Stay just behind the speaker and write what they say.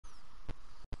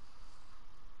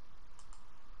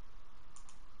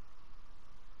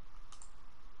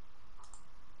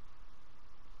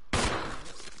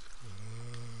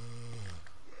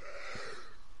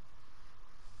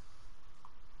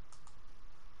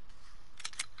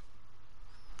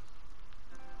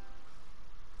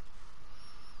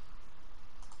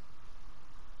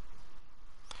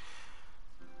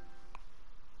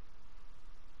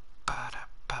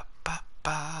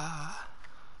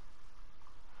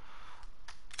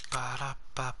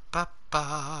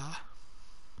Ba-da-ba-ba-ba.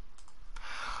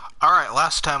 Alright,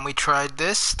 last time we tried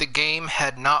this, the game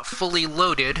had not fully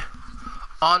loaded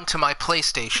onto my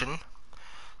PlayStation.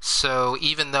 So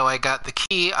even though I got the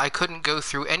key, I couldn't go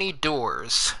through any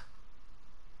doors.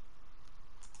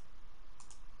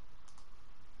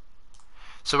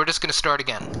 So we're just going to start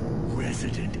again.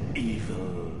 Resident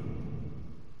Evil.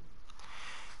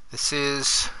 This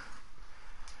is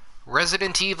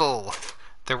Resident Evil,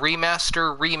 the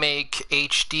remaster, remake,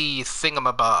 HD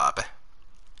thingamabob.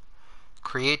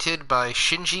 Created by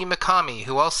Shinji Mikami,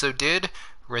 who also did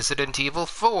Resident Evil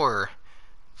 4,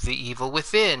 The Evil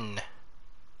Within,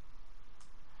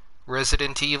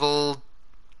 Resident Evil,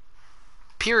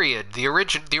 period, the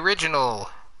original,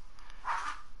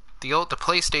 the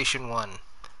PlayStation 1.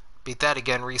 Beat that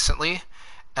again recently,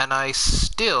 and I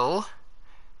still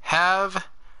have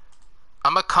a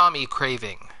Mikami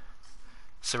craving.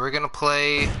 So we're gonna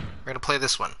play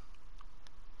this one.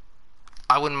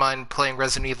 I wouldn't mind playing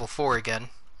Resident Evil 4 again.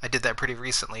 I did that pretty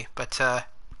recently, but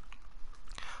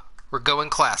we're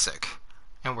going classic,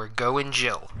 and we're going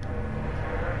Jill.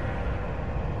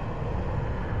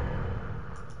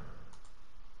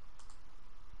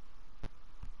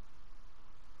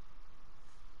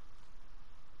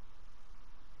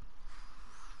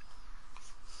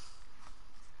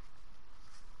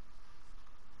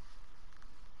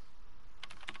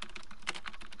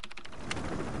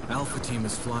 Alpha Team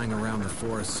is flying around the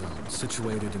forest zone,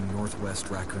 situated in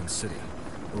northwest Raccoon City,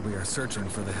 where we are searching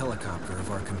for the helicopter of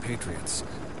our compatriots,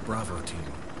 Bravo Team,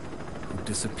 who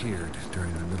disappeared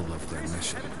during the middle of their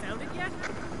mission. Found it yet?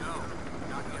 No,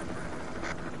 not yet.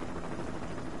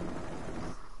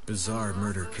 Bizarre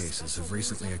murder cases have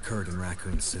recently occurred in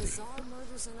Raccoon City.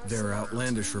 There are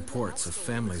outlandish reports of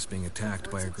families being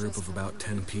attacked by a group of about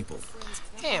 10 people.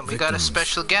 And we got a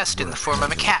special guest in the form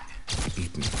of a cat.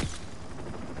 Eaten.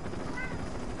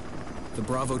 The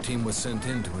Bravo Team was sent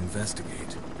in to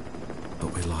investigate,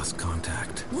 but we lost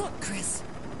contact. Look, Chris.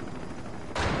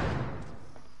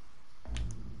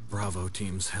 Bravo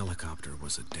Team's helicopter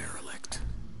was a derelict.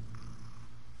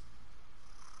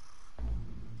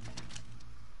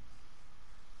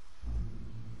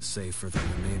 Save for the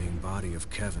remaining body of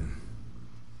Kevin.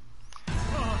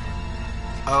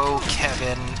 Oh,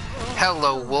 Kevin.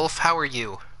 Hello, Wolf. How are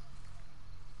you?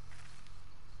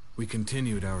 We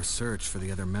continued our search for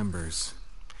the other members.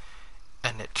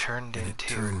 And it turned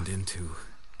into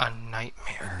a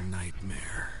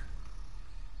nightmare.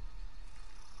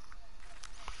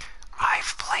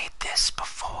 I've played this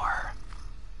before.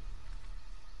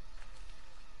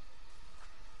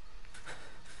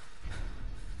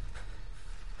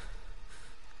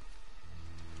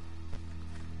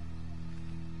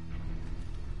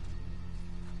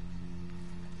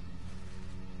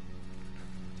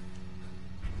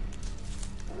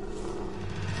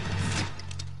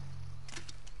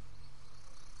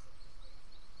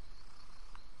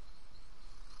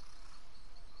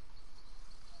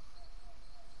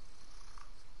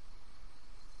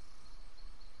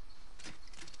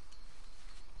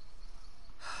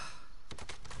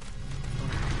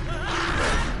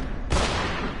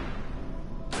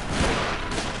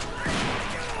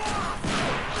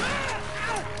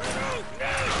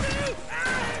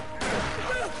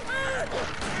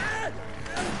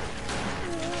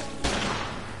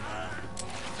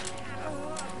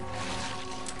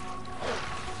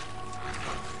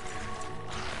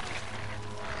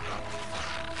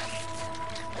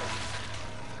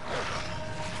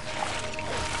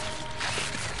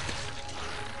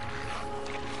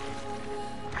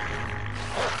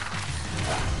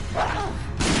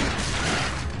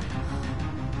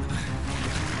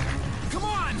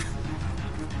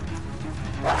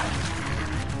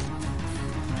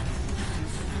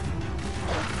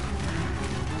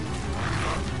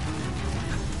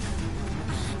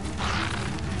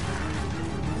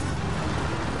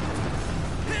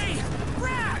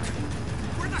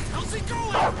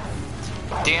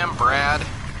 Damn, Brad.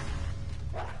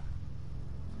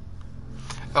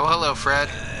 Oh, hello, Fred.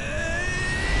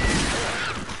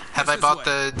 Have I bought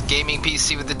the gaming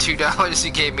PC with the $2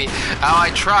 you gave me? Oh,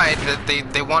 I tried, but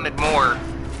they wanted more.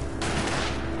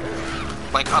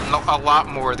 Like, a lot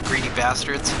more, the greedy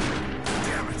bastards.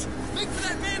 Damn it! Make for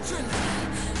that mansion!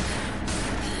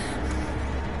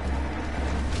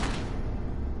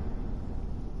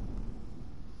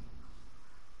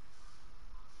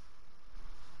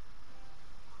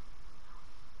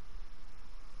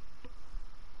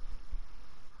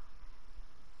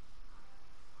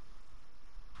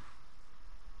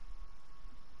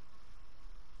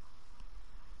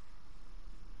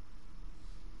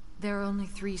 There are only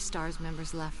 3 STARS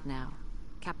members left now.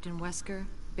 Captain Wesker,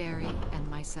 Barry and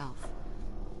myself.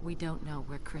 We don't know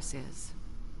where Chris is.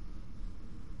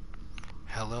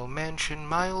 Hello, mansion,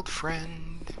 my old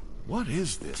friend. What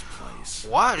is this place?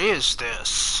 What is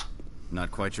this?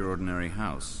 Not quite your ordinary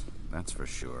house, that's for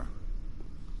sure.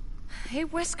 Hey,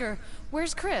 Wesker,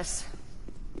 where's Chris?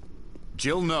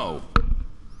 Jill, no!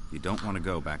 You don't want to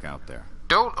go back out there.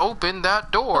 Don't open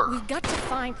that door. We've got to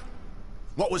find...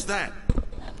 What was that?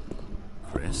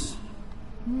 Chris?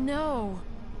 No.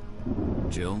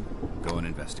 Jill, go and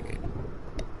investigate.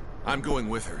 I'm going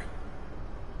with her.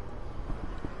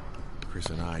 Chris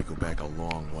and I go back a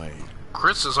long way.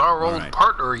 Chris is our old right.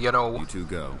 partner, you know. You two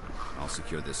go. I'll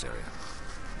secure this area.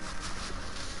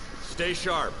 Stay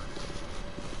sharp.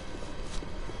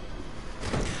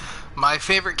 My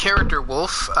favorite character,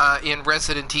 Wolf, in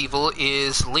Resident Evil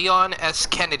is Leon S.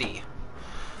 Kennedy.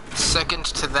 Second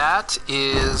to that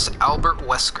is Albert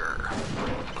Wesker.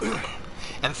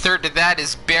 And third to that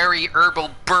is Barry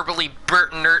Herbal Burbly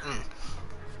Burton Nerton.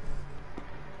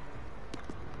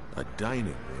 A dining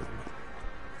room.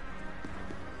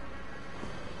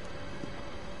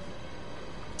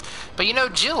 But you know,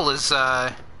 Jill is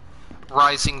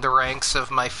rising the ranks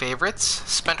of my favorites.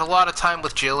 Spent a lot of time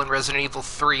with Jill in Resident Evil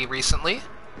 3 recently.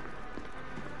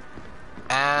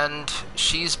 And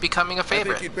she's becoming a I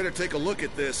favorite. think you'd better take a look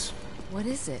at this. What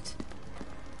is it?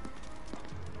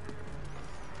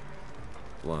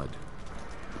 Blood.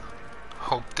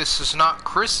 Hope this is not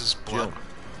Chris's blood. Jill,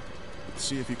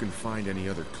 see if you can find any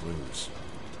other clues.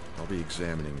 I'll be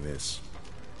examining this.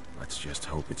 Let's just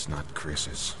hope it's not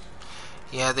Chris's.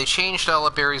 Yeah, they changed all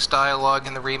of Barry's dialogue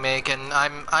in the remake, and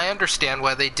I understand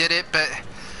why they did it, but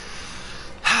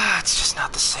it's just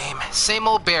not the same. Same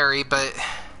old Barry, but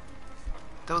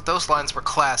those lines were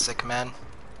classic, man.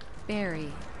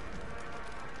 Barry.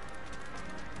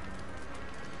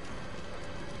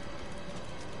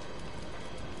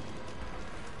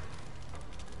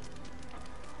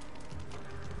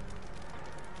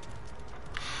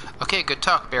 Okay, good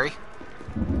talk, Barry.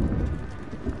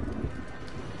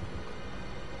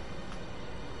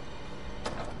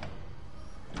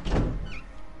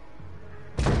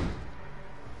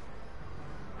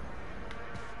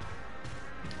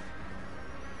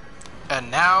 And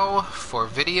now for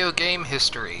video game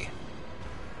history.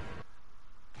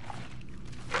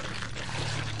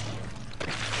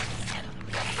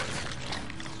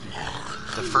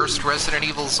 The first Resident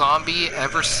Evil zombie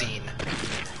ever seen.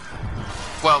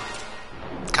 Well,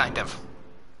 kind of.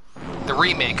 The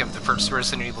remake of the first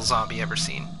Resident Evil zombie ever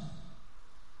seen.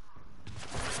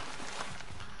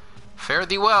 Fare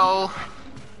thee well.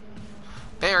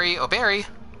 Barry, oh Barry.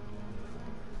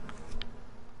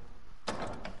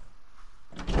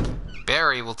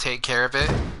 Barry will take care of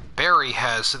it. Barry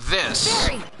has this.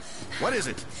 Barry! What is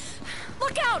it?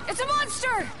 Look out! It's a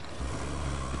monster!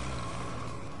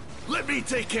 Let me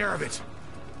take care of it.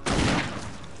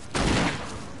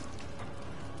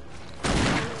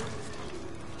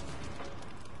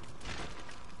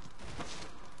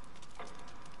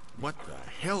 What the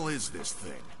hell is this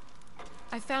thing?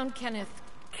 I found Kenneth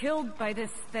killed by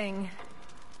this thing.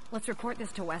 Let's report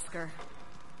this to Wesker.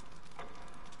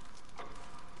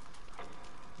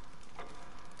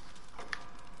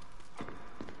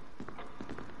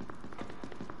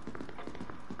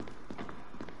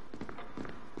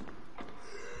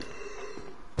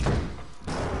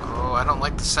 Oh, I don't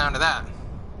like the sound of that.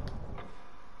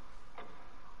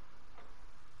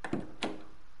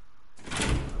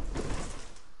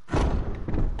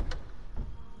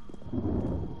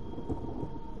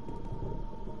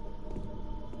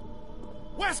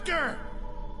 Wesker!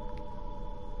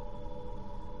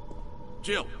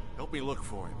 Jill, help me look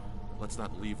for him. Let's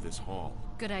not leave this hall.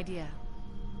 Good idea.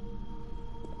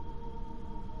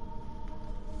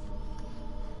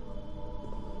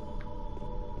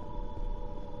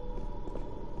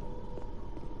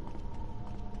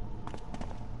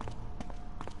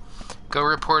 Go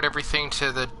report everything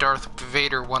to the Darth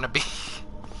Vader wannabe.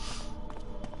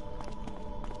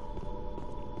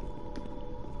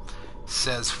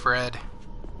 Says Fred.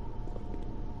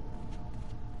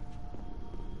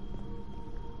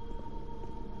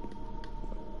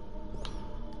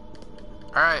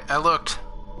 Alright, I looked.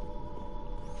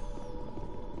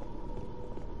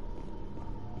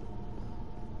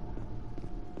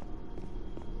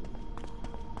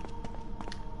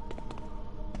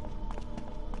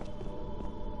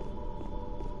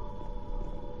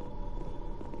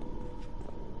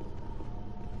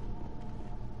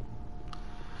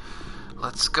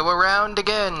 Let's go around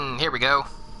again. Here we go.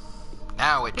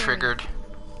 Now it triggered.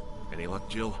 Any luck,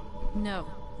 Jill? No,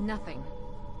 nothing.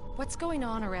 What's going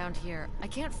on around here? I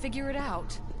can't figure it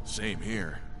out. Same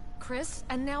here. Chris,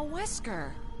 and now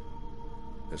Wesker.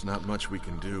 There's not much we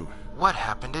can do. What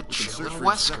happened to We can Jill search and for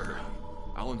Wesker? Inspector.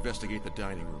 I'll investigate the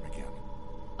dining room again.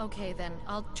 Okay, then.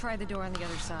 I'll try the door on the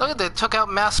other side. Look at that, took out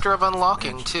Master of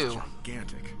Unlocking, Mansion's too.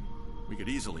 gigantic. We could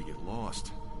easily get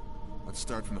lost. Let's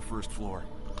start from the first floor.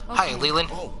 Hi, Leland.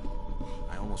 Oh,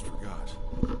 I almost forgot.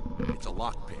 It's a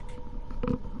lockpick.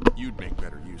 You'd make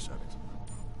better use of it.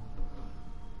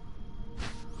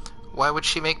 Why would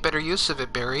she make better use of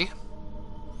it, Barry?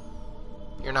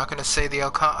 You're not going to say the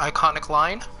iconic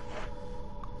line?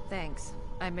 Thanks.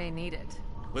 I may need it.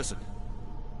 Listen,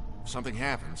 if something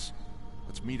happens,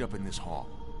 let's meet up in this hall.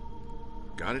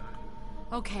 Got it?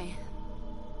 Okay.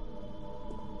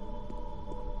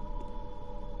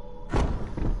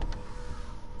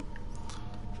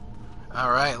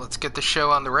 Alright, let's get the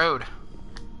show on the road.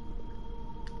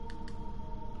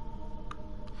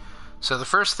 So the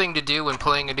first thing to do when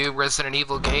playing a new Resident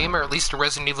Evil game, or at least a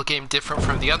Resident Evil game different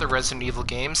from the other Resident Evil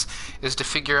games, is to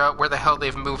figure out where the hell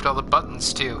they've moved all the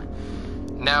buttons to.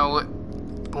 Now,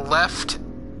 left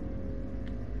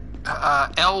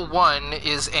L1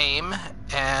 is aim,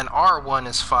 and R1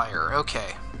 is fire.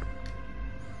 Okay.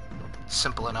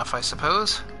 Simple enough, I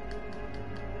suppose.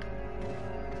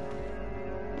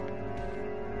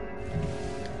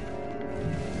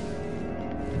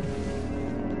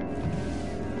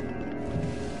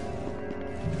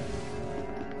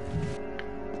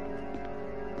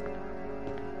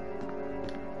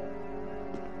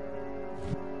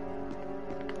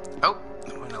 Oh,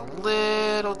 I went a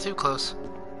little too close.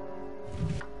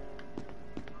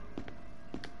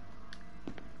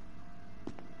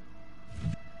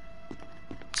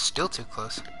 Still too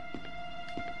close.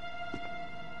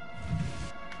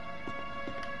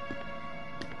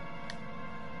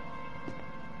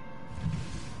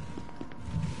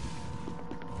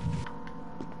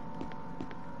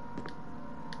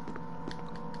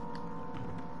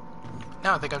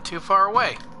 Now I think I'm too far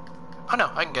away. Oh no,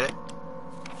 I can get it.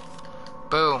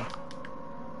 Boom.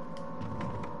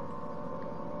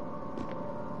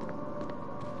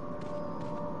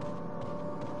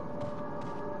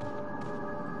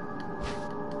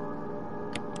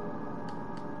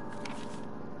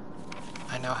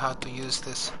 I know how to use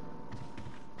this.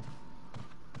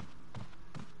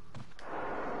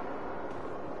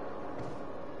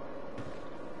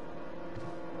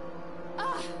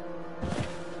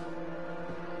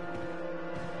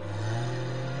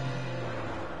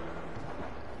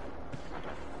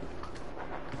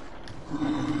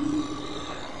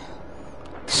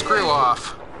 Screw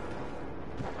off.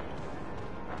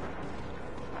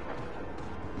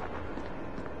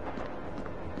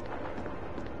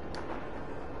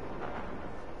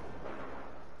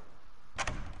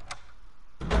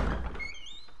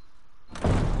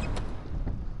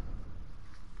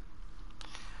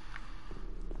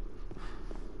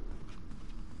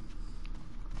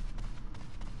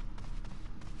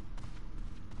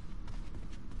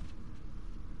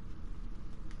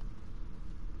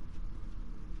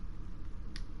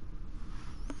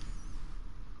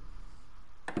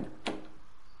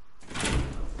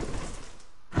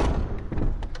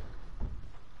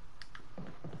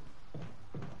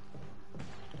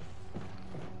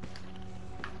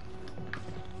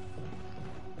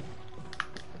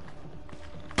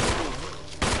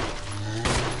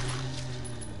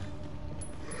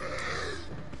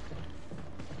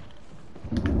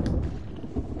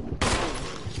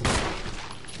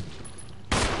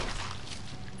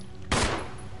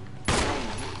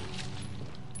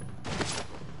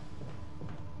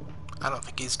 I don't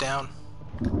think he's down.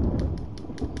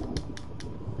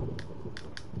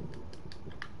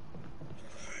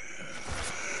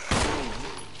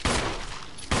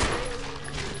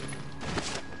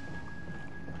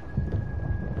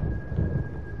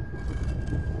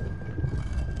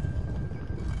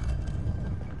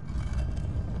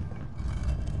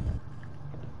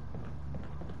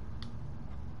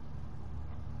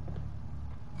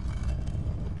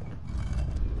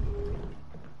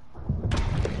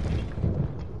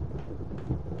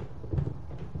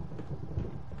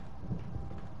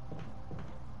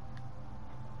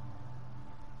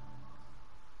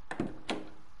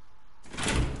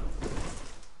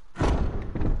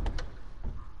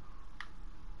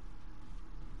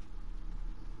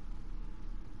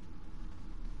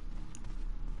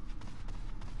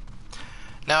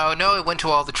 Now, I know I went to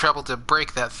all the trouble to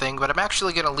break that thing, but I'm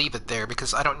actually going to leave it there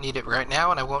because I don't need it right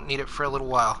now, and I won't need it for a little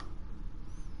while.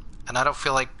 And I don't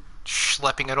feel like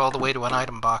schlepping it all the way to an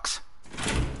item box.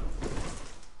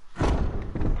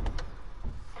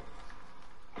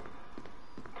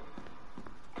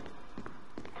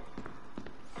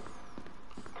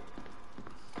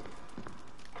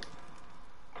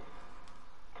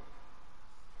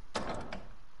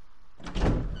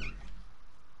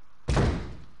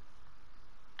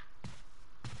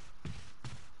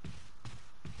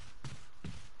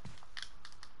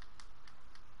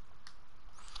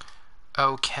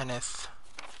 Oh, Kenneth.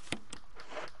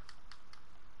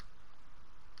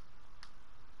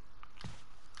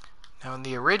 Now, in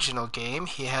the original game,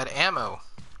 he had ammo.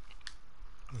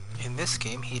 In this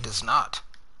game, he does not.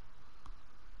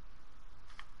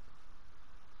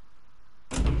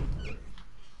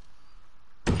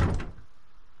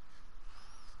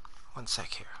 One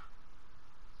sec here.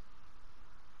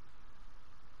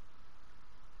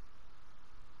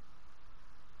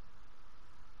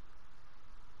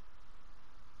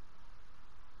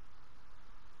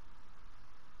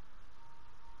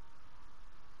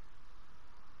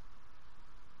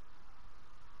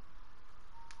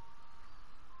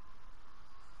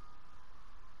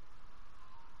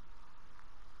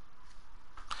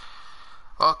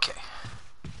 Okay.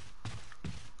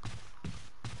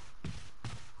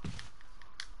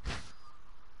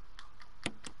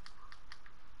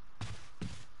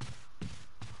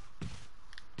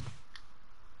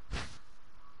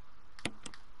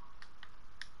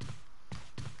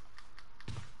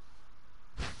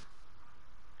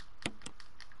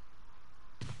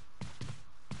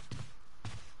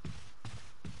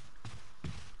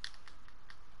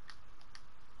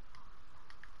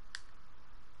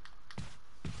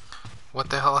 What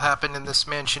the hell happened in this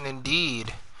mansion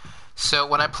indeed? So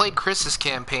when I played Chris's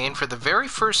campaign for the very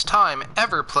first time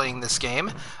ever playing this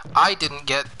game, I didn't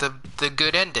get the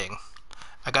good ending.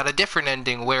 I got a different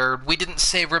ending where we didn't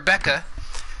save Rebecca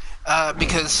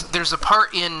because there's a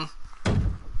part in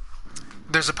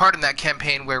that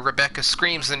campaign where Rebecca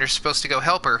screams and you're supposed to go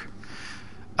help her.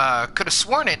 Could have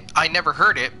sworn I never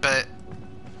heard it, but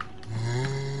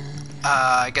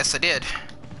I guess I did.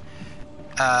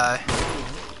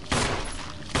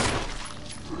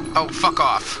 Oh, fuck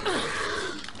off.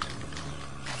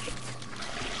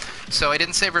 So I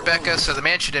didn't save Rebecca, so the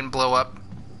mansion didn't blow up.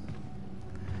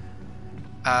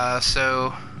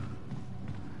 So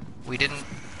we didn't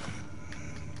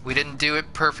do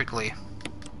it perfectly.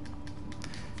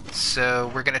 So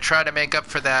we're gonna try to make up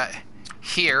for that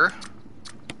here.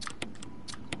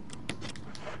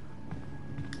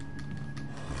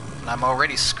 And I'm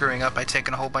already screwing up by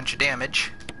taking a whole bunch of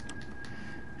damage.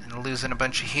 And losing a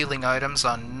bunch of healing items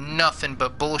on nothing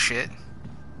but bullshit.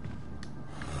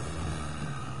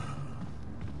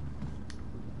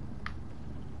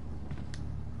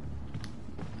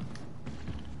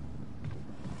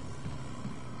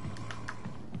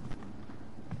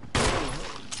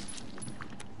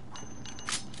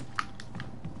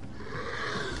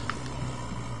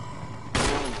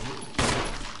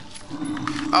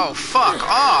 Oh, fuck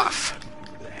off!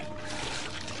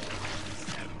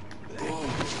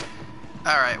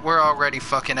 Alright, we're already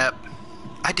fucking up.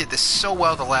 I did this so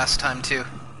well the last time, too.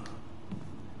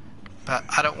 But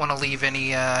I don't want to leave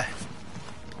any, I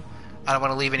don't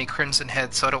want to leave any Crimson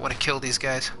Heads, so I don't want to kill these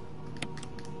guys.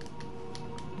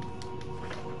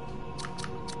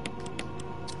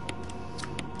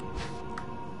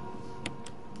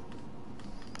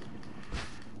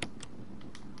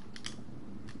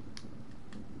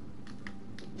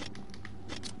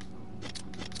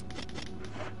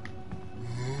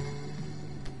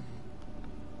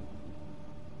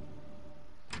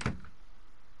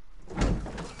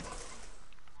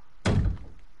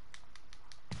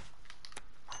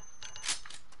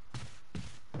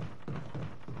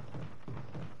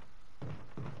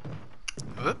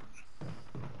 Whoop.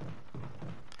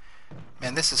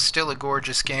 Man, this is still a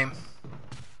gorgeous game.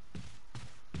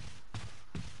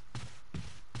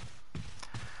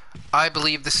 I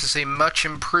believe this is a much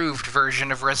improved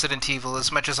version of Resident Evil,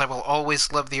 as much as I will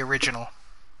always love the original.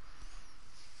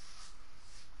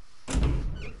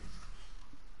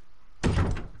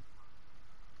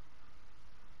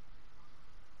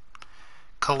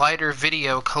 Collider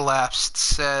Video collapsed,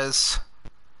 says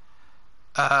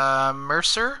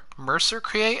Mercer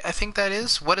Create, I think that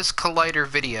is. What is Collider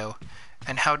Video,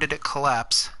 and how did it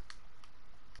collapse?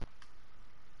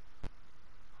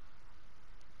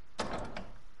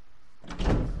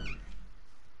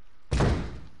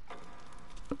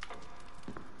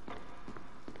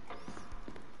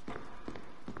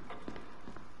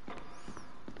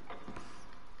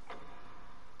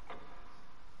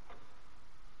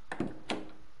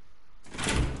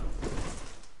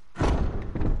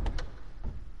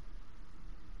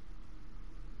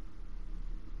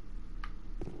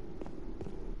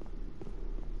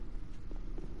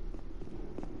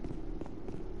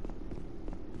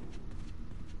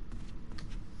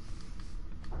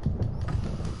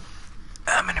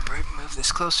 I'm gonna move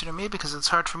this closer to me because it's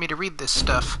hard for me to read this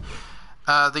stuff.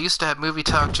 They used to have Movie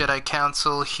Talk, Jedi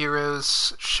Council,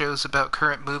 Heroes, shows about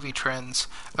current movie trends.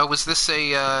 Oh, was this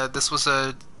this was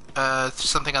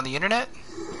something on the internet?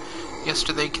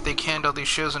 Yesterday they canned all these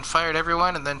shows and fired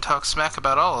everyone and then talked smack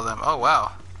about all of them. Oh,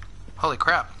 wow. Holy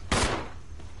crap.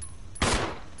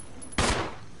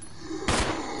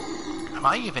 Am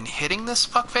I even hitting this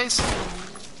fuckface?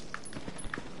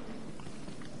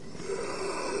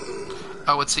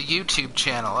 Oh, it's a YouTube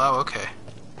channel. Oh, okay.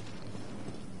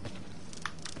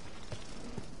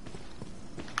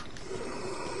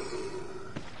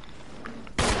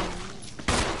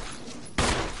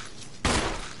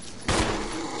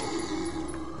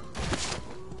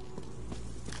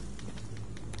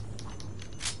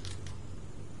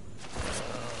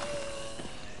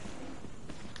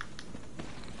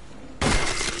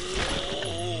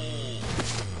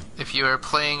 If you are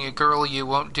playing a girl, you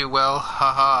won't do well.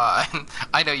 Haha.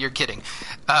 I know you're kidding.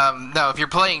 No, if you're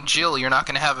playing Jill, you're not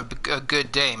going to have a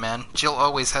good day, man. Jill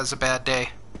always has a bad day.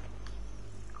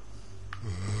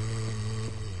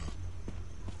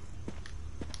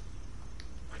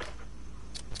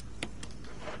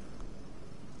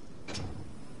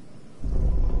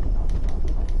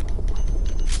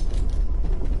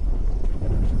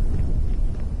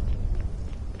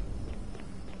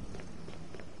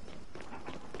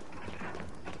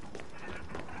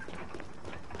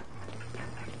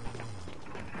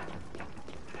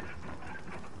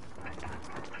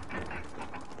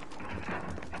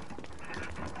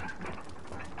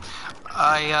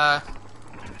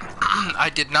 I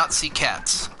did not see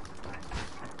cats.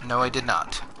 No, I did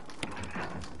not.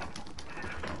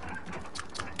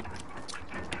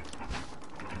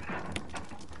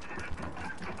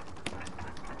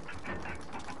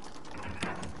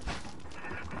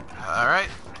 Alright.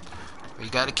 We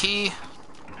got a key.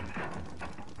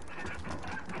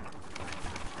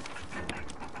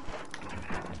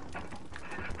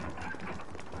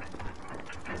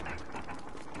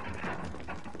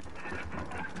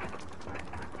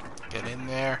 Get in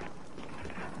there.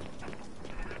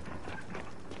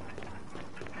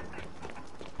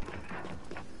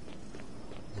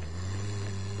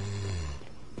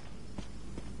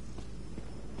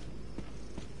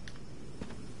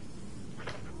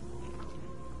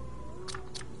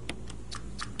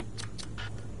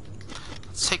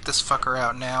 Let's take this fucker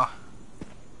out now.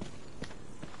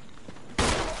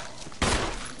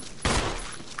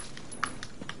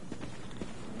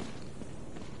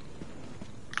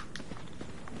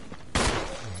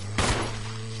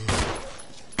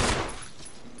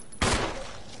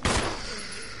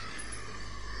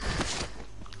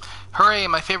 Hooray,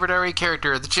 my favorite RE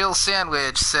character, the Jill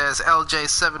Sandwich, says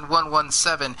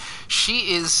LJ7117.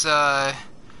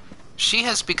 She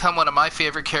has become one of my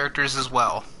favorite characters as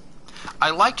well.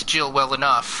 I liked Jill well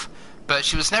enough, but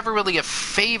she was never really a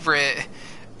favorite,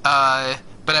 but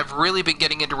I've really been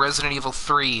getting into Resident Evil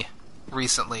 3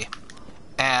 recently,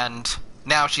 and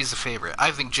now she's a favorite.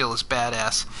 I think Jill is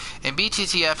badass. And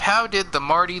BTTF, how did the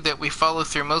Marty that we follow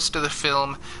through most of the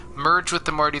film merge with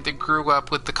the Marty that grew up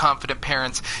with the confident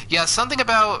parents? Yeah, something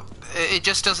about it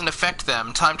just doesn't affect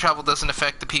them. Time travel doesn't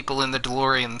affect the people in the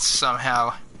DeLoreans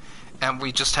somehow, and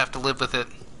we just have to live with it.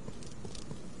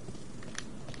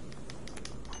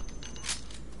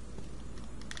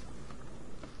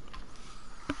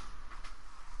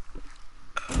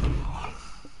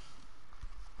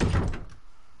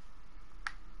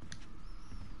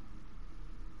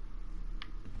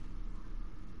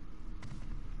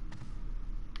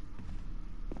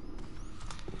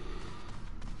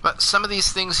 But some of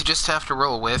these things you just have to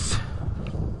roll with.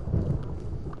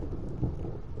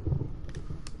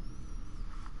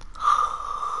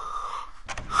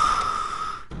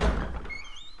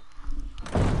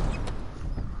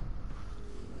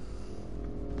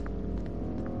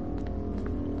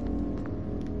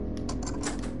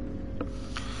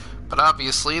 But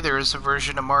obviously, there is a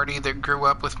version of Marty that grew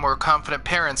up with more confident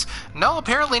parents. No,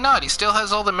 apparently not. He still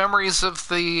has all the memories of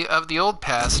the old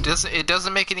past. It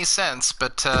doesn't make any sense.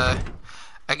 But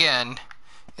again,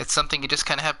 it's something you just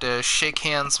kind of have to shake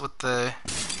hands with the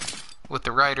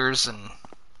writers and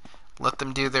let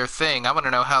them do their thing. I want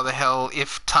to know how the hell,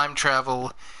 if time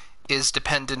travel is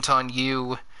dependent on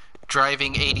you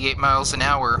driving 88 miles an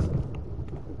hour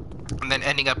and then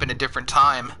ending up in a different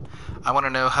time. I want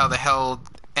to know how the hell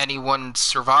anyone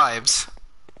survives.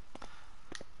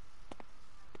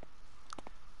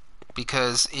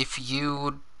 Because if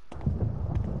you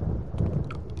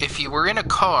were in a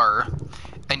car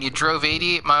and you drove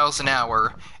 88 miles an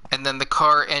hour and then the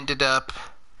car ended up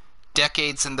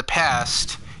decades in the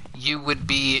past, you would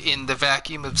be in the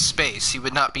vacuum of space. You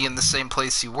would not be in the same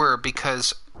place you were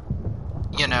because,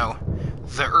 you know,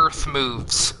 the Earth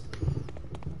moves.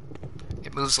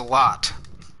 It moves a lot.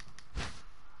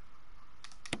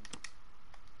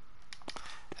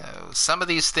 some of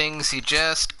these things you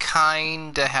just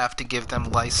kinda have to give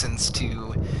them license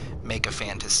to make a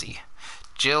fantasy.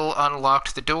 Jill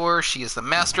unlocked the door. She is the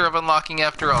master of unlocking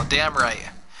after all. Damn right.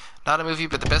 Not a movie,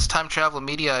 but the best time travel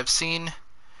media I've seen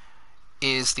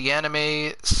is the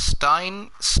anime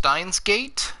Steins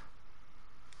Gate.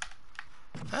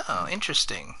 Oh,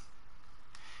 interesting.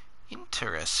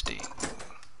 Interesting.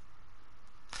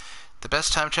 The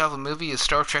best time travel movie is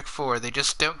Star Trek 4. They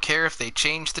just don't care if they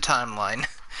change the timeline.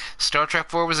 Star Trek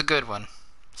 4 was a good one.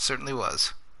 Certainly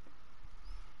was.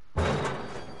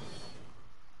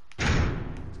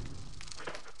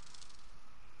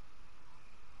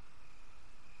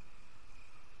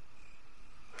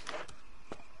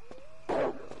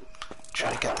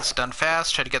 Try to get this done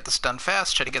fast, try to get this done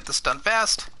fast, try to get this done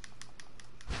fast.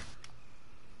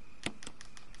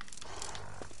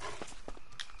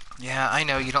 Yeah, I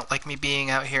know you don't like me being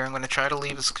out here. I'm going to try to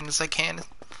leave as soon as I can.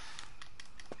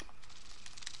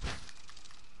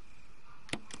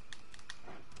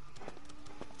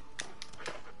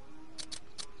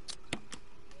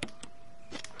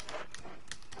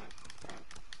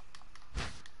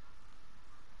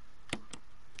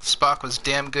 Spock was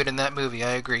damn good in that movie,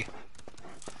 I agree.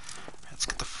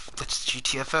 Let's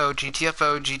GTFO,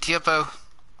 GTFO, GTFO.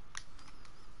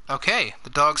 Okay, the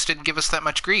dogs didn't give us that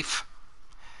much grief.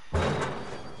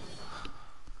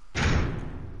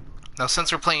 Now,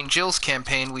 since we're playing Jill's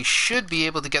campaign, we should be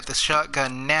able to get the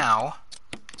shotgun now.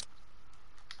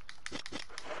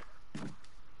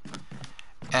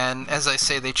 And as I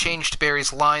say, they changed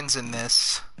Barry's lines in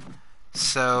this,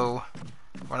 so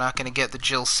we're not going to get the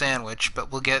Jill sandwich,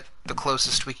 but we'll get the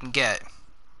closest we can get.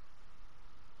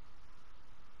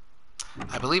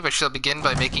 I believe I shall begin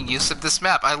by making use of this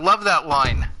map. I love that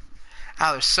line!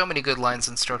 Ah, there's so many good lines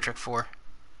in Star Trek 4.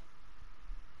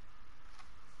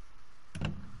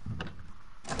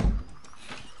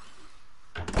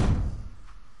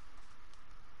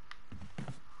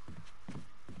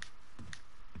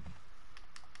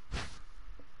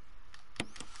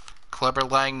 Clubber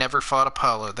Lang never fought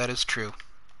Apollo, that is true.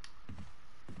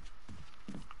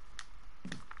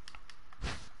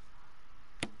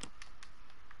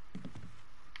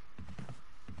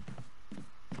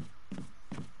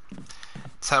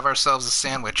 Let's have ourselves a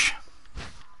sandwich.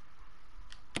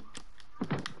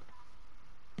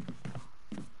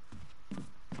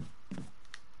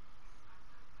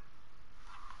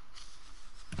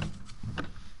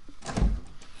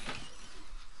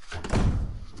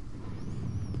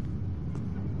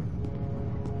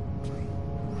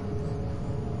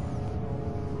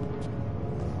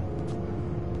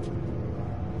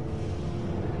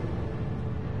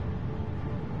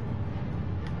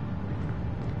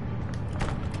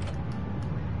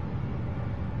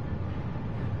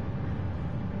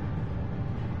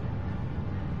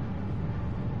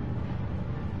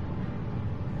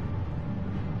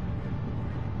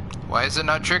 Why is it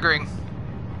not triggering?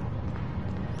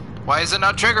 Why is it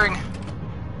not triggering?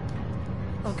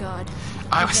 Oh God.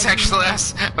 I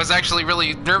was actually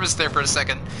really nervous there for a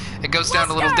second. It goes down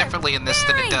a little differently in this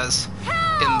than it does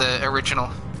in the original.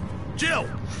 Jill,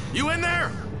 you in there?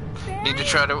 Need to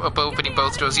try to opening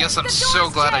both doors. Yes, I'm so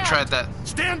glad I tried that.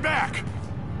 Stand back.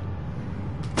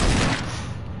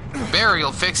 Barry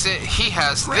will fix it. He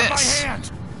has Grab this. my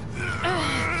hand.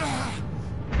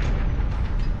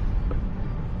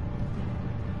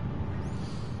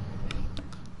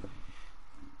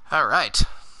 All right.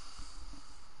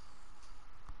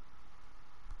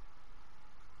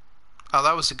 Oh,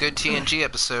 that was a good TNG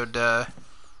episode,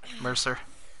 Mercer.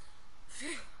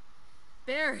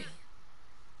 Barry.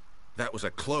 That was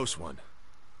a close one.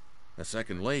 A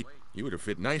second late, you would have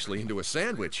fit nicely into a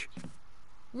sandwich.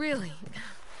 Really?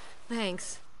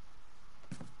 Thanks.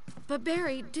 But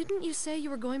Barry, didn't you say you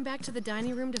were going back to the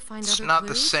dining room to find other clues? It's not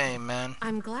the same, man.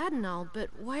 I'm glad and all, but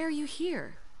why are you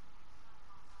here?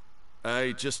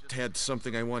 I just had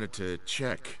something I wanted to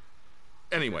check.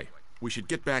 Anyway, we should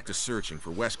get back to searching for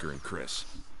Wesker and Chris.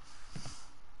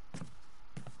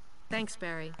 Thanks,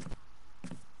 Barry.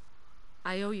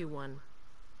 I owe you one.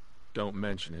 Don't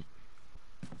mention it.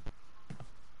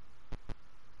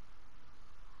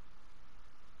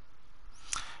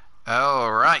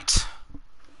 All right.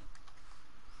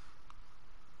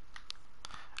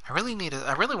 I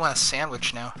really want a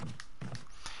sandwich now.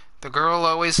 The girl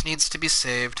always needs to be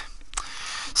saved.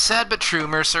 Sad but true,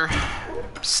 Mercer.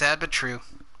 Sad but true.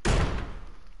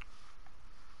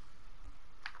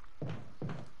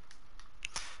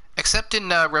 Except in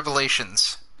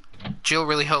Revelations. Jill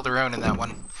really held her own in that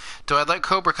one. Do I like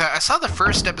Cobra Kai? I saw the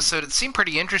first episode. It seemed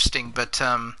pretty interesting, but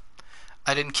I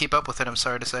didn't keep up with it, I'm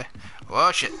sorry to say.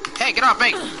 Oh, shit. Hey, get off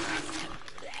me!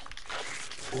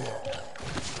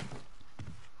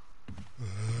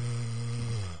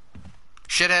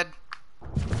 shithead.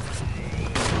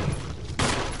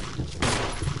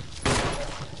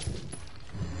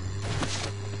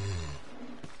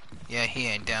 Yeah, he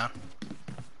ain't down.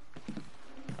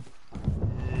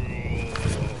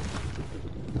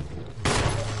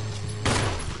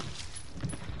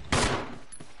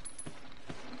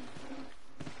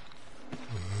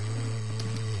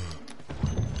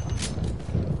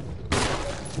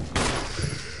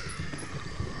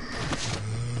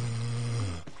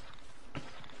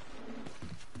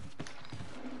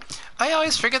 I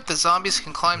always forget the zombies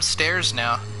can climb stairs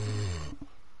now.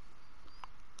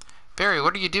 Barry,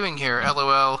 what are you doing here?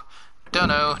 LOL.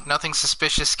 Dunno. Nothing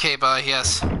suspicious. K-bye.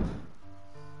 Yes.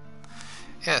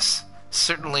 Yes.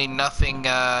 Certainly nothing,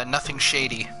 nothing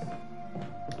shady.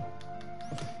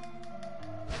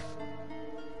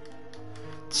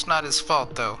 It's not his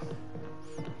fault, though.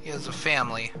 He has a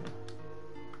family.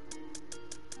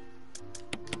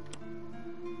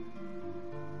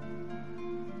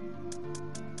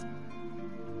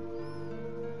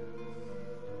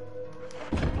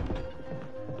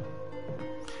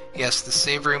 Yes, the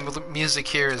save room music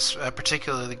here is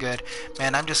particularly good.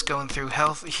 Man, I'm just going through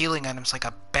healing items like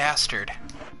a bastard.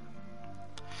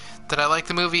 Did I like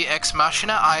the movie Ex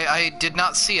Machina? I did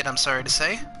not see it, I'm sorry to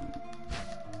say.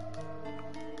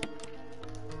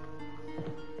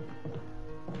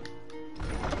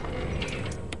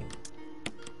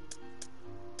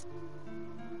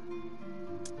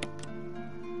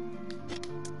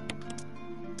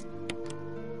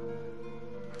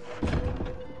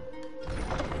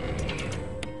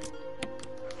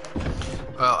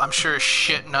 Well, I'm sure as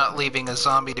shit not leaving a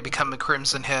zombie to become a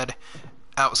Crimson Head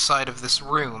outside of this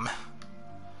room.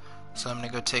 So I'm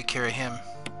gonna go take care of him.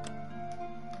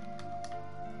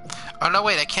 Oh no,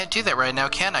 wait, I can't do that right now,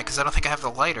 can I? Because I don't think I have the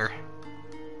lighter.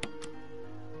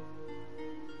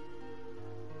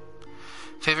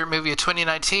 Favorite movie of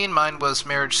 2019? Mine was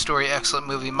Marriage Story, excellent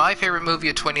movie. My favorite movie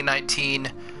of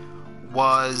 2019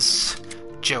 was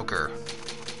Joker.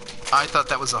 I thought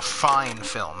that was a fine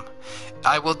film.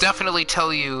 I will definitely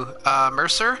tell you,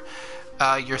 Mercer,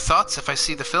 your thoughts if I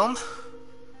see the film.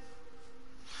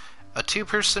 A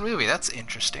two-person movie, that's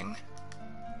interesting.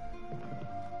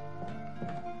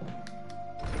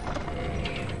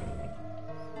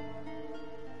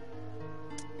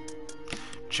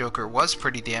 Joker was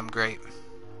pretty damn great.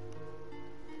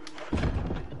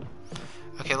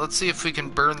 Okay, let's see if we can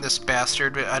burn this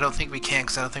bastard, but I don't think we can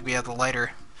because I don't think we have the lighter.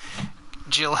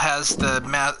 Jill has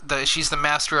she's the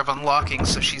master of unlocking,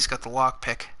 so she's got the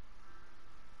lockpick.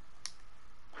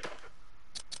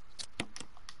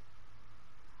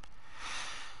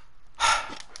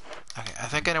 Okay, I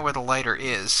think I know where the lighter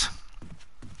is.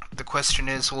 The question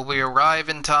is, will we arrive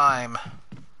in time?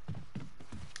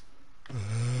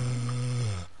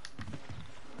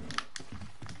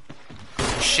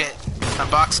 Shit, I'm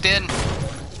boxed in.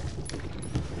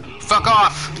 Fuck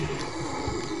off!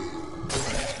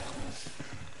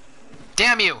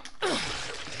 Damn you!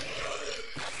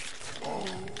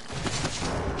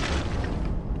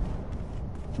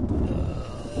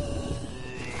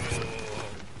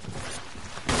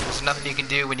 There's nothing you can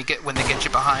do when they get you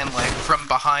behind, like from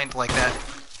behind like that.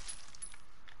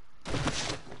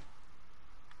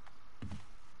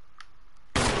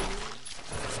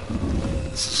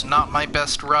 This is not my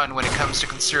best run when it comes to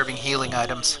conserving healing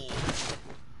items.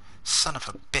 Son of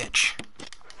a bitch.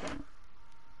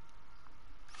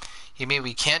 You mean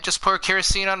we can't just pour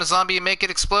kerosene on a zombie and make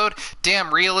it explode?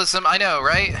 Damn realism, I know,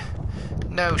 right?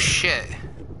 No shit.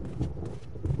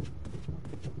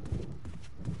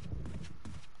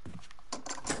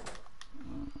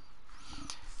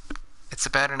 It's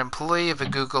about an employee of a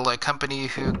Google-like company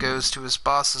who goes to his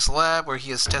boss's lab where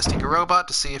he is testing a robot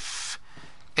to see if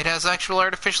it has actual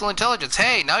artificial intelligence.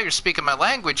 Hey, now you're speaking my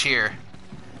language here.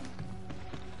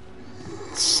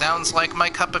 Sounds like my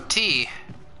cup of tea.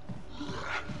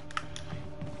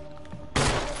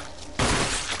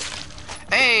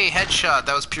 Hey, headshot.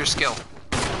 That was pure skill.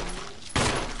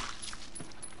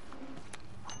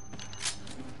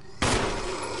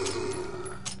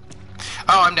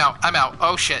 Oh, I'm down. I'm out.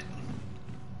 Oh, shit.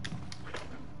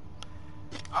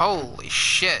 Holy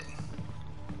shit.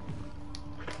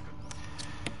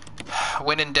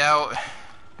 When in doubt,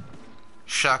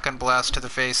 shotgun blast to the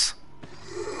face.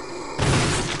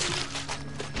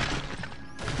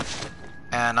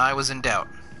 And I was in doubt.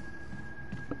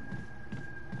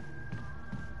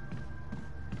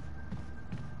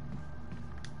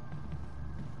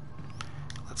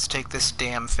 Let's take this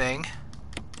damn thing.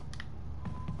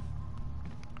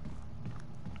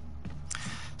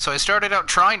 So I started out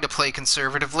trying to play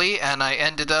conservatively, and I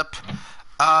ended up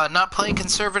not playing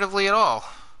conservatively at all.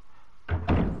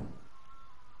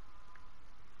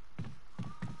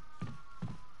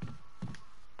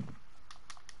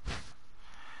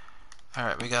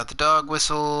 Alright, we got the dog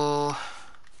whistle.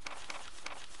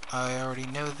 I already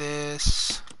know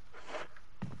this.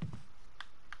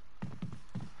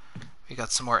 We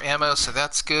got some more ammo, so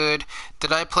that's good.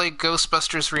 Did I play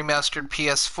Ghostbusters Remastered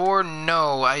PS4?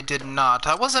 No, I did not.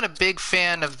 I wasn't a big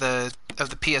fan of the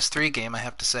PS3 game, I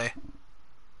have to say.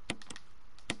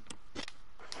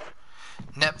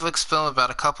 Netflix film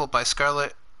about a couple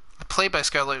played by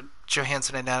Scarlett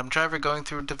Johansson and Adam Driver going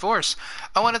through a divorce.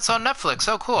 Oh, and it's on Netflix.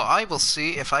 Oh, cool. I will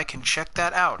see if I can check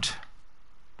that out.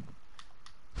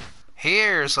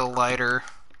 Here's a lighter.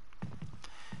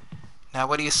 Now,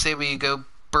 what do you say we go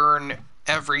burn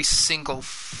every single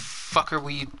fucker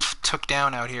we took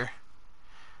down out here?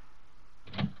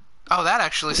 Oh, that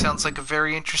actually sounds like a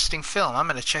very interesting film. I'm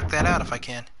gonna check that out if I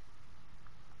can.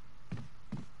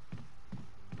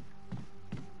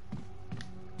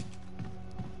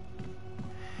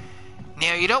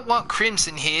 Now, you don't want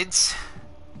crimson heads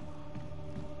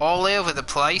all over the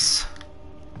place.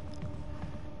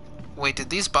 Wait,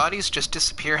 did these bodies just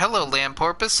disappear? Hello, Lamb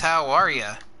Porpoise, how are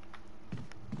ya?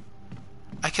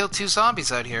 I killed 2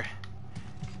 zombies out here.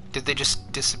 Did they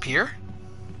just disappear?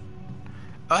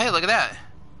 Oh, hey, look at that.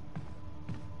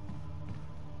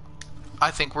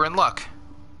 I think we're in luck.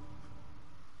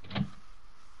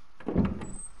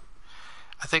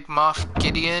 I think Moff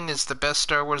Gideon is the best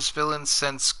Star Wars villain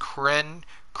since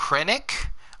Krennic?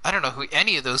 I don't know who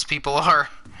any of those people are.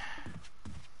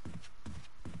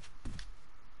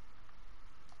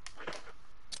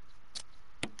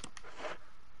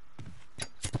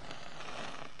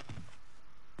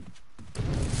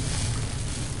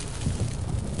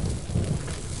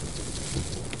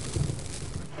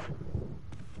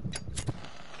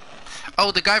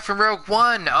 Oh, the guy from Rogue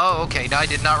One! Oh, okay. No, I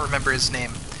did not remember his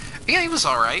name. Yeah, he was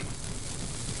alright.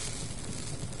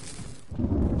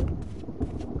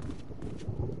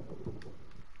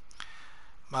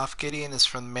 Moff Gideon is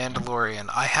from The Mandalorian.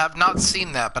 I have not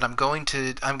seen that, but I'm going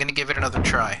to give it another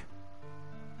try.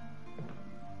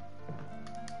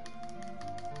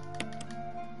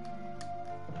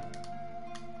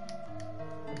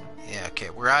 Yeah,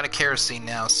 okay, we're out of kerosene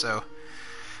now, so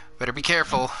better be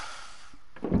careful.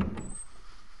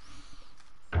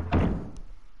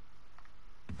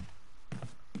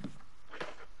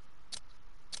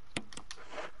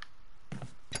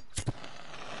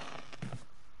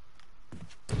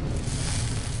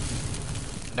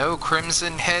 No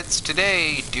crimson heads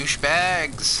today,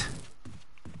 douchebags.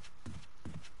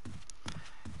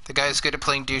 The guy's good at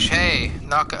playing douche. Hey,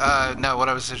 no, what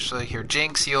I was actually here.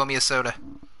 Jinx, you owe me a soda.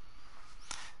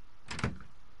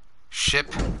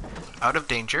 Ship out of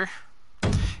danger.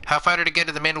 How far did it get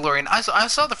to the Mandalorian? I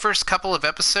saw the first couple of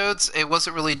episodes. It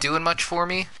wasn't really doing much for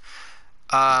me.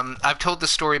 I've told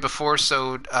this story before,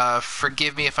 so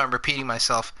forgive me if I'm repeating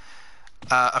myself.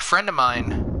 A friend of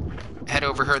mine had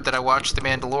overheard that I watched The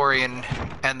Mandalorian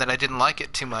and that I didn't like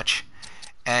it too much.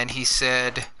 And he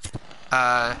said,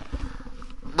 let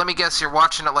me guess, you're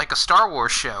watching it like a Star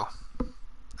Wars show.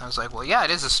 I was like, well, yeah, it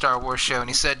is a Star Wars show. And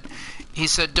he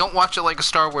said, don't watch it like a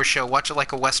Star Wars show, watch it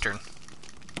like a Western.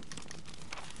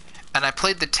 And I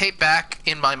played the tape back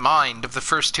in my mind of the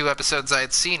first 2 episodes I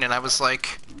had seen, and I was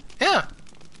like, yeah,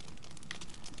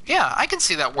 I can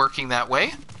see that working that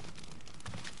way.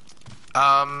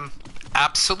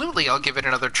 Absolutely, I'll give it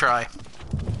another try.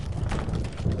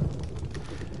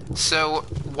 So,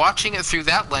 watching it through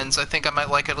that lens, I think I might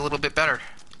like it a little bit better.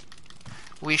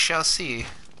 We shall see.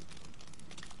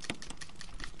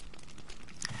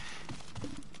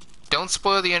 Don't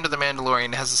spoil the end of The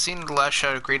Mandalorian. It has a scene in the last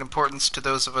shot of great importance to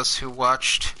those of us who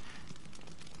watched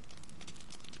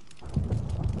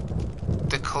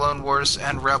the Clone Wars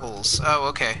and Rebels. Oh,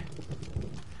 okay.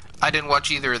 I didn't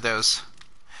watch either of those.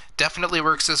 Definitely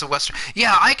works as a Western.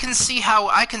 Yeah, I can see how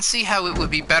it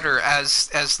would be better as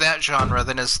that genre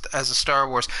than as a Star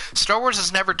Wars. Star Wars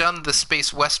has never done the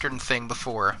space Western thing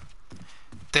before.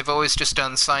 They've always just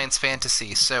done science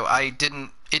fantasy, so it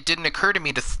didn't occur to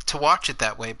me to watch it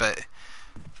that way, but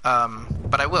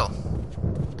I will.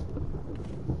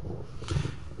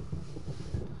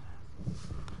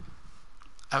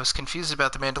 I was confused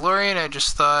about The Mandalorian. I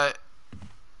just thought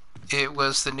it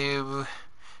was the new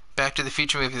Back to the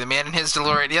Future movie, The Man and His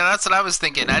DeLorean. Yeah, that's what I was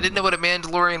thinking. I didn't know what a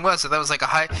Mandalorian was, so that was like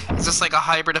is this like a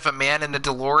hybrid of a man and a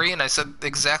DeLorean? I said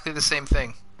exactly the same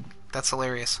thing. That's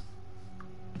hilarious.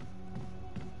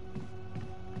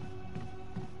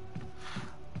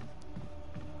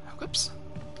 Whoops.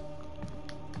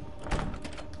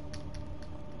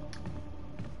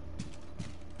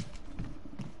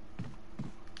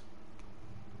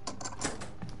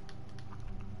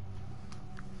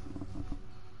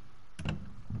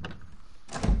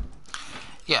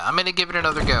 Yeah, I'm gonna give it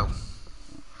another go.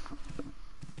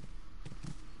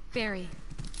 Barry.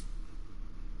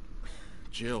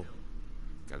 Jill,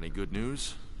 got any good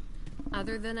news?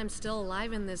 Other than I'm still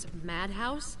alive in this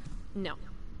madhouse? No.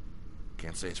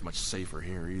 Can't say it's much safer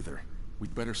here either.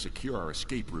 We'd better secure our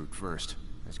escape route first.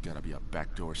 There's gotta be a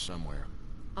back door somewhere.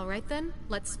 All right then,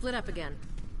 let's split up again.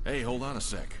 Hey, hold on a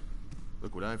sec.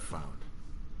 Look what I've found.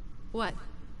 What?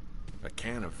 A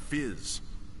can of fizz.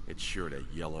 It's sure to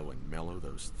yellow and mellow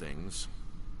those things.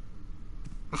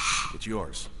 It's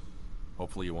yours.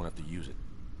 Hopefully you won't have to use it.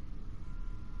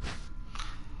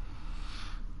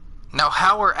 Now,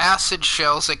 how are acid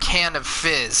shells a can of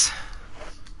fizz?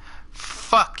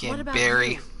 Fucking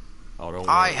Barry. Oh, don't worry.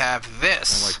 I have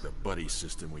this. I like the buddy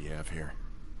system we have here.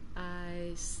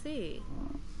 I see.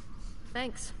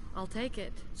 Thanks. I'll take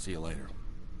it. See you later.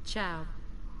 Ciao.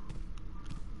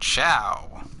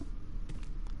 Ciao.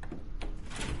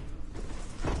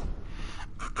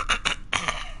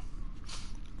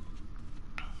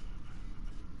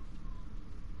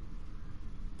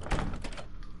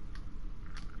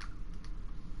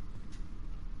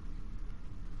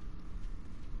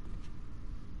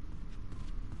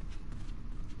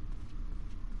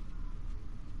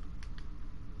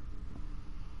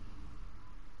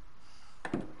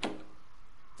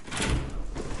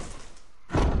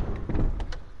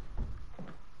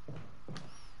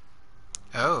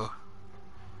 Oh.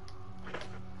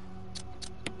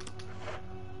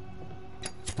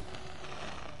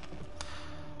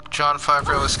 John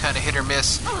Favreau is kind of hit or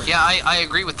miss. Yeah, I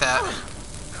agree with that.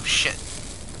 Oh, shit.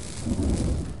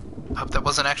 Hope that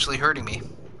wasn't actually hurting me.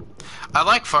 I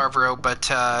like Favreau, but,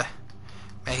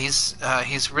 man,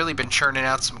 he's really been churning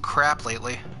out some crap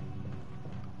lately.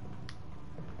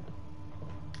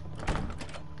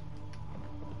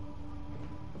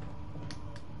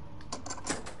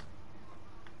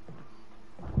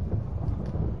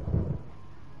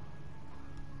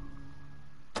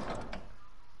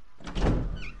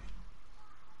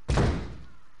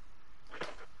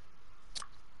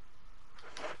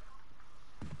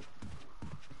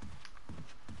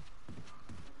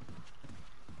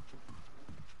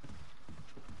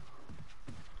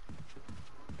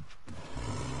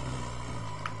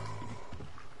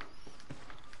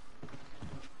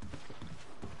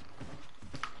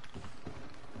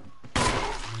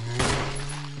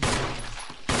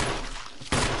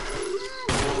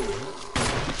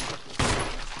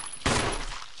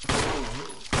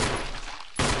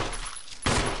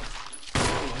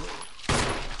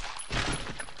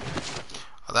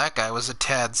 Well, that guy was a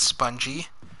tad spongy.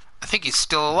 I think he's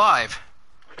still alive.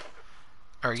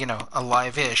 Or, you know,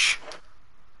 alive-ish.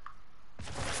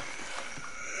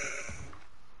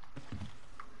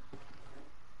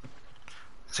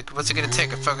 What's it gonna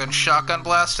take? A fucking shotgun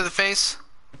blast to the face?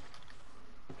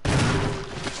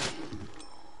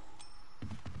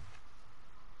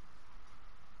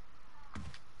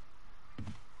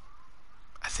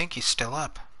 I think he's still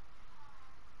up.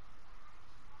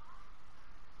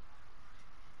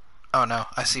 Oh no,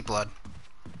 I see blood.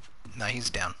 No, he's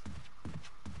down.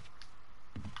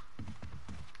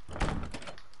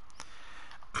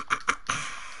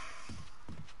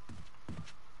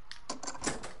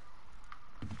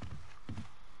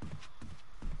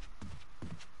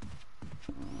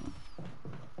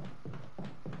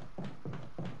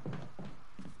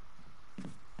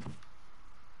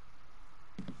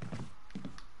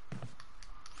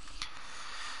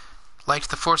 Liked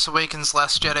The Force Awakens,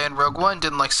 Last Jedi, and Rogue One.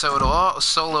 Didn't like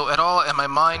Solo at all, and my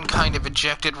mind kind of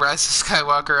ejected Rise of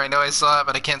Skywalker. I know I saw it,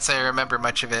 but I can't say I remember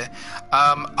much of it.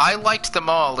 I liked them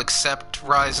all except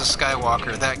Rise of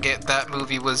Skywalker. That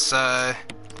movie was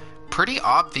pretty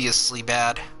obviously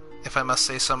bad, if I must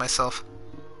say so myself.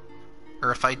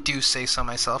 Or if I do say so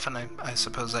myself, and I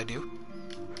suppose I do.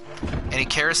 Any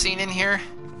kerosene in here?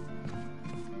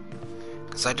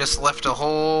 Because I just left a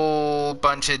whole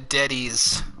bunch of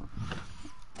deadies.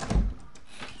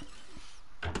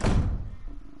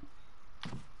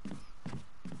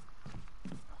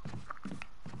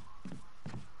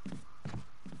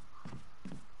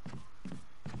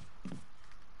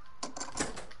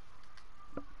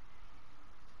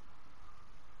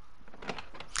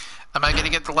 Am I going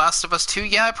to get The Last of Us 2?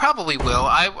 Yeah, I probably will.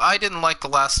 I didn't like The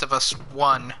Last of Us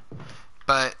 1,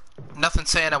 but nothing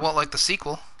saying I won't like the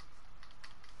sequel.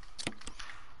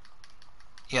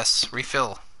 Yes,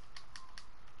 refill.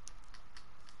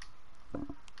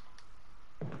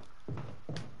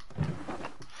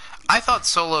 I thought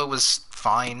Solo was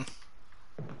fine.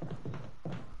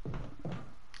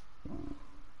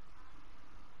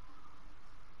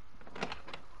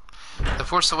 The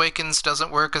Force Awakens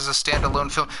doesn't work as a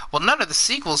standalone film. Well, none of the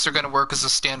sequels are going to work as a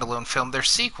standalone film. They're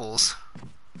sequels.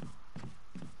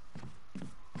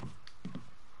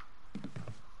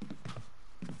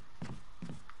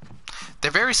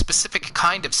 they're very specific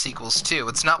kind of sequels too.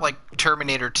 It's not like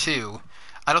Terminator 2.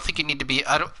 I don't think you need to be.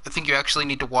 I don't think you actually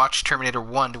need to watch Terminator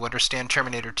 1 to understand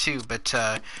Terminator 2. But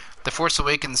The Force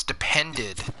Awakens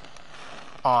depended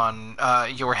on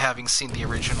your having seen the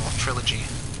original trilogy.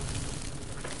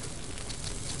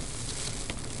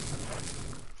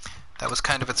 That was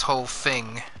kind of its whole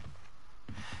thing.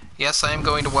 Yes, I am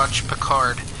going to watch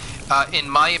Picard. In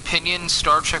my opinion,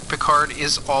 Star Trek Picard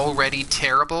is already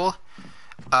terrible,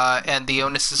 and the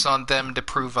onus is on them to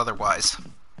prove otherwise.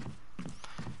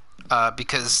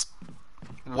 Because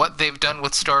what they've done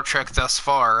with Star Trek thus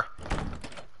far,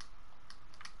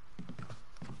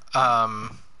 at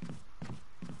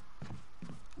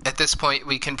this point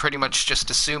we can pretty much just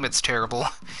assume it's terrible,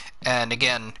 and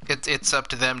again, it's up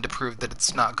to them to prove that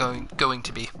it's not going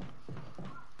to be.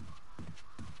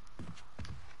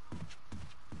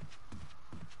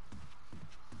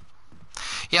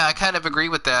 Yeah, I kind of agree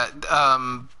with that.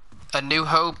 A New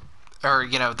Hope, or,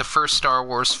 you know, the first Star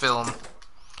Wars film,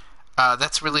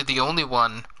 that's really the only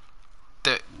one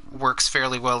that works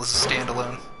fairly well as a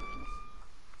standalone.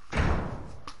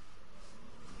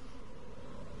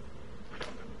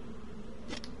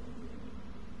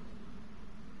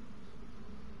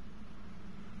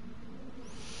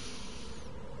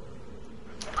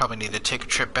 Probably need to take a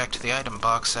trip back to the item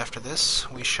box after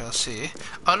this. We shall see.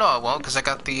 Oh no, I won't, because I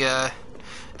got the,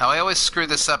 Now, I always screw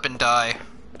this up and die.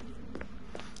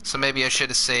 So maybe I should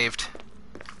have saved.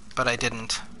 But I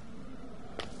didn't.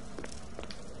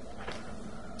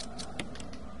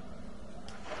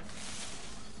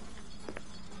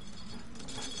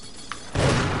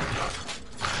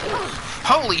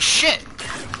 Holy shit!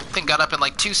 Thing got up in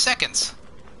like 2 seconds.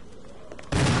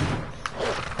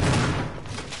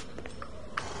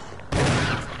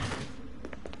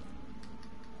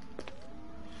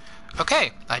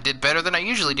 Okay, I did better than I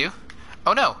usually do.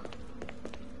 Oh no.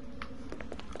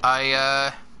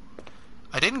 I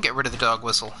didn't get rid of the dog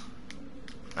whistle.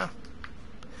 Oh.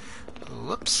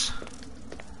 Whoops.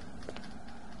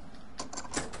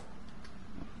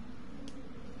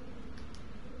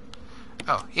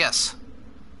 Oh, yes.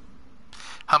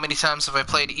 How many times have I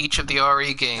played each of the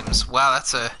RE games? Wow,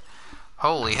 that's a...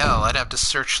 Holy hell, I'd have to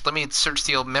search... Let me search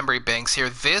the old memory banks here.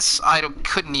 This,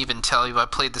 couldn't even tell you. I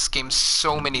played this game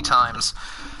so many times.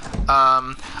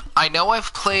 I know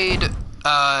I've played,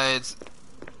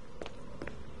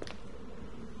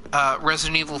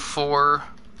 Resident Evil 4...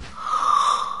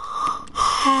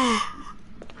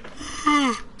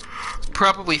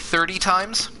 probably 30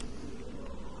 times.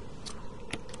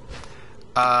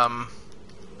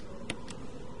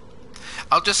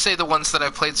 I'll just say the ones that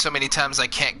I've played so many times I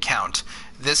can't count.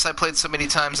 This I played so many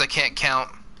times I can't count.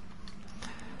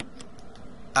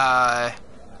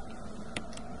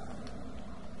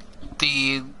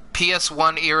 The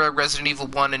PS1 era Resident Evil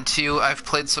 1 and 2 I've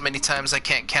played so many times I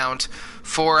can't count.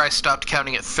 4 I stopped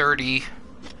counting at 30.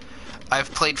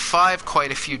 I've played 5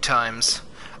 quite a few times.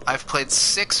 I've played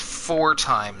 6 4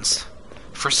 times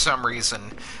for some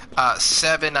reason.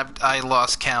 7 I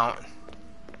lost count.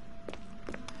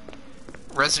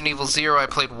 Resident Evil 0 I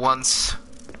played once.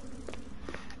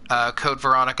 Code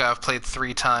Veronica I've played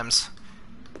 3 times.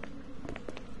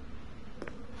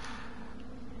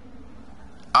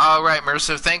 Alright,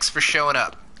 Mercer, thanks for showing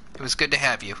up. It was good to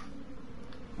have you.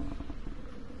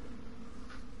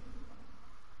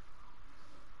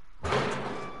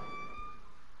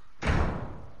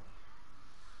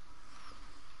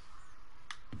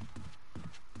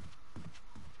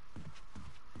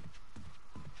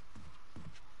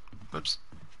 Whoops.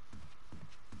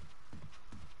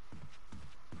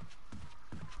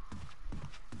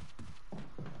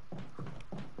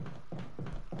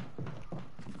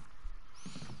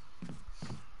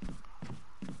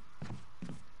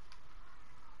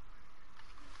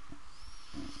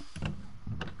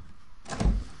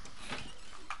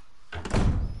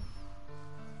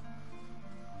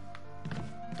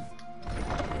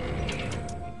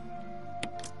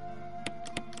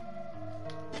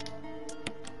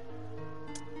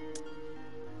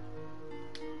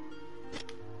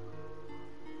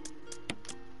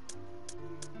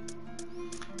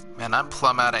 Man, I'm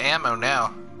plumb out of ammo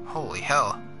now. Holy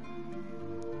hell.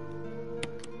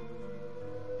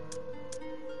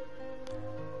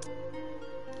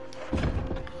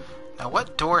 Now,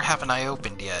 what door haven't I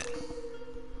opened yet?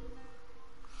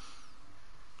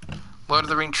 Lord of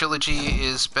the Ring trilogy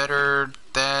is better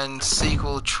than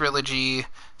sequel trilogy,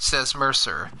 says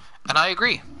Mercer. And I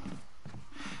agree.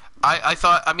 I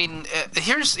thought, I mean,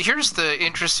 here's the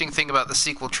interesting thing about the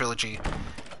sequel trilogy.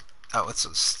 Oh, it's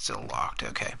still locked.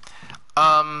 Okay.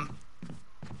 I'm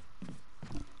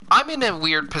in a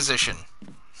weird position.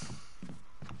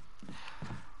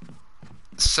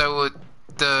 So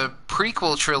the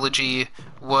prequel trilogy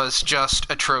was just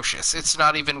atrocious. It's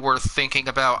not even worth thinking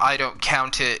about. I don't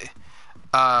count it.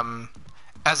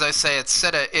 As I say,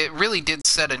 it really did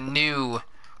set a new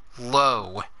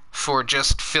low for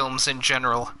just films in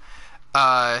general.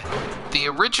 The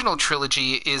original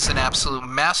trilogy is an absolute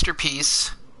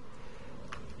masterpiece.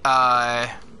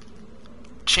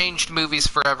 Changed movies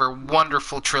forever.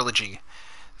 Wonderful trilogy.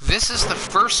 This is the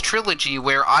first trilogy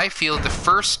where I feel the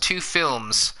first two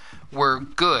films were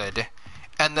good,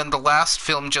 and then the last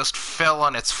film just fell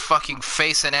on its fucking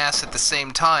face and ass at the same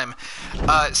time.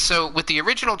 So with the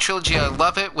original trilogy, I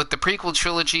love it. With the prequel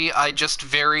trilogy, I just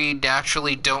very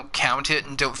naturally don't count it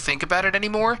and don't think about it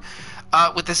anymore.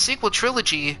 With the sequel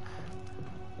trilogy,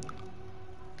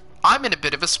 I'm in a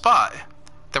bit of a spot.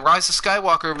 The Rise of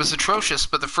Skywalker was atrocious,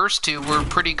 but the first two were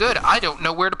pretty good. I don't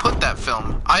know where to put that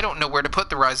film. I don't know where to put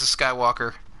The Rise of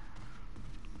Skywalker.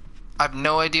 I have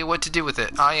no idea what to do with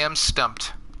it. I am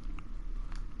stumped.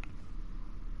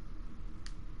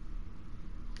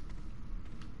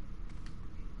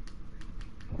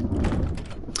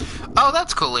 Oh,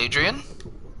 that's cool, Adrian.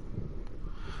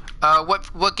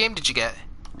 What game did you get?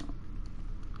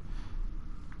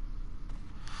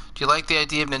 Do you like the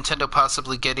idea of Nintendo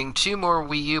possibly getting 2 more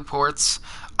Wii U ports?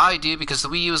 I do, because the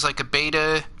Wii U is like a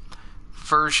beta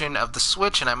version of the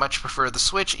Switch, and I much prefer the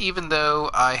Switch, even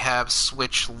though I have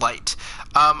Switch Lite.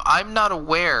 I'm not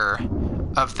aware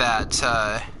of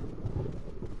that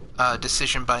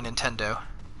decision by Nintendo,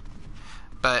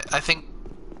 but I think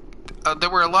there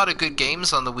were a lot of good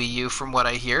games on the Wii U from what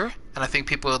I hear, and I think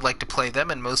people would like to play them,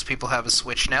 and most people have a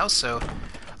Switch now, so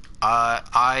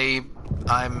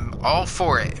I'm all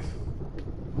for it.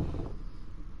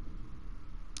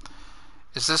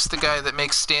 Is this the guy that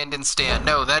makes Stand and Stand?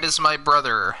 No, that is my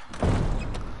brother.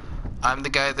 I'm the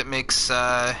guy that makes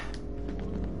the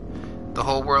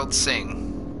whole world sing.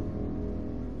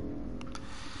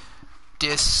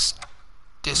 Disc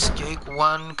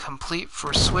 1 complete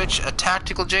for Switch, a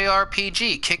tactical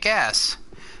JRPG, kick ass.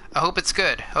 I hope it's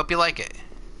good. Hope you like it.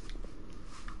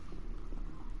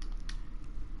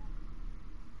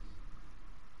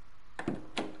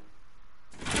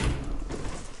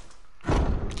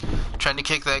 Trying to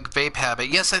kick that vape habit.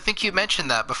 Yes, I think you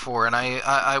mentioned that before, and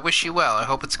I wish you well. I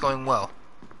hope it's going well.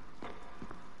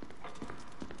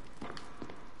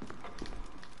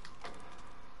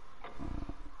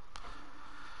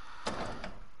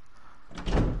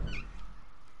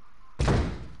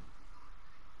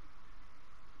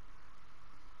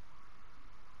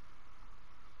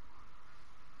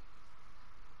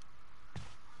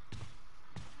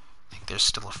 I think there's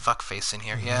still a fuckface in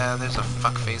here. Yeah, there's a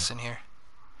fuckface in here.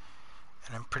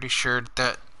 And I'm pretty sure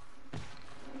that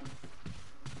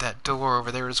that door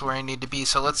over there is where I need to be,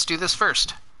 so let's do this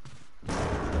first.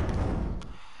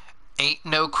 Ain't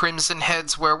no crimson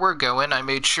heads where we're going. I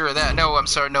made sure of that. No, I'm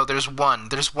sorry. No, there's one.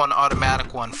 There's one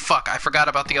automatic one. Fuck, I forgot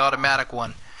about the automatic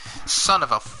one. Son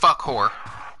of a fuck whore.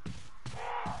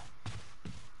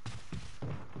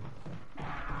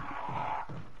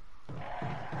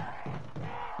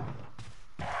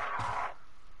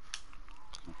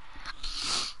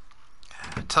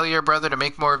 Tell your brother to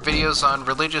make more videos on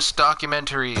religious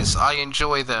documentaries. I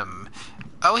enjoy them.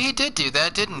 Oh, he did do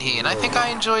that, didn't he? And I think I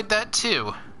enjoyed that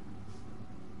too.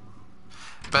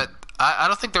 But I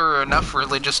don't think there are enough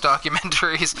religious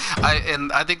documentaries.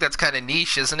 I think that's kind of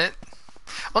niche, isn't it?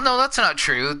 Well, no, that's not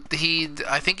true.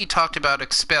 I think he talked about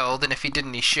Expelled, and if he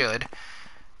didn't, he should.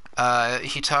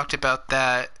 He talked about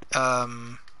that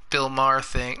Bill Maher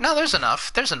thing. No, there's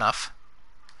enough. There's enough.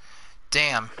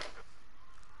 Damn.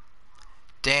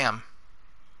 Damn.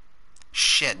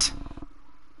 Shit.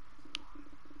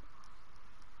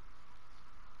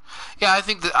 Yeah, I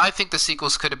think the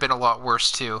sequels could have been a lot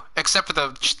worse too, except for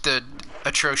the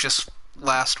atrocious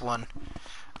last one.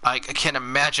 I can't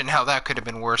imagine how that could have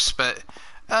been worse, but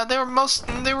they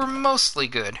were mostly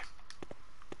good.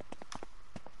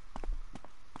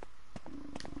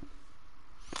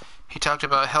 He talked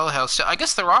about Hell House. I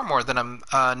guess there are more than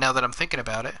now that I'm thinking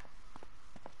about it.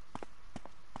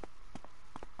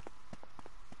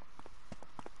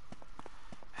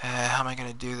 How am I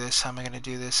gonna do this? How am I gonna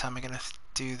do this? How am I gonna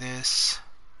do this?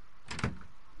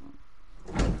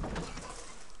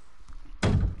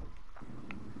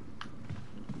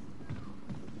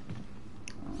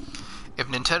 If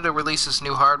Nintendo releases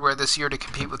new hardware this year to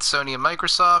compete with Sony and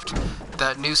Microsoft,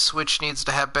 that new Switch needs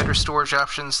to have better storage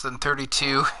options than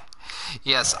 32.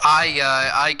 Yes,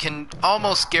 I can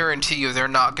almost guarantee you they're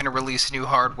not going to release new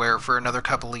hardware for another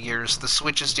couple of years. The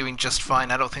Switch is doing just fine.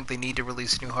 I don't think they need to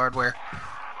release new hardware.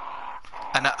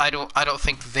 And I don't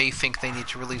think they need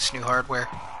to release new hardware.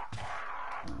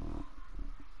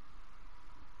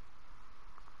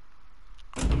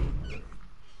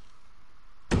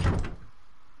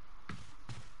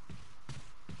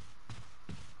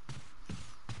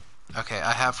 Okay,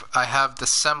 I have the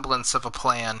semblance of a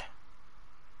plan.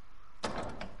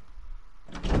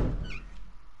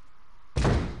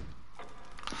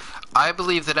 I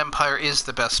believe that Empire is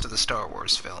the best of the Star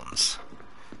Wars films.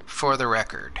 For the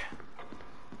record.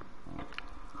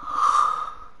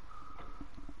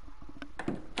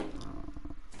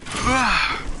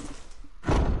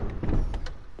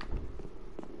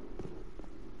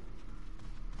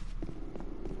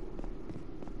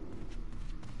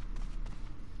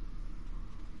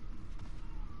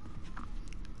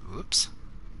 Oops.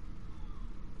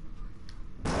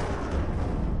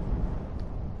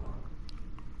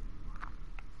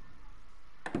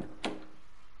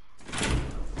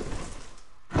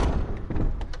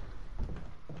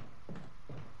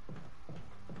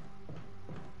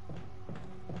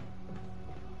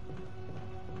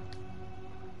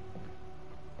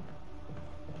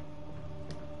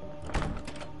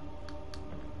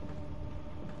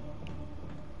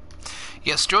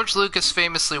 Yes, George Lucas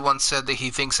famously once said that he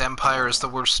thinks Empire is the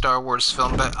worst Star Wars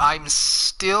film, but I'm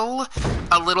still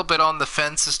a little bit on the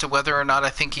fence as to whether or not I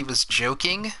think he was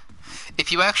joking.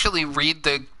 If you actually read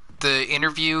the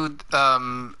interview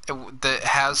that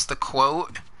has the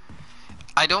quote,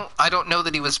 I don't know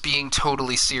that he was being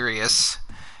totally serious.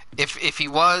 If he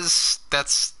was,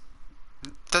 that's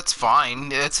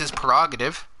fine. It's his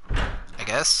prerogative, I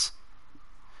guess.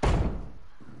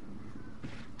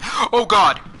 Oh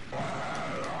God!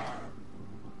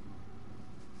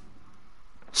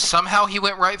 Somehow he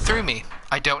went right through me.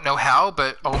 I don't know how,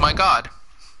 but oh my God.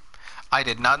 I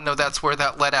did not know that's where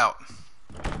that led out.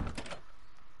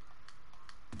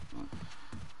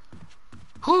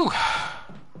 Whew.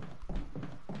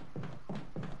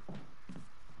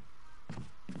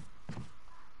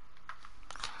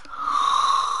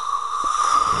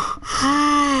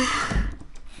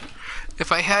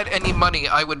 If I had any money,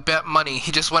 I would bet money.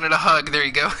 He just wanted a hug. There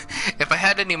you go. If I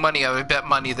had any money, I would bet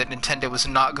money that Nintendo was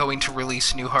not going to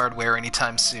release new hardware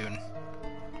anytime soon.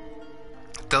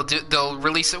 They'll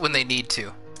release it when they need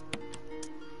to.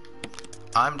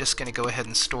 I'm just going to go ahead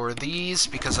and store these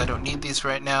because I don't need these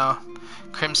right now.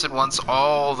 Crimson wants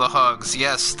all the hugs.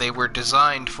 Yes, they were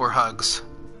designed for hugs.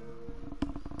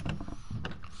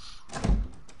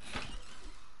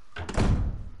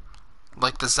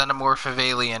 Like the Xenomorph of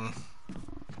Alien.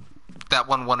 That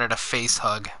one wanted a face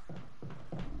hug.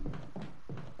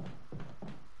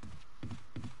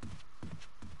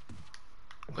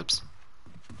 Whoops.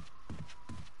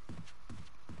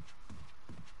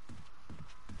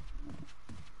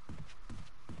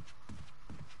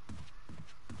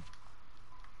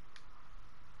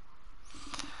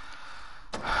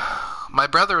 My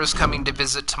brother is coming to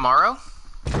visit tomorrow,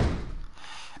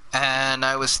 and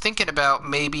I was thinking about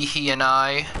maybe he and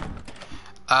I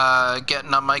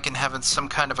getting on mic and having some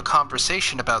kind of a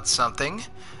conversation about something,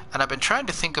 and I've been trying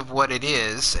to think of what it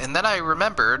is, and then I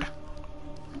remembered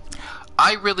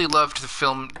I really loved the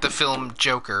film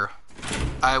Joker.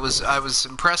 I was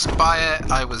impressed by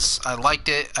it. I liked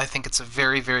it. I think it's a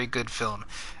very, very good film.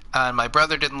 And my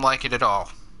brother didn't like it at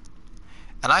all.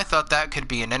 And I thought that could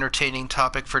be an entertaining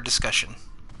topic for discussion.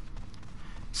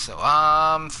 So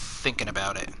I'm thinking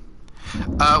about it.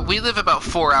 We live about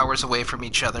 4 hours away from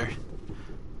each other.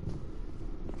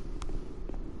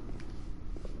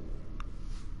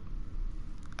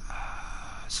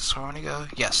 Is this where I want to go?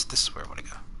 Yes, this is where I want to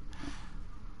go.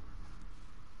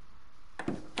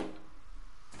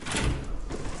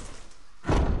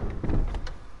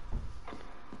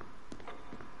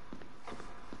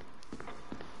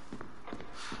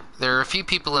 There are a few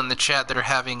people in the chat that are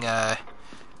having a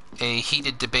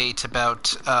heated debate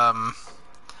about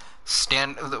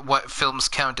what films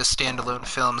count as standalone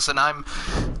films, and I'm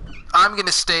going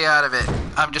to stay out of it.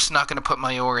 I'm just not going to put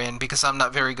my oar in because I'm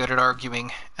not very good at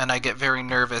arguing, and I get very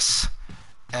nervous,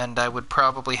 and I would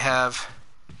probably have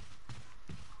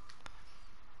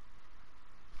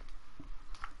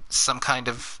some kind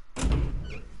of,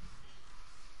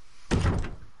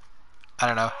 I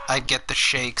don't know, I'd get the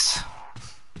shakes.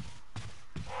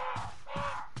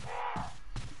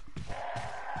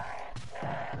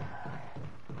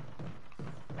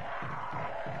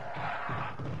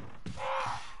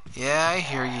 Yeah, I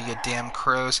hear you, you damn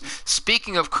crows.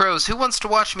 Speaking of crows, who wants to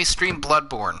watch me stream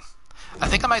Bloodborne? I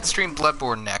think I might stream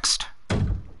Bloodborne next.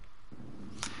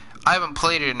 I haven't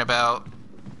played it in about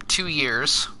 2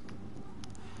 years.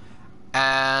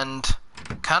 And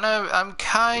I'm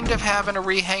kind of having a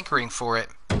re-hankering for it.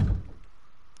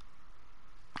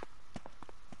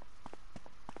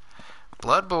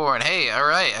 Bloodborne, hey,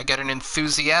 alright, I got an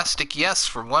enthusiastic yes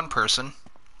from one person.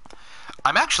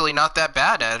 I'm actually not that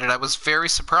bad at it. I was very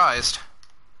surprised.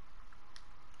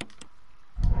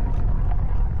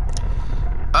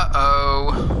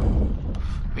 Uh-oh.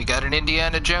 We got an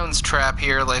Indiana Jones trap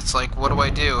here. It's like, what do I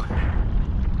do?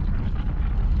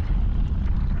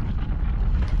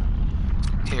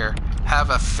 Here, have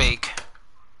a fake.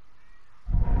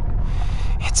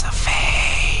 It's a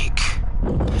fake.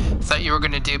 Thought you were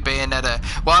gonna do Bayonetta.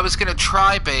 Well, I was gonna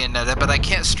try Bayonetta, but I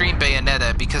can't stream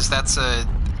Bayonetta because that's a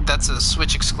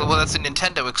Switch exclusive. Well, that's a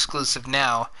Nintendo exclusive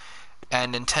now,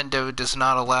 and Nintendo does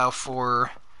not allow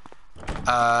for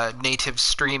native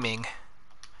streaming.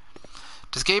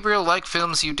 Does Gabriel like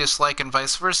films you dislike and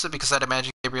vice versa? Because I'd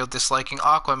imagine Gabriel disliking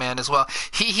Aquaman as well.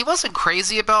 He wasn't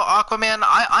crazy about Aquaman.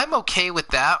 I'm okay with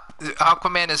that.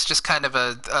 Aquaman is just kind of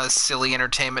a silly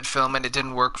entertainment film, and it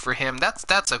didn't work for him.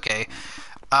 That's okay.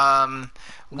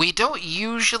 We don't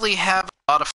usually have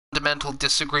a lot of fundamental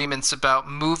disagreements about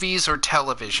movies or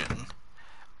television.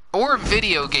 Or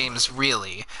video games,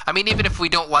 really. I mean, even if we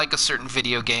don't like a certain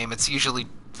video game, it's usually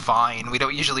fine. We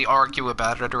don't usually argue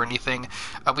about it or anything.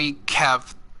 We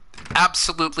have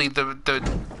absolutely the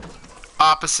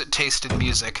opposite taste in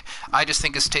music. I just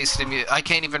think his taste in music... I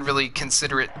can't even really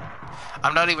consider it...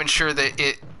 I'm not even sure that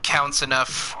it counts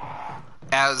enough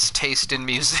as taste in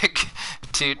music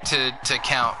to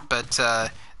count, but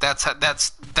that's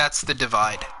the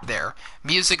divide there.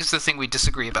 Music is the thing we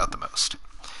disagree about the most.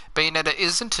 Bayonetta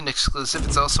isn't an exclusive,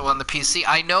 it's also on the PC.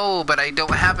 I know, but I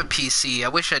don't have a PC. I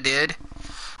wish I did.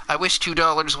 I wish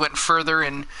 $2 went further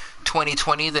in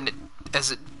 2020 than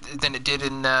it did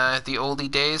in the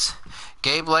oldie days.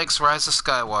 Gabe likes Rise of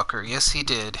Skywalker. Yes, he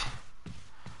did.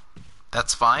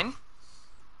 That's fine.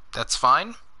 That's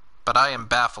fine. But I am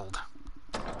baffled.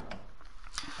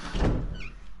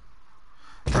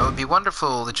 That would be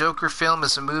wonderful. The Joker film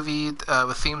is a movie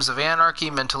with themes of anarchy,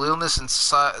 mental illness, and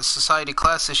society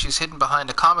class issues hidden behind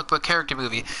a comic book character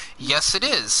movie. Yes, it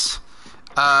is.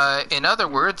 In other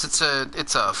words, it's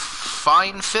a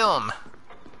fine film.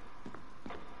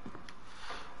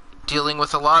 Dealing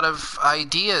with a lot of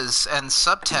ideas and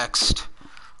subtext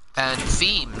and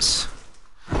themes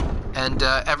and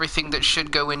everything that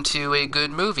should go into a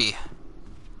good movie.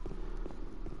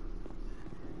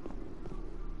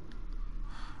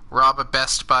 Rob a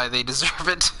Best Buy, they deserve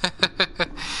it.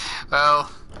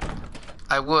 Well,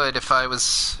 I would if I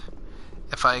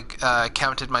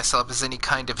counted myself as any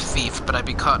kind of thief, but I'd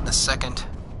be caught in a second.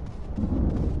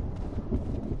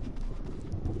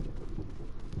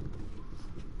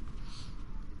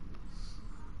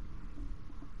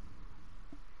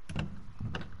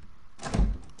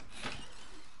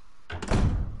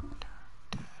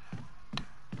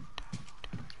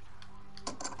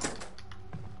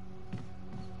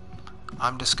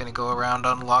 I'm just gonna go around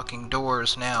unlocking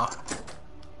doors now.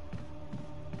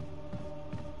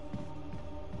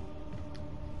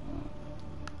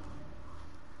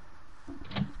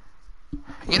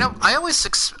 You know, I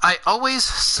always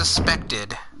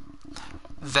suspected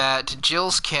that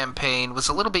Jill's campaign was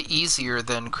a little bit easier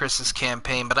than Chris's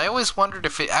campaign, but I always wondered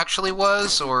if it actually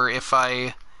was, or if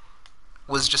I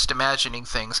was just imagining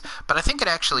things. But I think it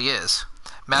actually is.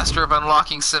 Master of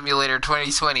Unlocking Simulator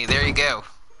 2020, there you go.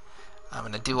 I'm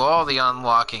gonna do all the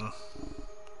unlocking.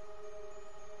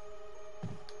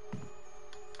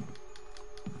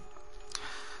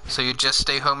 So you just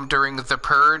stay home during the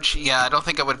purge? Yeah, I don't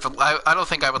think I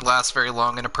would last very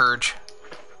long in a purge.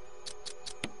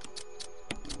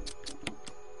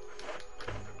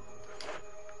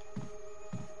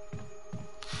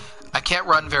 I can't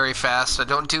run very fast. I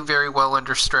don't do very well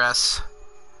under stress.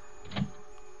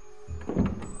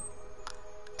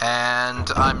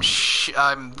 And I'm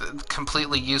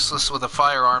completely useless with a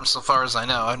firearm so far as I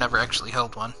know. I've never actually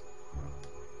held one.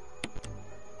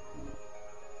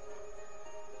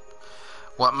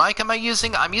 What mic am I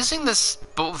using? I'm using this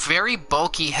very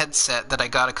bulky headset that I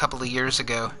got a couple of years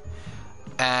ago.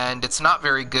 And it's not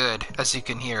very good, as you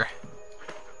can hear.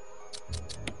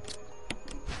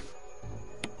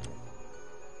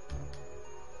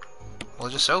 We'll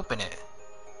just open it.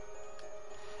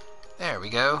 There we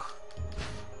go.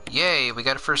 Yay, we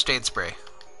got a first aid spray.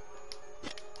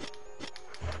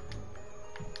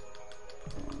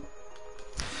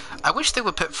 I wish they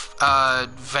would put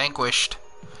Vanquished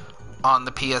on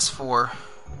the PS4,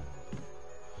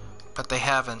 but they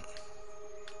haven't.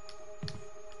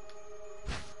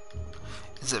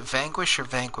 Is it Vanquish or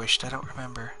Vanquished? I don't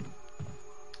remember.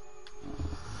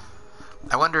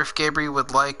 I wonder if Gabriel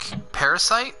would like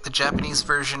Parasite, the Japanese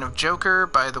version of Joker.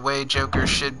 By the way, Joker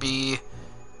should be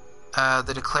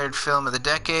the declared film of the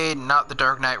decade, not The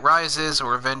Dark Knight Rises,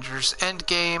 or Avengers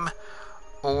Endgame,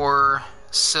 or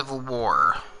Civil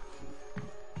War.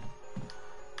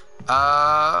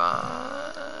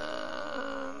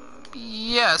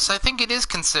 Yes, I think it is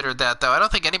considered that, though. I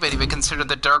don't think anybody would consider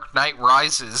The Dark Knight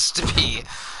Rises to be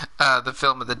the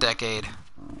film of the decade.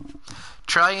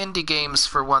 Try indie games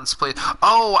for once, please.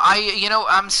 Oh,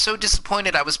 I'm so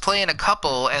disappointed. I was playing a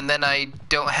couple, and then I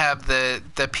don't have the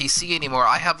PC anymore.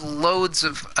 I have loads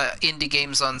of indie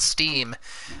games on Steam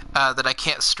that I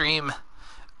can't stream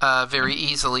very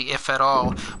easily, if at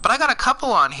all. But I got a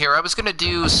couple on here. I was going to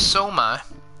do Soma,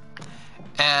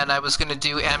 and I was going to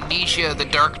do Amnesia: The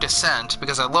Dark Descent,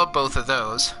 because I love both of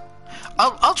those.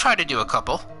 I'll try to do a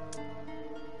couple.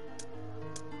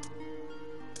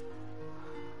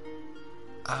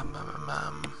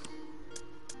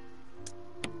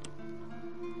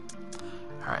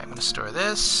 Alright, I'm going to store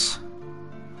this.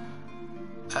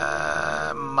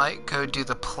 Might go do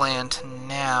the plant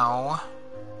now.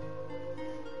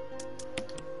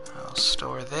 I'll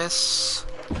store this.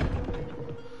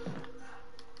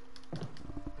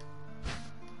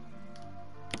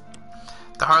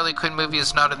 The Harley Quinn movie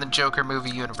is not in the Joker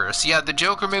movie universe. Yeah, the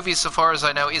Joker movie, so far as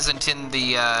I know, isn't in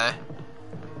the,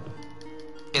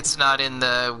 it's not in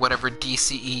the whatever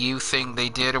DCEU thing they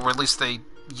did, or at least they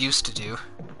used to do.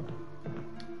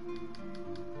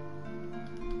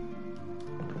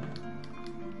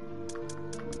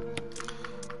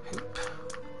 Hoop.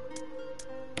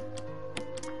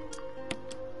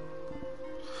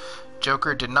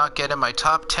 Joker did not get in my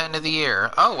top 10 of the year.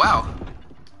 Oh, wow.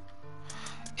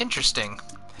 Interesting.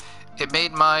 It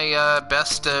made my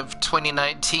best of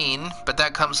 2019, but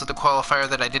that comes with the qualifier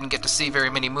that I didn't get to see very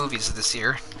many movies this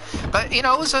year. But you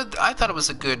know, I thought it was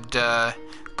a good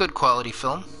quality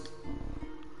film.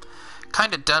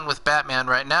 Kind of done with Batman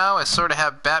right now. I sort of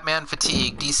have Batman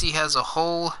fatigue. DC as a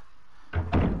whole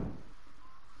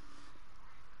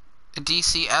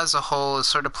is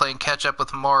sort of playing catch up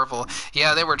with Marvel.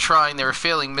 Yeah, they were trying. They were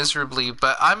failing miserably.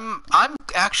 But I'm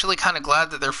actually kind of glad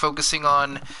that they're focusing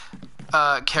on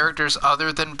characters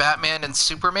other than Batman and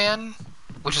Superman,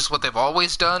 which is what they've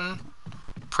always done,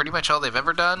 pretty much all they've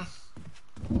ever done,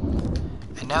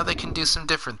 and now they can do some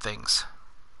different things.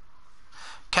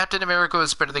 Captain America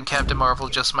is better than Captain Marvel,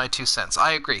 just my 2 cents.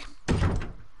 I agree.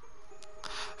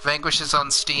 Vanquish is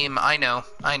on Steam, I know,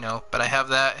 but I have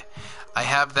that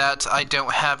I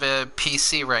don't have a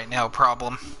PC right now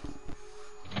problem.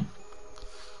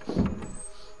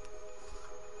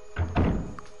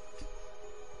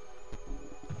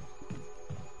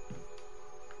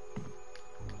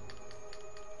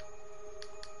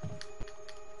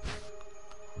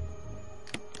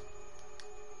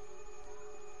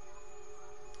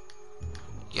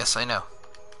 Yes, I know.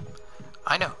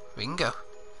 We can go.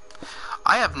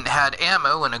 I haven't had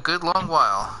ammo in a good long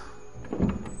while.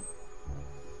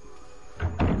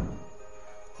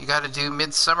 You gotta do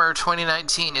Midsummer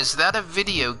 2019. Is that a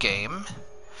video game?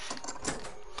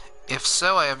 If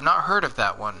so, I have not heard of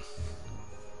that one.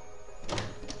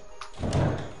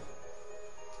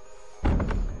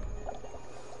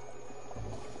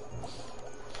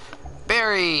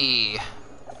 Barry!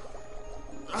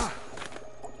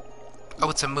 Oh,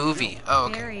 it's a movie. Oh,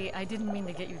 okay. Barry, I didn't mean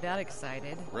to get you that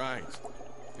excited. Right.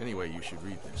 Anyway, you should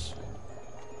read this.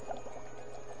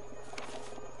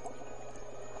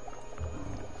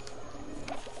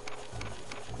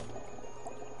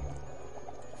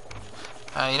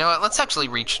 You know what? Let's actually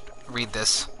read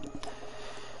this.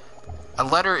 A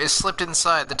letter is slipped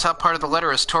inside. The top part of the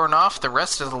letter is torn off. The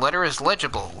rest of the letter is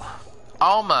legible.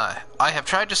 Alma, I have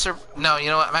tried to No, you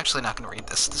know what? I'm actually not going to read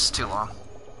this. This is too long.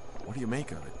 What do you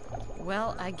make of it?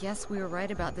 Well, I guess we were right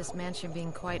about this mansion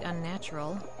being quite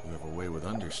unnatural. You have a way with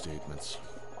understatements.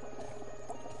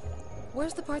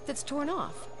 Where's the part that's torn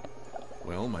off?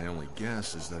 Well, my only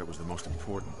guess is that it was the most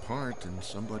important part, and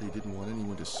somebody didn't want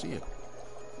anyone to see it.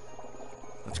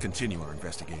 Let's continue our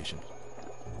investigation.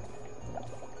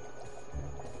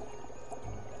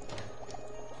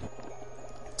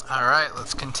 Alright,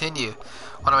 let's continue.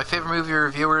 One of my favorite movie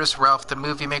reviewers, Ralph the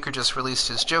Movie Maker, just released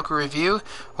his Joker review.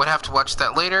 Would have to watch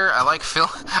that later. I like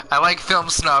film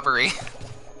snobbery.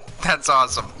 That's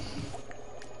awesome.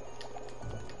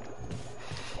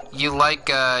 You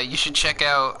should check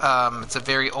out, it's a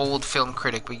very old film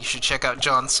critic, but you should check out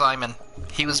John Simon.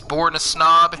 He was born a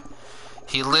snob,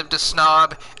 he lived a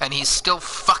snob, and he's still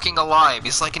fucking alive.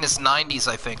 He's like in his 90s,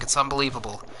 I think. It's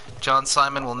unbelievable. John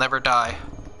Simon will never die.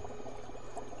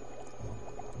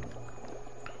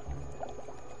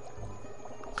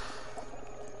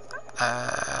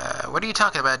 What are you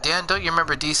talking about, Dan? Don't you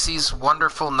remember DC's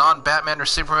wonderful non-Batman or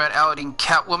Superman outing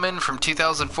Catwoman from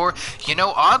 2004? You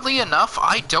know, oddly enough,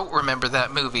 I don't remember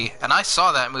that movie, and I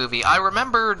saw that movie. I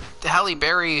remember Halle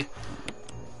Berry,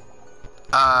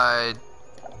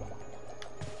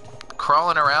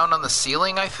 crawling around on the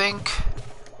ceiling, I think.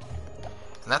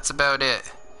 And that's about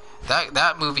it.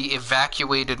 That movie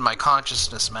evacuated my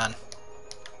consciousness, man.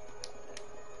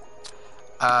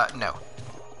 No.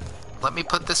 Let me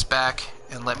put this back,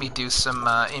 and let me do some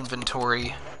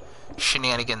inventory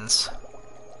shenanigans.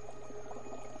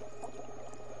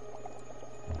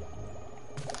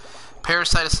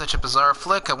 Parasite is such a bizarre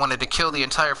flick. I wanted to kill the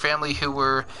entire family who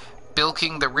were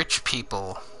bilking the rich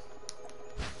people.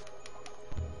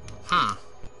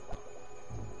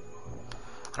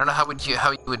 I don't know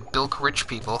how you would bilk rich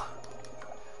people.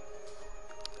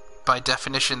 By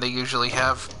definition, they usually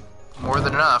have more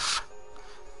than enough.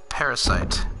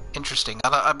 Parasite. Interesting.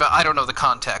 I don't know the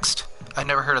context. I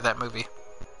never heard of that movie.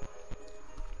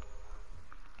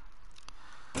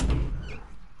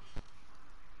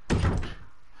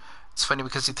 It's funny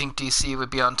because you think DC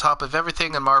would be on top of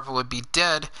everything and Marvel would be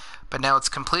dead, but now it's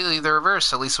completely the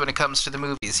reverse, at least when it comes to the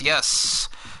movies. Yes,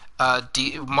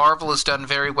 Marvel has done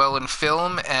very well in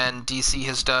film, and DC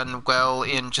has done well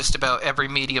in just about every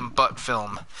medium but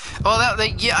film. Well,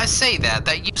 yeah, I say that.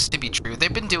 That used to be true.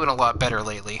 They've been doing a lot better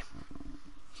lately.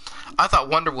 I thought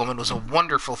Wonder Woman was a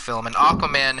wonderful film, and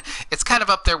Aquaman, it's kind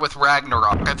of up there with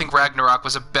Ragnarok. I think Ragnarok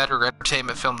was a better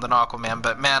entertainment film than Aquaman,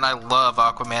 but man, I love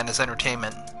Aquaman as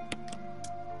entertainment.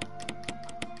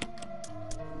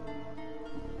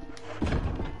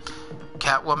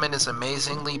 Catwoman is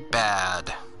amazingly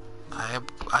bad.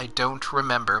 I don't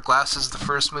remember. Glass is the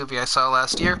first movie I saw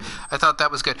last year. I thought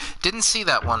that was good. Didn't see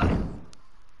that one.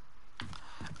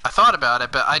 I thought about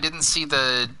it, but I didn't see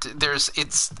the...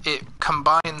 It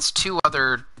combines two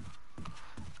other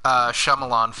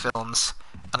Shyamalan films,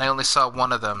 and I only saw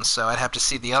one of them, so I'd have to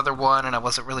see the other one, and I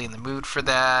wasn't really in the mood for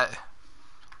that.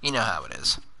 You know how it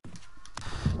is.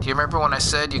 Do you remember when I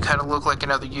said you kind of look like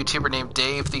another YouTuber named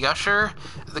Dave the Usher?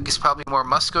 I think he's probably more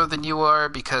musco than you are,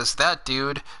 because that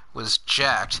dude was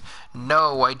jacked.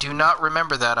 No, I do not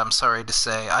remember that, I'm sorry to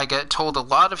say. I get told a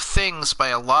lot of things by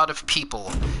a lot of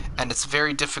people, and it's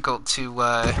very difficult to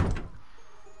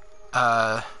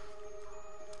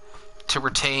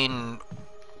retain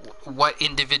what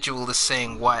individual is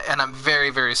saying what, and I'm very,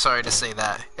 very sorry to say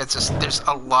that. It's just, there's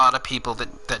a lot of people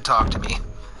that talk to me.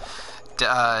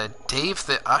 Dave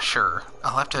the Usher.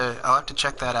 I'll have to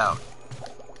check that out.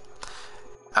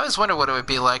 I always wonder what it would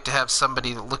be like to have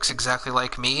somebody that looks exactly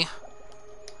like me,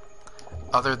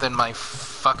 other than my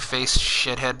fuckface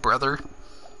shithead brother.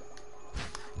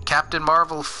 Captain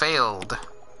Marvel failed.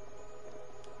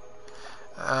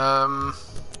 Not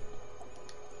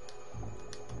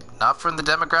from the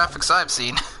demographics I've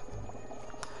seen.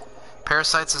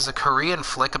 Parasites is a Korean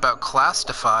flick about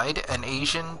Classified, an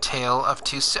Asian tale of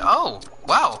two... Oh,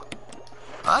 wow.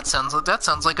 Well, that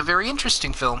sounds like a very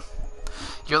interesting film.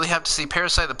 You really have to see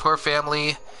Parasite. The poor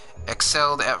family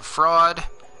excelled at fraud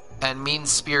and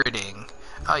mean-spiriting.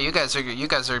 Oh, you guys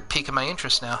are piquing my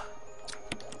interest now.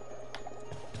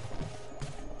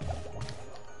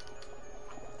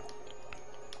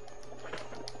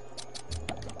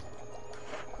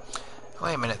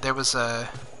 Wait a minute, there was a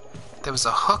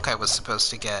hook I was supposed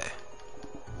to get.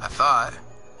 I thought.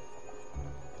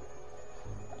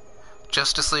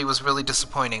 Justice League was really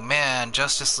disappointing. Man,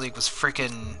 Justice League was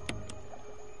freaking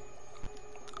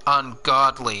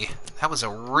ungodly. That was a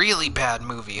really bad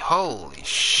movie. Holy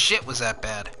shit, was that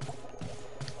bad.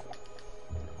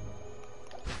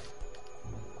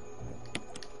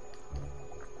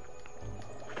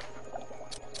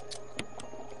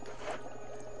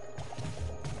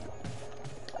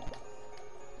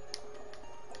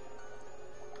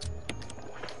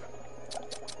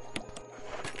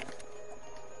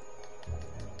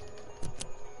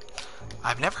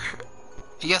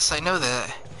 Yes, I know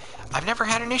that. I've never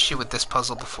had an issue with this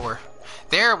puzzle before.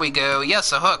 There we go.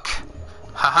 Yes, a hook.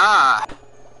 Haha.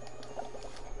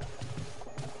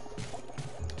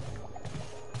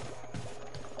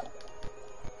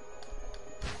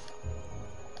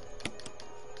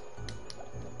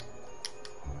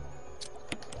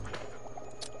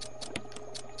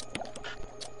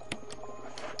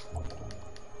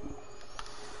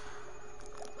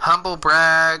 Humble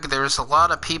brag, there's a lot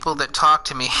of people that talk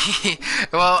to me.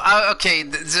 Well, okay,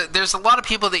 there's a lot of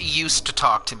people that used to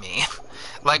talk to me.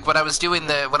 Like when I was doing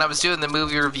the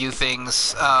movie review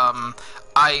things,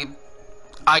 I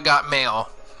got mail.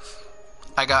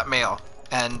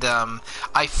 And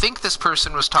I think this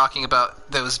person was talking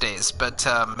about those days, but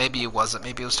maybe it wasn't.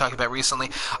 Maybe it was talking about recently.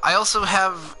 I also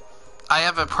have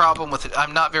a problem with it.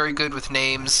 I'm not very good with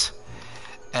names,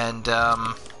 and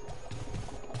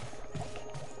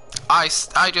I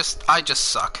just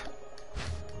suck.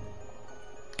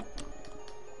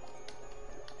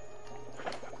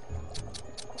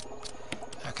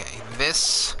 Okay,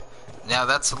 this, now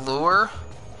that's a lure,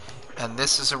 And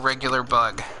this is a regular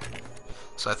bug.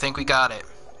 So I think we got it.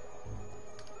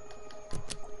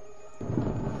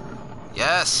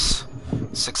 Yes!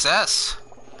 Success!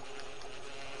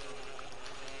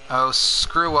 Oh,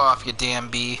 screw off, you damn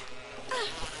bee.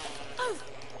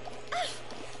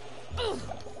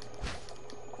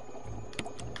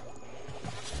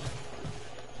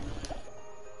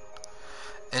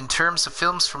 In terms of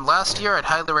films from last year, I'd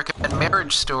highly recommend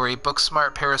Marriage Story,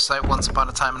 Booksmart, Parasite, Once Upon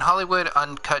a Time in Hollywood,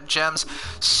 Uncut Gems.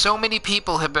 So many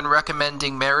people have been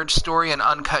recommending Marriage Story and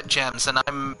Uncut Gems, and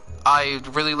I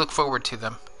really look forward to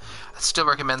them. I still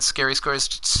recommend Scary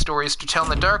Stories to Tell in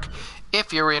the Dark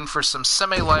if you're in for some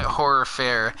semi-light horror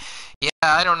fare. Yeah,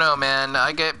 I don't know, man.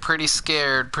 I get pretty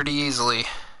scared pretty easily.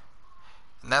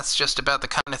 And that's just about the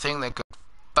kind of thing that could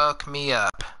fuck me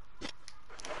up.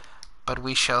 But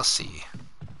we shall see.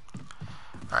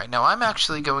 Alright, now I'm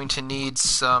actually going to need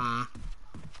some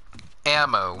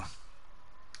ammo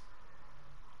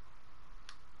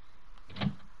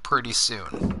pretty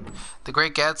soon. The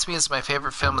Great Gatsby is my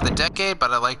favorite film of the decade,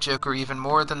 but I like Joker even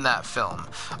more than that film.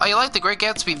 Oh, you like The Great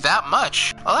Gatsby that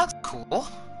much? Oh, that's cool.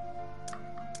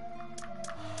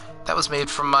 That was made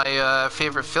from my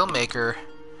favorite filmmaker.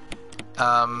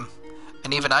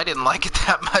 And even I didn't like it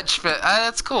that much, but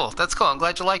that's cool. That's cool. I'm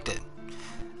glad you liked it.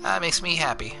 That makes me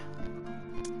happy.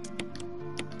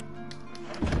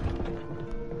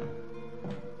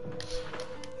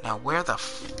 Now, where the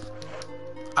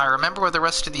I remember where the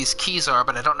rest of these keys are,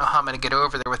 but I don't know how I'm going to get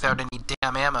over there without any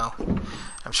damn ammo.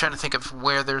 I'm trying to think of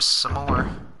where there's some more.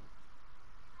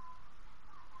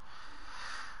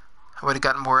 I would have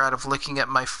gotten more out of looking at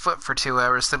my foot for 2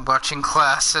 hours than watching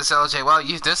class, says LJ. Wow,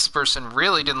 this person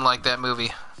really didn't like that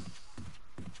movie.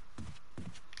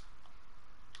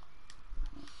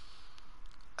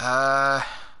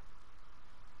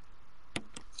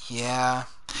 Yeah.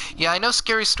 Yeah, I know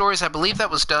Scary Stories. I believe that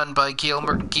was done by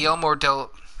Guillermo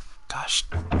del... Gosh,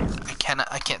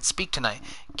 I can't speak tonight.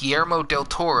 Guillermo del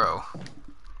Toro.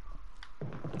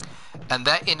 And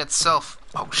that in itself...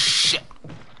 Oh, shit.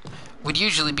 Would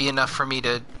usually be enough for me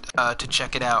to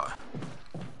check it out.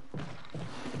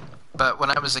 But when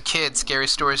I was a kid, Scary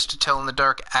Stories to Tell in the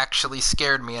Dark actually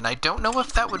scared me, and I don't know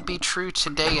if that would be true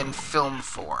today in film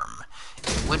form.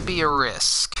 It would be a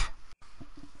risk.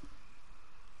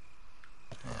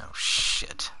 Oh,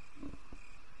 shit.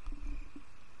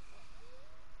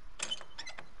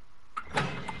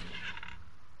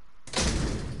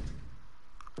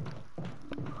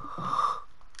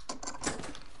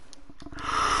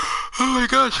 Oh my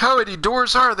gosh, how many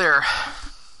doors are there?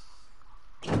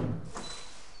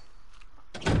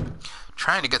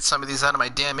 Trying to get some of these out of my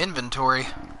damn inventory.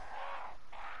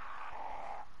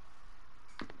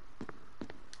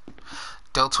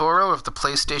 Del Toro of the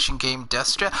PlayStation game Death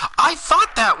Stranding. I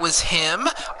thought that was him!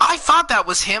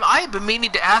 I had been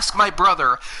meaning to ask my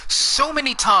brother so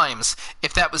many times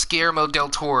if that was Guillermo del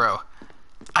Toro.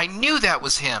 I knew that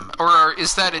was him. Or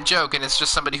is that a joke and it's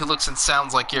just somebody who looks and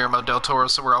sounds like Guillermo del Toro,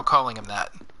 so we're all calling him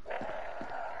that?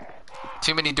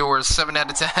 Too Many Doors, 7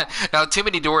 out of 10. No, Too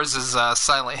Many Doors is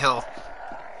Silent Hill.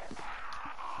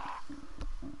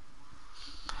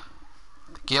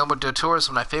 Guillermo del Toro is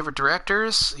one of my favorite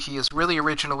directors. He is really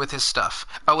original with his stuff.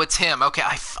 Oh, it's him. Okay,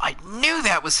 I knew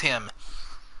that was him.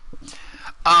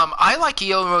 I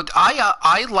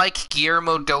like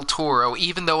Guillermo del Toro,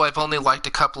 even though I've only liked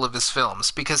a couple of his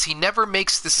films, because he never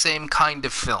makes the same kind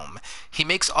of film. He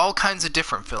makes all kinds of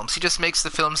different films. He just makes the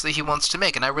films that he wants to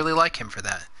make, and I really like him for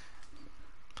that.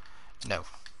 No.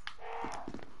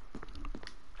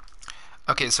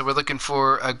 Okay, so we're looking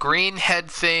for a green head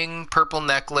thing, purple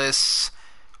necklace,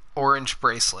 orange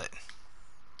bracelet.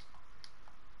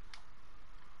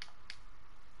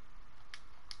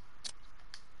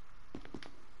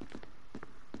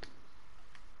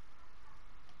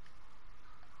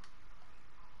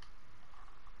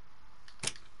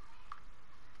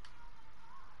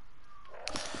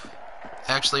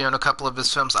 I actually own a couple of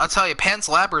his films. I'll tell you, Pan's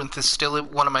Labyrinth is still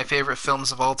one of my favorite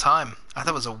films of all time. I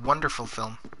thought it was a wonderful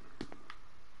film.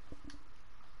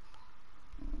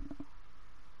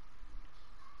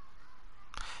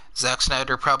 Zack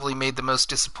Snyder probably made the most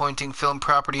disappointing film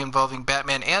property involving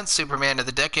Batman and Superman of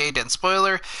the decade, and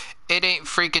spoiler, it ain't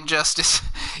freaking Justice.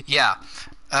 Yeah,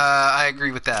 I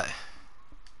agree with that.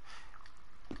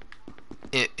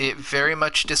 It very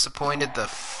much disappointed the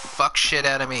fuck shit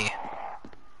out of me.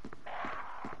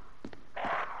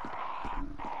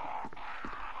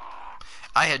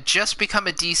 I had just become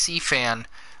a DC fan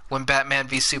when Batman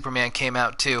v Superman came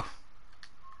out, too.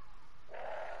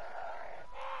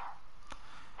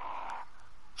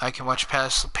 I can watch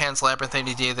Pan's Labyrinth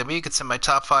any day of the week. It's in my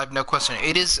top 5, no question.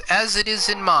 It is as it is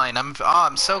in mine.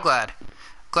 I'm so glad.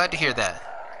 Glad to hear that.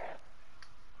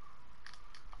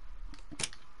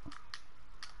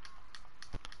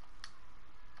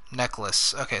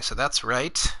 Necklace. Okay, so that's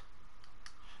right.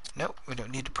 Nope, we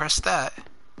don't need to press that.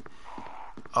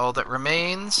 All that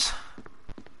remains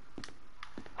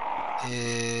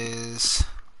is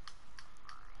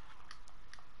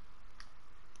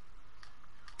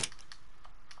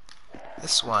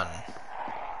this one.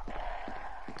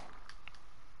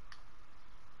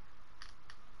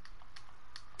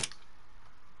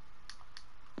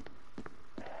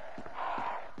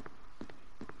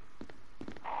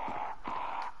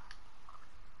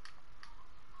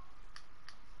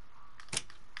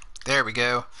 There we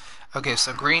go. Okay,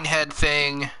 so green head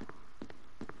thing,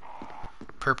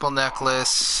 purple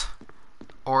necklace,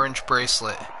 orange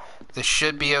bracelet. This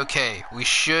should be okay. We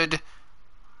should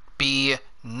be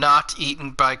not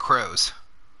eaten by crows.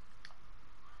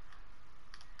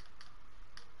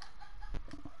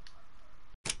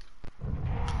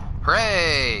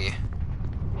 Hooray!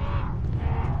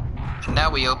 And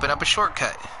now we open up a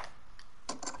shortcut.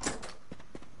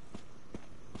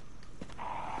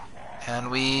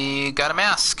 And we got a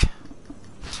mask.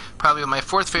 Probably my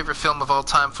 4th favorite film of all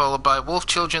time, followed by Wolf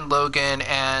Children, Logan,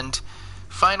 and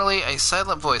finally A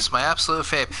Silent Voice, my absolute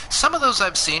fave. Some of those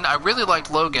I've seen. I really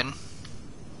liked Logan.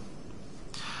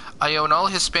 I own all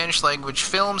his Spanish language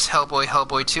films, Hellboy,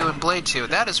 Hellboy 2, and Blade 2.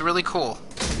 That is really cool.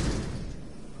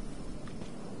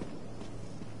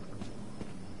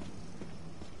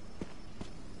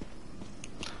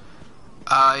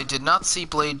 I did not see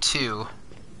Blade 2.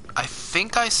 I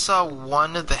think I saw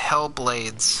one of the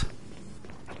Hellblades.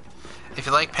 If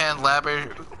you like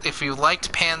if you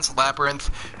liked Pan's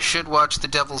Labyrinth, should watch The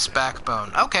Devil's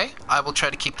Backbone. Okay, I will try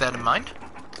to keep that in mind.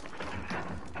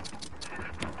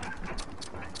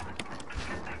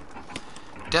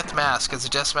 Death mask is a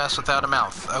death mask without a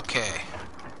mouth. Okay.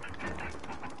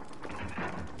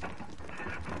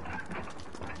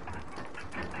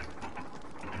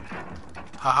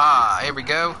 Haha, here we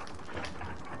go.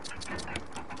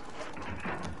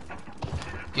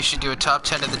 You should do a top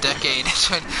 10 of the decade.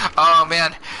 Oh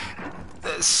man,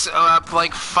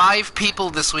 like 5 people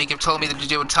this week have told me to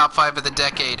do a top 5 of the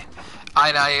decade.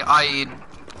 I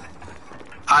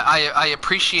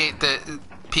appreciate that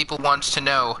people want to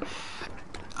know.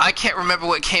 I can't remember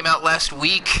what came out last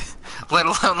week, let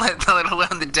alone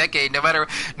the decade. No matter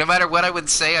what I would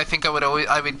say, I think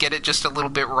I would get it just a little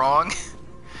bit wrong.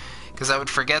 Because I would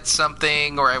forget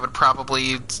something, or I would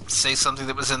probably say something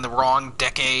that was in the wrong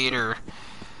decade, or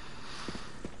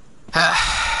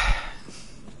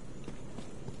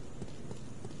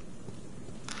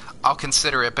I'll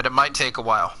consider it, but it might take a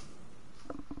while.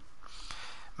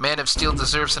 Man of Steel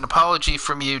deserves an apology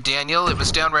from you, Daniel. It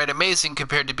was downright amazing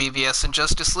compared to BVS and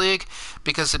Justice League,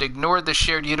 because it ignored the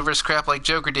shared universe crap like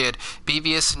Joker did.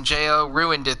 BVS and JO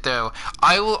ruined it, though.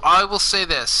 I will say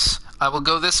this. I will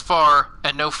go this far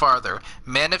and no farther.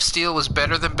 Man of Steel was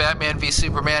better than Batman v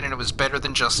Superman, and it was better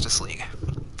than Justice League.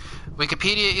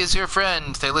 Wikipedia is your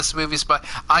friend. They list movies by...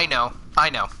 I know.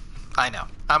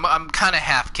 I'm kind of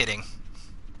half kidding.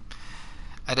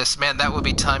 Man, that would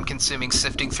be time-consuming,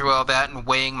 sifting through all that and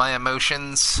weighing my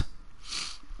emotions.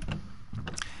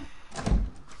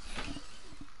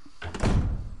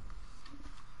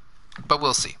 But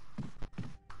we'll see.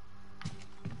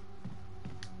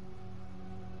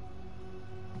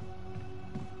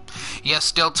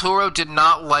 Yes, Del Toro did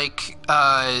not like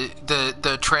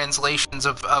the translations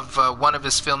of one of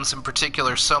his films in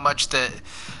particular so much that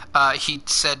he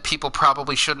said people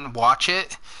probably shouldn't watch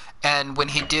it. And when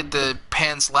he did the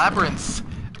Pan's Labyrinth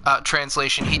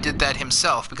translation, he did that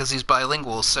himself because he's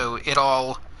bilingual, so it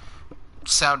all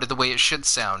sounded the way it should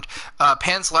sound.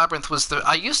 Pan's Labyrinth was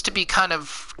I used to be kind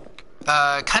of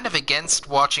against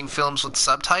watching films with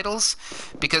subtitles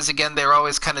because, again, they're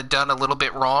always kind of done a little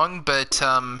bit wrong, but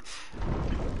I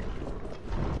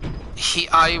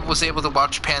was able to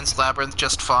watch Pan's Labyrinth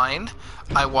just fine.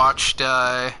 I watched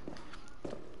Death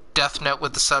Note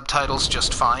with the subtitles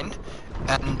just fine,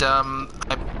 and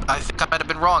I think I might have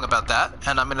been wrong about that,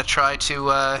 and I'm gonna try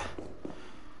to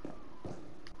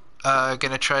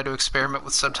experiment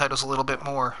with subtitles a little bit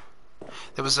more.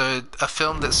 There was a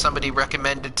film that somebody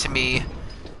recommended to me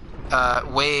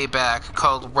way back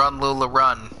called Run Lola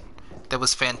Run that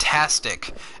was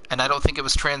fantastic, and I don't think it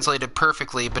was translated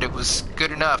perfectly, but it was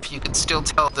good enough. You could still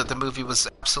tell that the movie was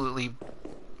absolutely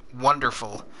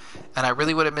wonderful, and I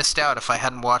really would have missed out if I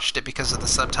hadn't watched it because of the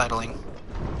subtitling.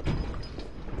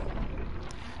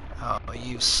 Oh,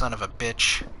 you son of a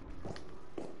bitch.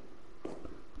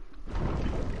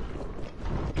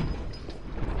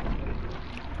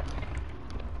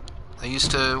 I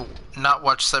used to not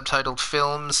watch subtitled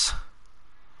films,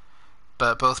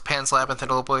 but both Pan's Labyrinth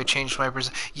and Oldboy changed my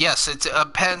yes,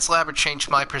 Pan's Labyrinth changed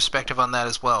my perspective on that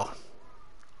as well.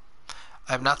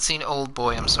 I've not seen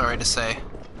Oldboy, I'm sorry to say.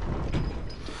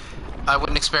 I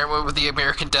wouldn't experiment with the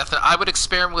American Death Note. I would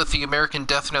experiment with the American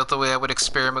Death Note the way I would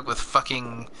experiment with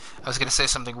fucking... I was going to say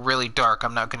something really dark.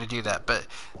 I'm not going to do that. But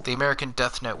the American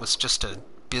Death Note was just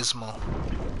abysmal.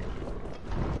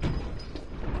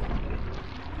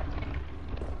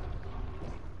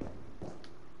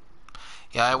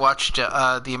 Yeah, I watched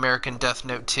the American Death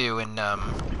Note too, and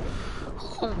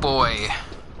oh boy.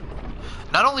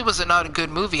 Not only was it not a good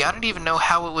movie, I don't even know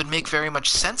how it would make very much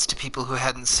sense to people who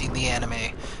hadn't seen the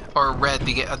anime or read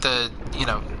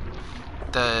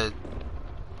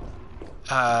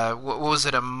what was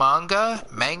it, a manga?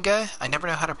 Manga? I never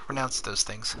know how to pronounce those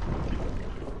things.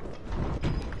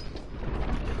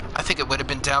 I think it would have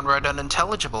been downright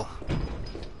unintelligible.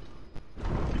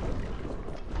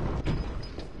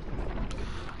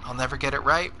 I'll never get it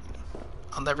right.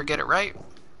 I'll never get it right.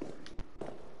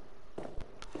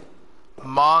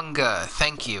 Manga.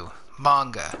 Thank you.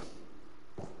 Manga.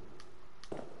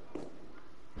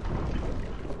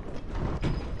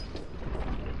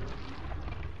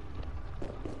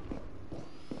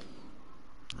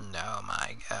 No,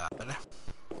 my God.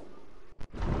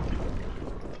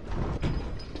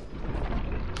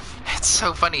 It's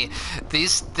so funny.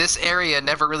 This area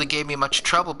never really gave me much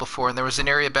trouble before, and there was an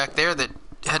area back there that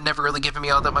had never really given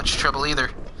me all that much trouble either.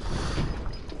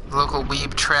 Local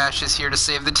weeb trash is here to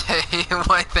save the day.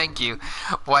 Why, thank you.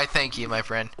 Why, thank you, my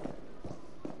friend.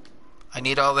 I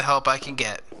need all the help I can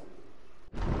get.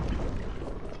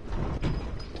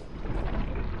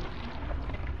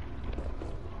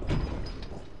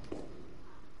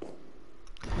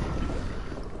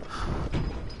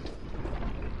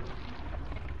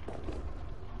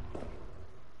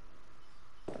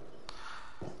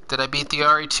 Did I beat the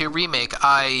RE2 remake?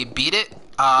 I beat it.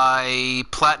 I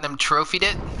platinum trophied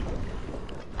it.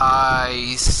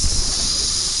 I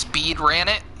speed ran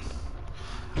it.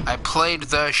 I played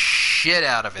the shit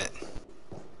out of it.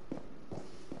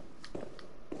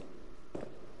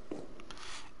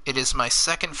 It is my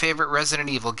second favorite Resident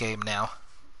Evil game now.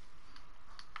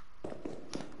 Oh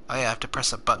yeah, I have to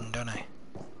press a button, don't I?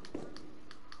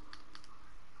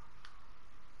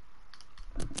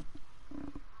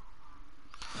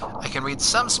 I can read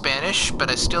some Spanish, but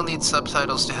I still need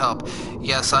subtitles to help.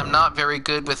 Yes, I'm not very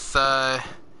good with,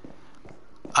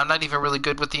 I'm not even really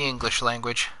good with the English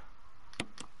language.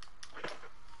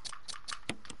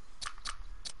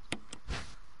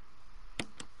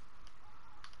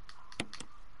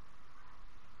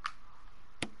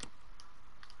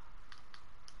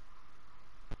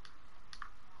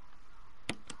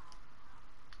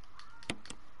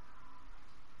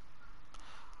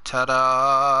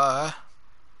 Ta-da!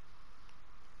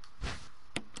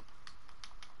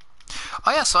 Oh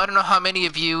yeah, so I don't know how many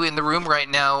of you in the room right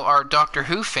now are Doctor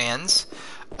Who fans.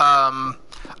 I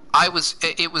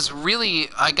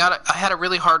had a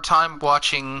really hard time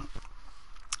watching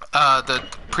the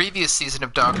previous season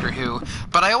of Doctor Who,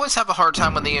 but I always have a hard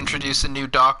time when they introduce a new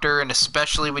Doctor, and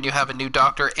especially when you have a new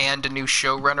Doctor and a new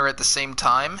showrunner at the same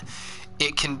time.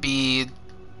 It can be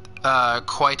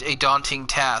quite a daunting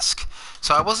task.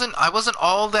 So I wasn't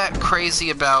all that crazy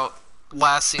about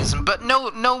last season, but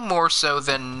no more so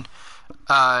than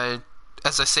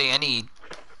as I say, any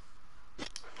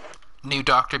new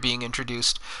Doctor being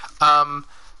introduced.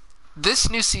 This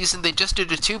new season, they just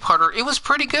did a two-parter. It was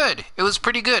pretty good. It was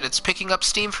pretty good. It's picking up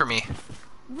steam for me.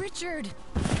 Richard!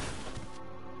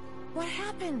 What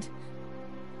happened?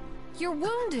 You're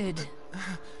wounded.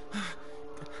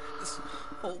 This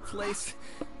whole place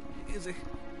is a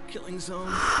killing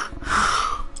zone.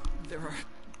 There are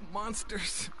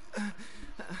monsters.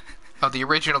 Oh, the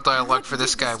original dialogue for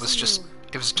this guy was just...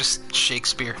 It was just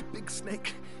Shakespeare. Big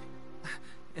snake.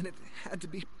 And it had to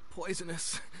be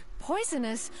poisonous.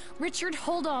 Poisonous? Richard,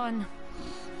 hold on.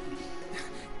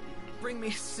 Bring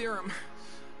me serum.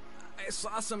 I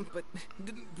saw some, but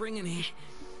didn't bring any.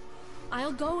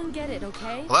 I'll go and get it,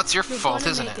 okay? Well, that's your You're fault,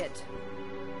 gonna isn't make it?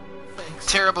 Thanks.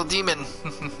 Terrible demon.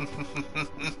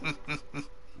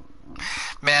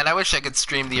 Man, I wish I could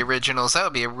stream the originals. That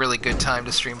would be a really good time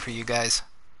to stream for you guys.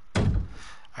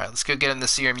 Alright, let's go get in the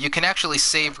serum. You can actually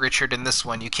save Richard in this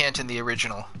one. You can't in the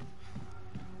original.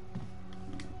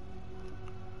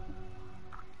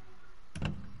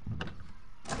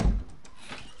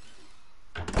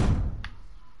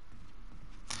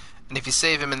 And if you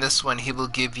save him in this one, he will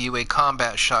give you a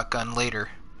combat shotgun later.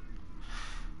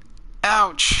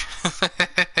 Ouch!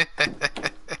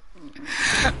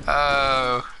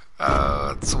 Oh,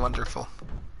 it's wonderful.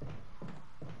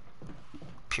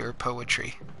 Pure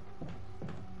poetry.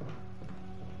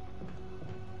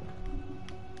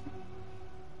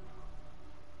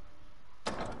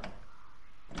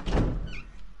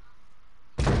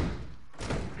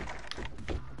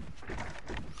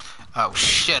 Oh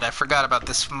shit, I forgot about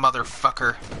this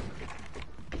motherfucker.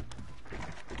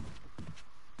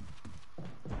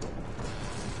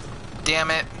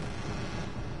 Damn it.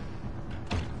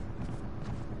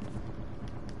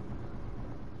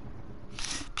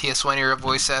 PS1 era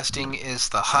voice acting is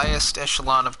the highest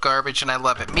echelon of garbage, and I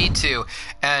love it. Me too.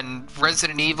 And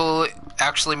Resident Evil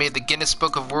actually made the Guinness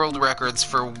Book of World Records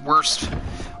for worst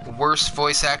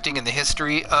voice acting in the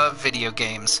history of video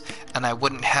games, and I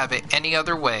wouldn't have it any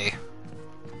other way.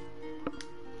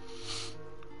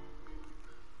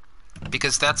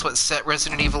 Because that's what set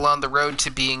Resident Evil on the road to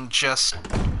being just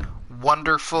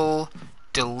wonderful,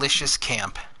 delicious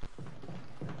camp.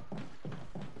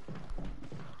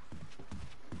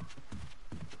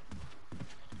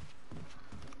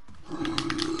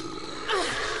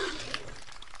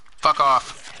 Fuck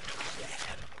off.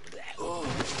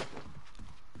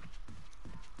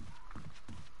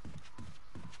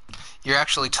 You're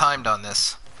actually timed on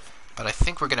this, but I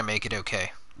think we're gonna make it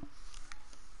okay.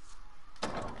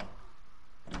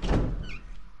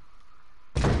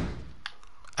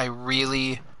 I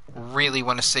really, really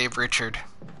want to save Richard,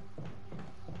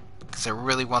 because I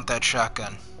really want that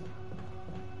shotgun.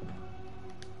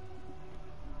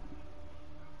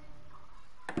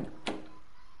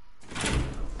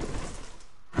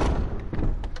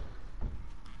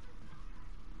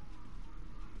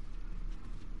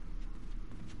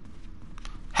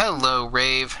 Hello,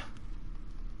 Rave.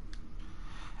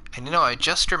 And you know, I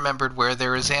just remembered where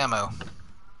there is ammo.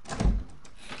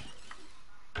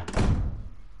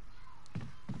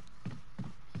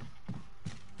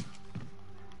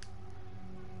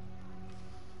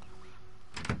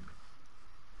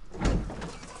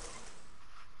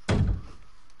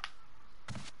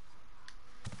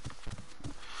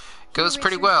 Goes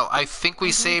pretty well. I think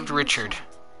we saved Richard.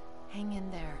 Hang in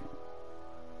there.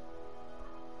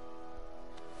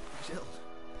 Jill,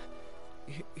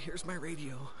 here's my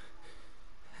radio.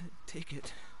 Take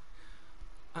it.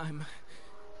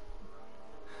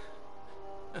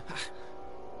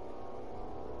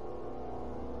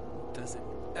 Does it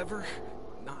ever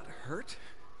not hurt?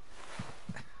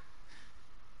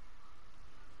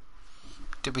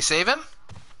 Did we save him?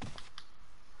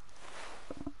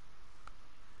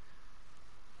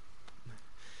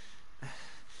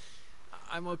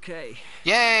 I'm okay.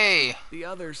 Yay! The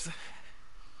others...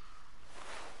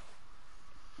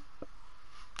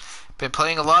 Been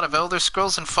playing a lot of Elder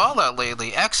Scrolls and Fallout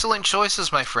lately. Excellent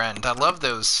choices, my friend. I love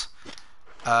those.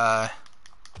 I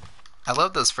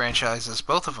love those franchises,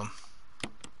 both of them.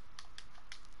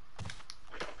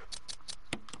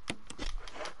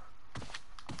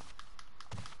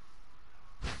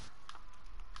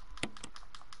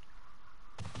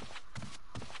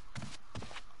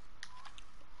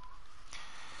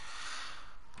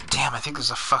 Damn, I think there's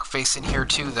a fuckface in here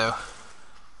too, though.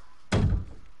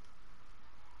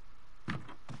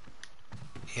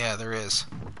 Yeah, there is.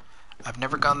 I've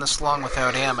never gone this long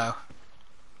without ammo.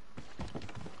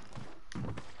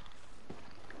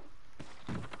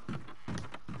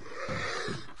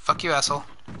 Fuck you, asshole.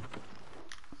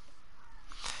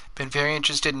 Been very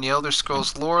interested in the Elder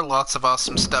Scrolls lore. Lots of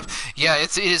awesome stuff. Yeah,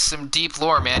 it is some deep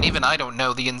lore, man. Even I don't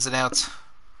know the ins and outs.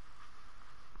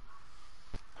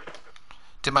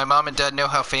 Did my mom and dad know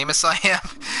how famous I am?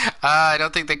 I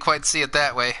don't think they quite see it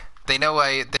that way. They know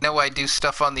I do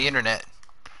stuff on the internet.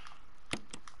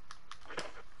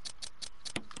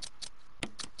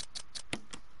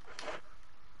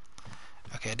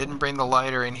 Okay, I didn't bring the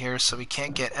lighter in here, so we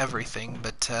can't get everything,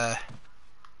 but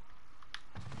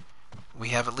we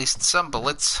have at least some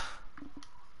bullets.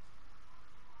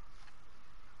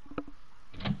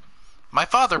 My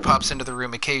father pops into the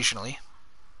room occasionally.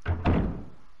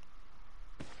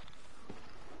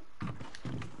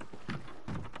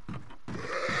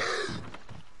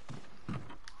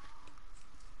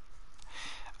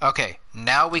 Okay,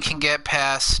 now we can get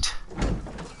past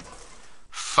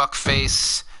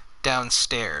fuckface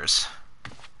downstairs.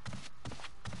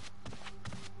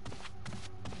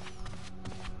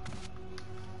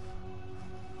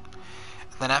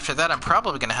 And then after that, I'm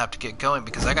probably gonna have to get going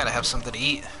because I gotta have something to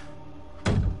eat.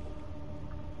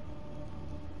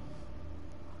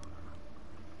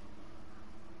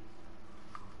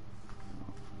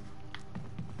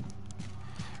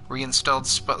 Reinstalled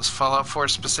Fallout 4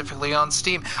 specifically on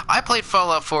Steam. I played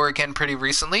Fallout 4 again pretty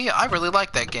recently. I really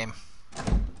like that game.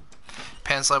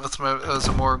 Pan's Labyrinth was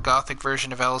a more gothic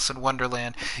version of Alice in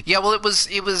Wonderland. Yeah, well, it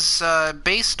was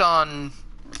based on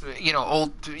you know,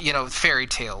 old, you know, fairy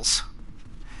tales.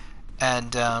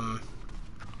 And,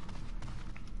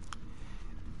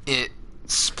 it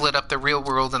split up the real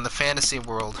world and the fantasy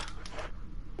world.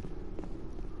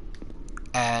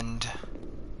 And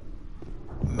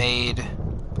made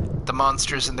the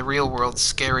monsters in the real world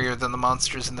scarier than the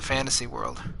monsters in the fantasy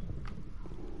world.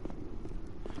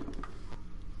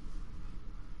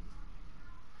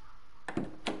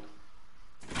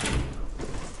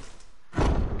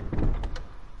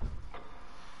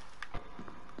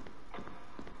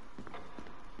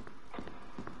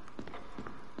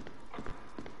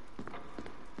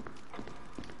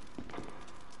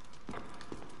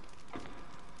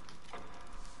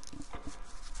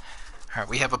 Alright,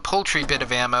 we have a paltry bit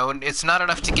of ammo, and it's not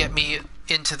enough to get me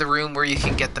into the room where you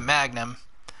can get the Magnum,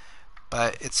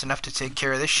 but it's enough to take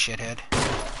care of this shithead.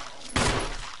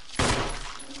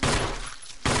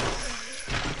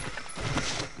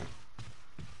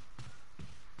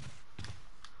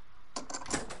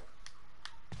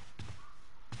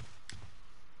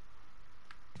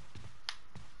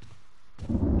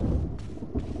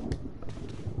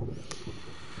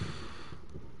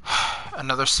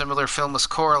 Another similar film was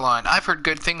Coraline. I've heard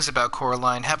good things about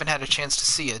Coraline, haven't had a chance to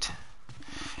see it.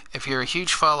 If you're a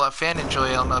huge Fallout fan, enjoy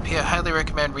LMLP. I highly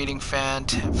recommend reading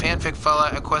fanfic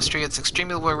Fallout Equestria. It's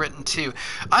extremely well written too.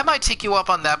 I might take you up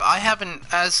on that, but I haven't,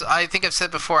 as I think I've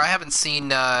said before, I haven't seen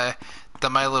the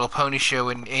My Little Pony show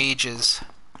in ages.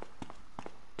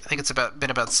 I think it's been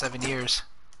about 7 years.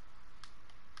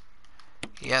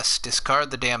 Yes,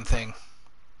 discard the damn thing.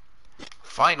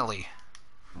 Finally.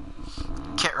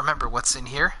 Can't remember what's in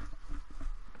here.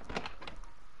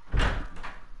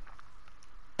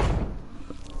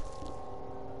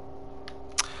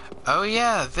 Oh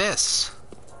yeah, this.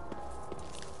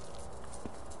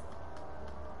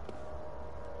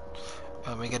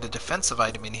 Oh, we get a defensive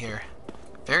item in here.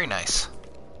 Very nice.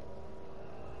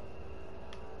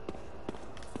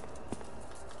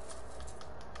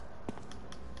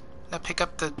 Now pick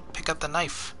up the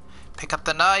knife. Pick up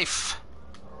the knife.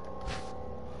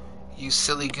 You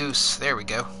silly goose. There we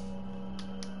go.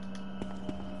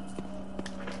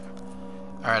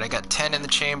 Alright, I got 10 in the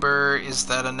chamber. Is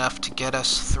that enough to get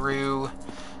us through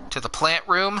to the plant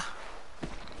room?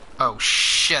 Oh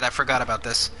shit, I forgot about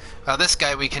this. This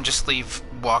guy we can just leave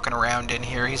walking around in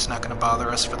here. He's not going to bother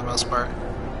us for the most part.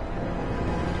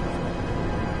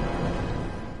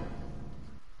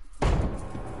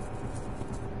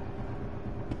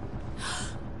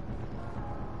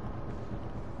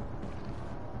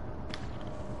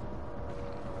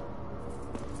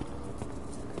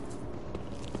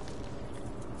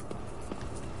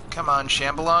 Come on,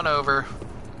 shamble on over.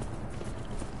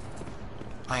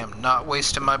 I am not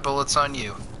wasting my bullets on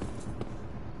you.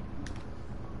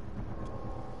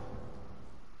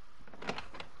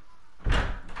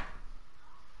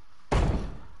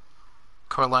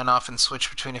 Coraline often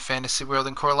switch between a fantasy world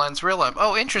and Coraline's real life.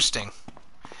 Oh, interesting.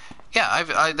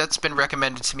 Yeah, that's been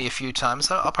recommended to me a few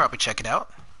times. I'll probably check it out.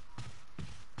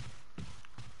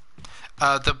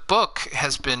 The book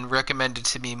has been recommended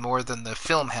to me more than the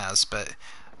film has, but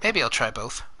maybe I'll try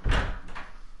both.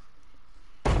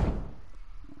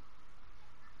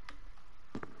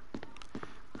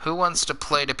 Who wants to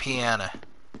play the piano?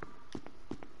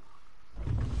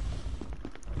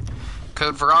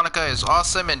 Code Veronica is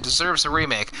awesome and deserves a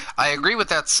remake. I agree with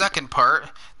that second part.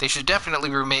 They should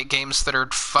definitely remake games that are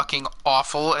fucking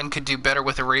awful and could do better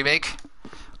with a remake.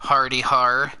 Hardy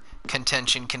har.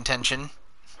 Contention, contention.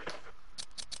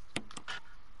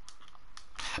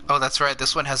 Oh, that's right,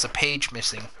 this one has a page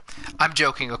missing. I'm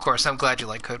joking, of course. I'm glad you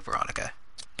like Code Veronica.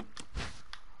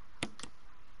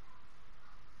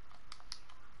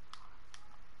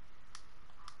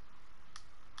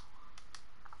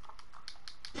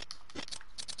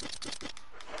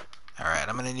 Alright,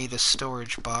 I'm gonna need a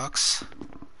storage box.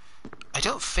 I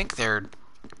don't think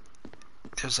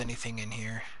there's anything in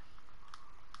here.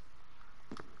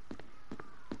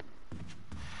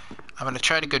 I'm gonna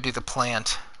try to go do the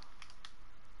plant.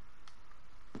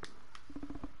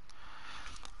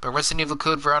 But Resident Evil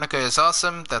Code Veronica is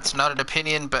awesome. That's not an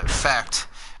opinion, but fact.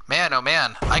 Man, oh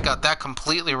man, I got that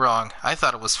completely wrong. I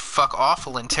thought it was fuck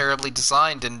awful and terribly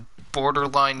designed and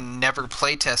borderline never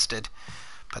playtested.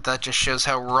 But that just shows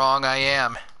how wrong I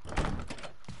am.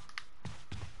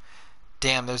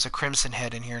 Damn, there's a Crimson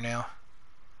Head in here now.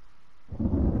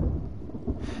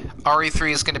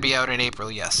 RE3 is going to be out in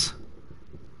April, yes.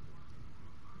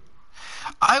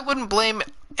 I wouldn't blame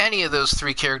any of those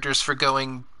three characters for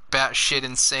going batshit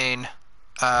insane,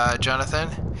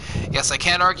 Jonathan. Yes, I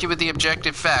can't argue with the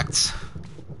objective facts.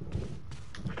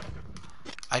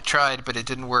 I tried, but it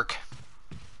didn't work.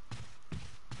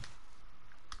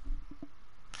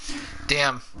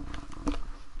 Damn.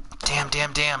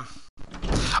 Damn.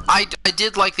 I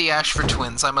did like the Ashford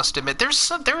twins, I must admit. There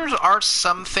are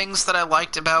some things that I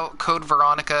liked about Code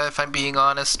Veronica, if I'm being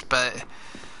honest, but...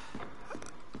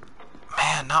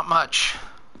 Man, not much.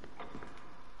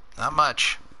 Not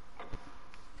much.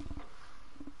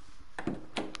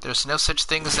 There's no such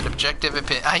thing as an objective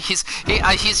opinion. He's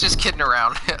just kidding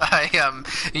around.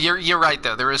 You're right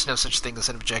though. There is no such thing as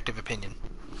an objective opinion.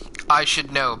 I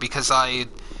should know because I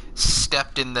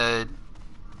stepped in the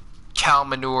cow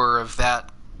manure of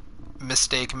that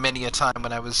mistake many a time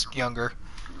when I was younger.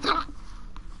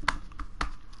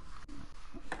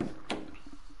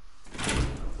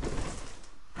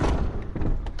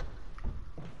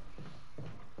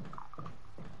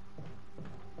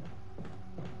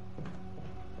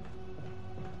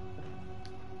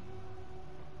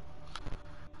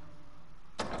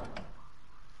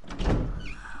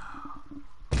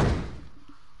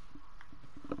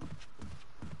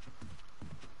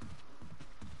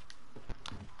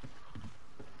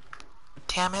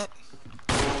 Damn it.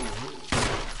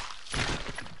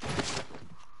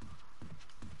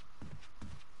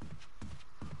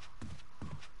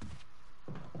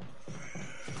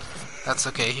 That's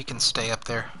okay, he can stay up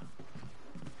there.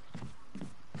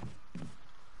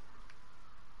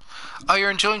 Oh, you're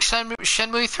enjoying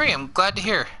Shenmue 3, I'm glad to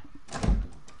hear.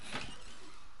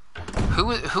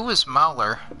 Who is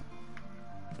Mauler?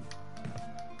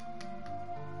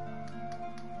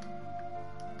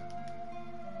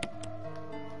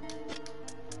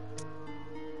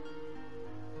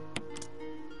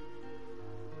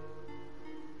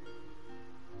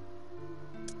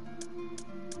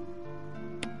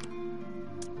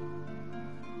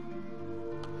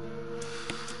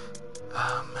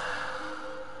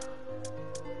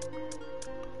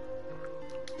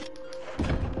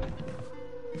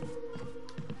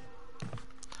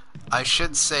 I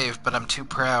should save, but I'm too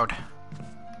proud.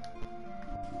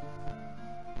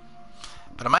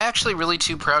 But am I actually really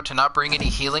too proud to not bring any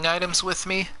healing items with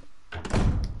me?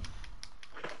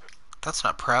 That's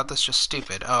not proud, that's just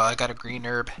stupid. Oh, I got a green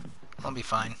herb. I'll be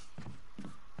fine.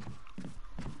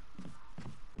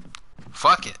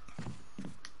 Fuck it.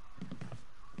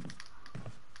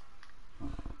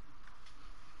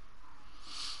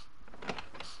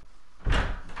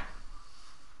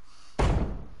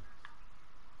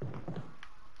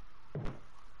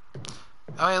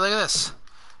 Oh, hey, look at this.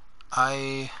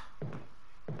 I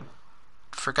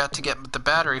forgot to get the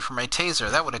battery for my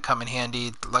taser. That would have come in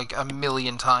handy like a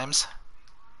million times.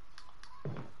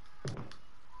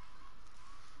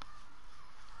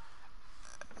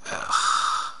 Ugh.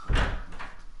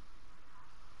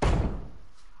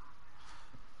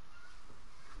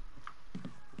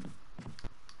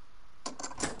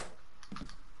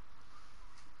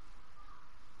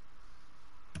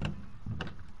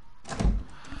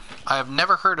 I have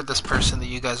never heard of this person that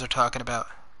you guys are talking about.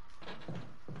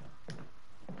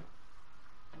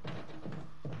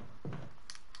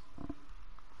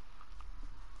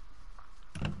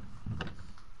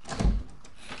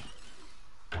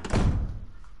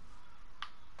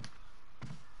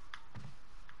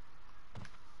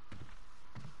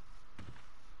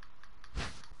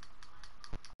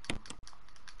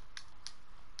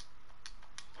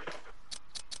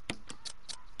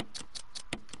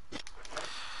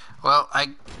 Well,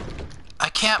 I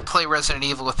can't play Resident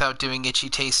Evil without doing Itchy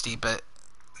Tasty, but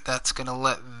that's gonna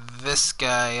let this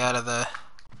guy out of the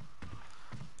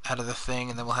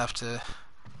thing, and then we'll have to...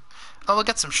 Oh, we'll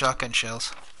get some shotgun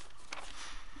shells.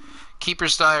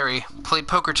 Keeper's Diary. Played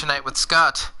poker tonight with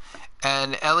Scott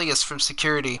and Elias from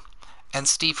security and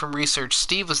Steve from research.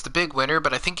 Steve was the big winner,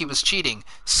 but I think he was cheating.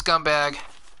 Scumbag.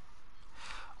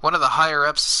 One of the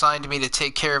higher-ups assigned me to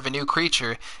take care of a new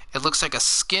creature. It looks like a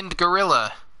skinned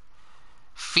gorilla.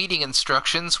 Feeding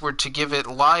instructions were to give it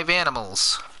live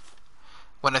animals.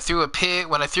 When I threw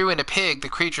in a pig, the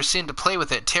creature seemed to play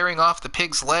with it, tearing off the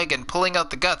pig's leg and pulling out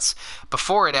the guts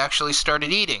before it actually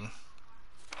started eating.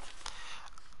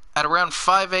 At around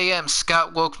 5 a.m.,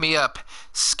 Scott woke me up.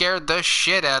 Scared the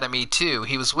shit out of me, too.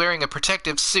 He was wearing a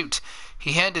protective suit.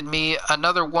 He handed me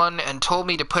another one and told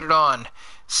me to put it on.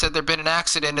 Said there'd been an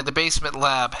accident in the basement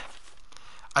lab.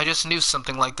 I just knew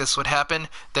something like this would happen.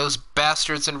 Those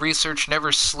bastards in research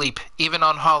never sleep, even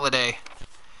on holiday.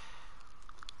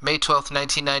 May 12th,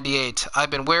 1998. I've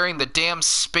been wearing the damn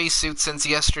spacesuit since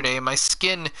yesterday. My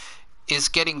skin is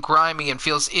getting grimy and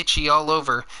feels itchy all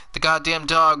over. The goddamn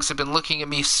dogs have been looking at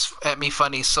me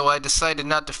funny, so I decided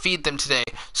not to feed them today.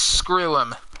 Screw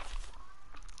them.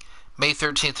 May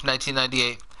 13th,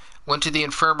 1998. Went to the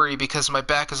infirmary because my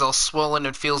back is all swollen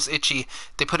and feels itchy.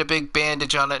 They put a big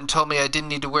bandage on it and told me I didn't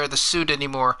need to wear the suit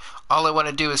anymore. All I want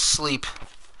to do is sleep.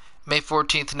 May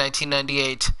 14th,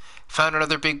 1998. Found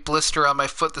another big blister on my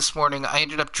foot this morning. I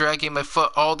ended up dragging my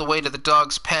foot all the way to the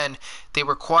dog's pen. They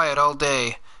were quiet all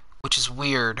day, which is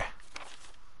weird.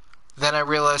 Then I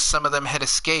realized some of them had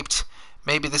escaped.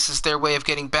 Maybe this is their way of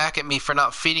getting back at me for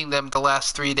not feeding them the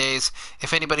last 3 days.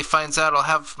 If anybody finds out, I'll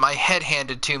have my head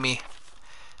handed to me.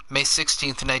 May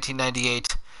 16th,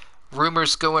 1998.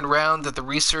 Rumors going round that the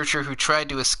researcher who tried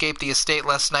to escape the estate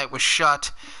last night was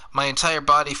shot. My entire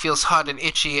body feels hot and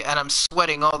itchy, and I'm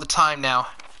sweating all the time now.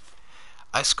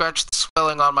 I scratched the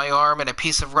swelling on my arm, and a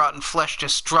piece of rotten flesh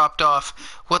just dropped off.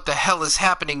 What the hell is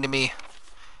happening to me?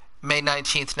 May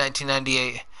 19th,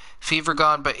 1998. Fever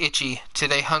gone but itchy.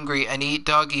 Today hungry and eat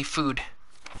doggy food.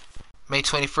 May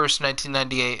 21st,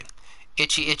 1998.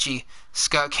 Itchy, itchy.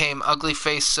 Scott came. Ugly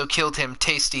face, so killed him.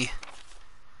 Tasty.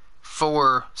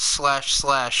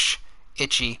 4//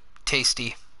 itchy.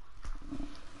 Tasty.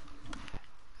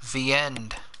 The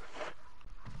end.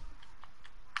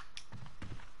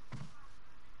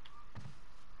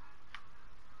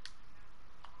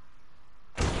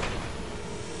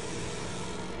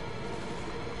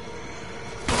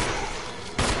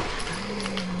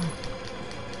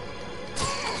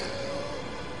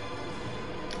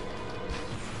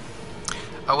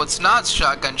 Oh, it's not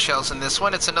shotgun shells in this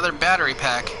one, it's another battery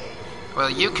pack. Well,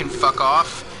 you can fuck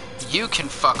off. You can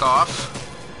fuck off.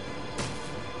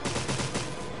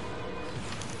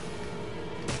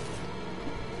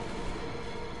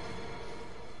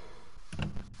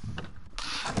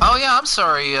 Oh yeah, I'm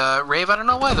sorry, Rave, I don't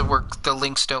know why the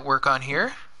links don't work on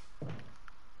here.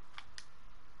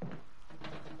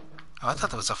 Oh, I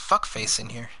thought there was a fuck face in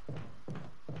here.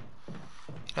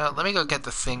 You know, let me go get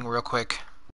the thing real quick.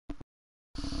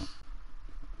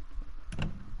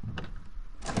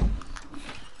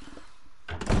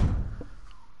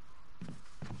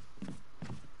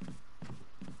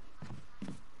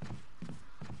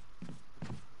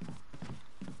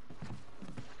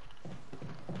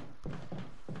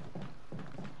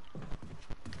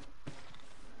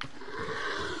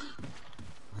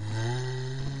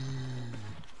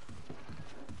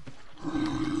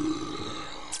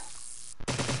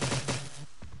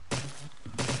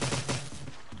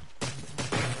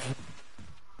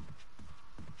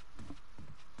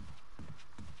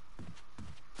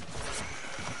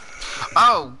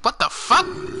 Oh, what the fuck?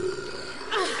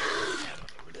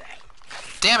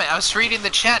 Damn it, I was reading the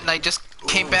chat and I just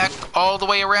came back all the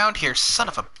way around here. Son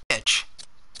of a bitch.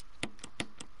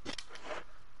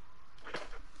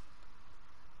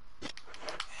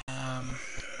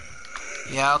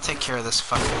 Yeah, I'll take care of this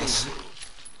fuckface.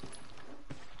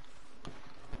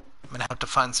 I'm gonna have to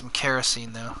find some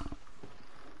kerosene though.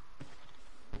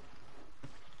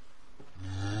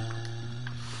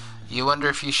 You wonder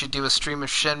if you should do a stream of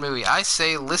Shenmue. I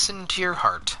say listen to your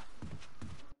heart.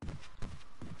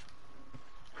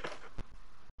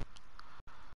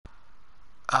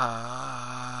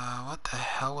 What the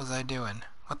hell was I doing?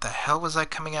 What the hell was I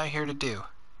coming out here to do?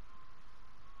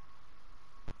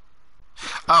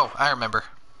 Oh, I remember.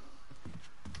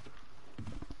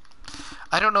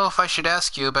 I don't know if I should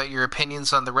ask you about your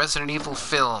opinions on the Resident Evil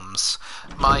films.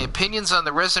 My opinions on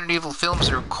the Resident Evil films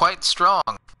are quite strong.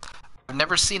 I've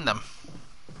never seen them.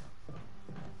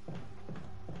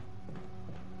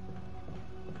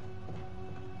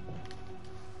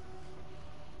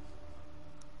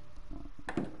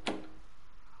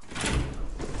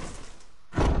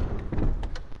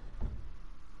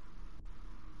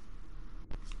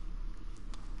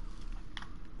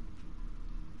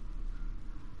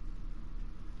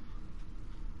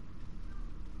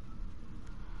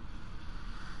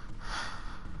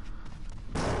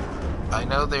 I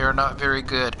know they are not very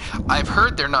good. I've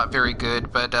heard they're not very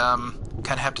good, but kind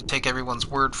of have to take everyone's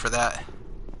word for that.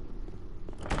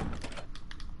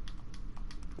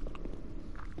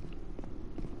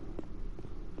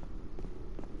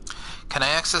 Can I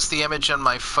access the image on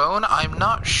my phone? I'm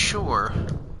not sure.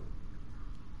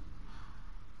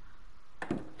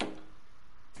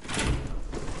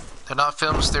 They're not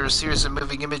films, they're a series of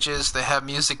moving images. They have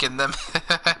music in them.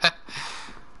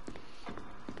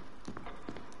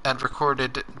 And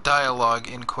recorded dialogue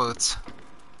in quotes.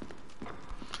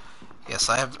 Yes,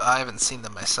 I haven't seen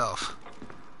them myself.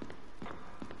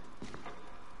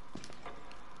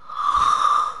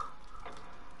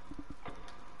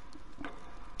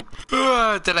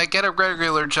 Did I get a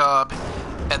regular job?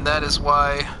 And that is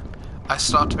why I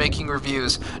stopped making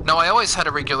reviews. No, I always had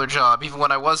a regular job, even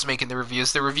when I was making the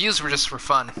reviews. The reviews were just for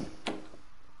fun.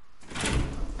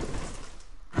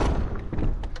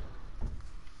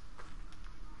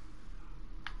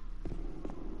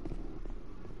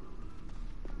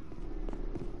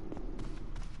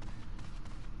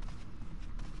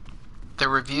 The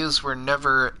reviews were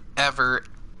never, ever,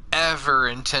 ever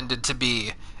intended to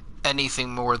be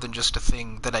anything more than just a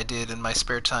thing that I did in my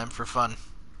spare time for fun.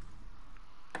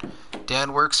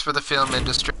 Dan works for the film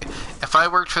industry. If I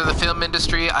worked for the film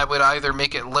industry, I would either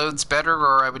make it loads better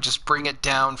or I would just bring it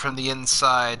down from the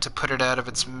inside to put it out of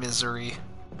its misery.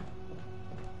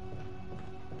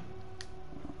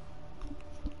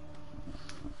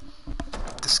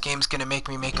 This game's gonna make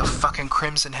me make a fucking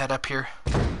Crimson Head up here.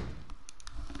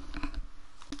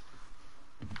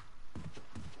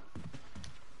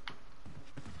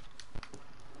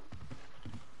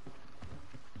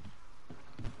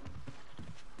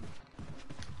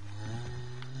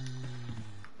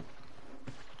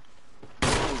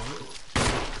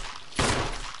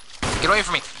 Get away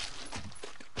from me!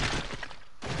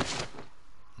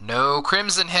 No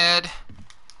Crimson Head,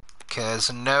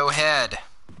 'cause no head.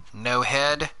 No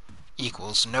head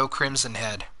equals no Crimson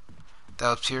Head.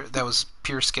 That was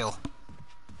pure skill.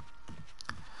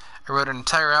 I wrote an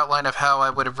entire outline of how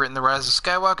I would have written The Rise of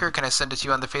Skywalker. Can I send it to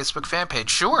you on the Facebook fan page?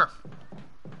 Sure!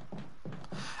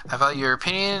 I value your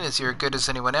opinion. Is you're good as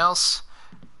anyone else?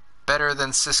 Better than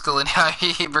Siskel and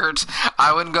Ebert.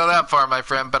 I wouldn't go that far, my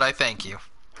friend, but I thank you.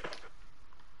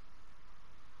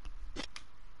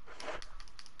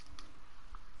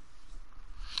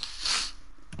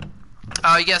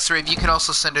 Yes, Rave, you can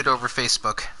also send it over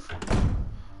Facebook.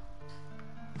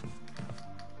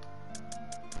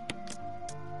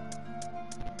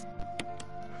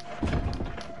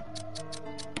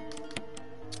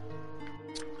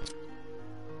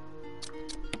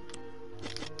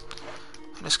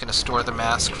 I'm just gonna store the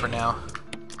mask for now.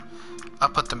 I'll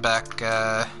put them back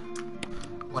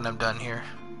when I'm done here.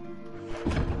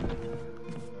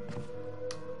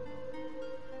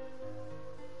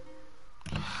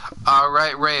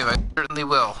 Alright, Rave, I certainly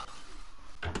will.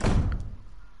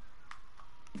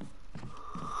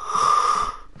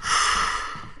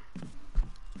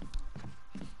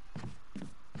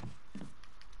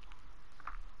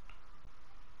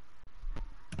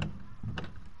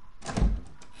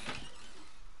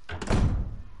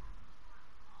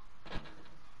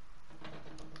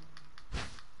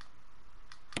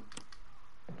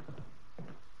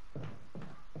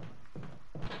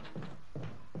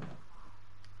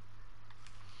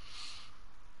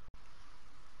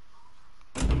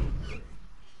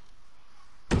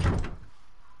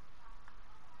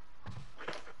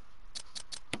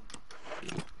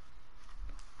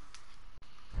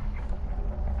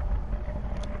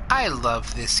 I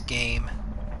love this game.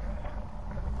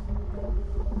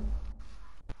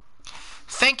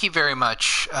 Thank you very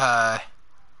much,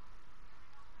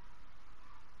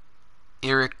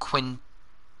 Irictendo.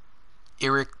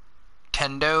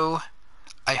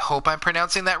 I hope I'm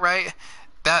pronouncing that right.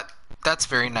 That's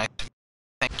very nice.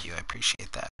 Thank you, I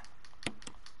appreciate that.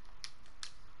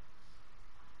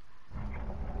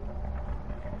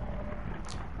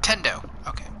 Tendo,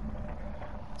 okay.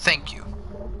 Thank you.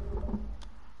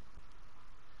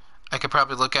 I could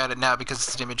probably look at it now because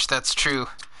it's an image. That's true,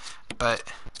 but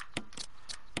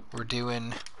we're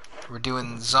doing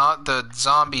the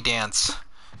zombie dance.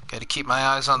 Got to keep my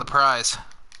eyes on the prize.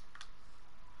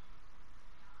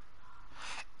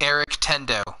 Eric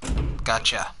Tendo,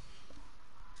 gotcha.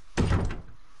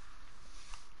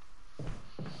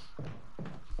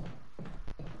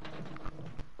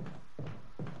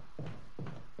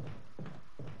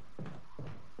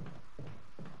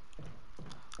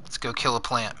 Let's go kill a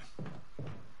plant.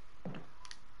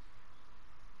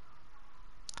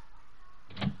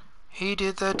 He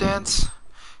did the dance.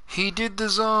 He did the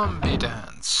zombie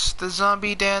dance. The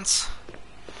zombie dance.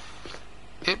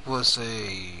 It was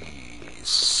a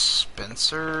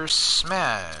Spencer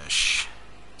smash.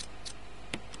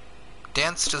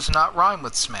 Dance does not rhyme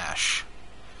with smash.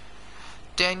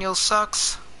 Daniel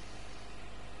sucks.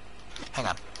 Hang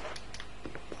on.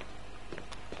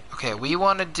 Okay, we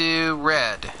want to do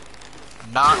red.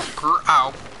 Not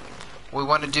ow. We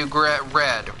want to do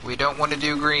red. We don't want to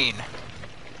do green.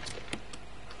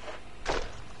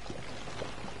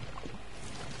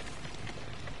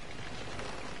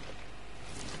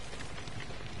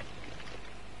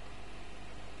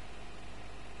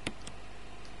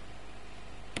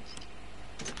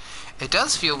 It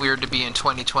does feel weird to be in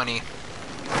 2020.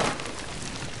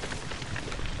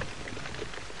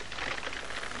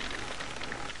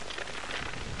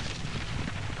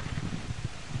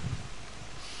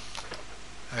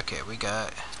 Okay, we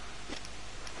got...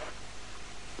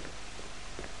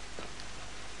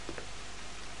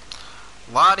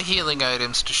 a lot of healing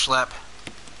items to schlep.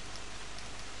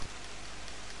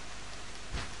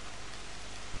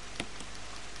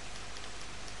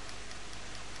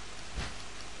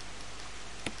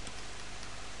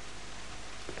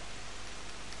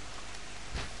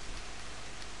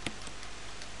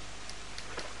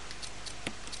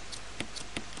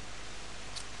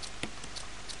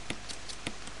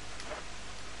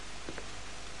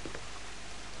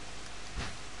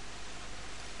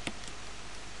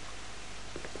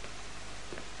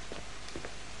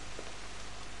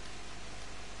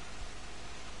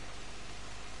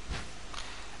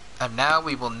 And now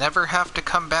we will never have to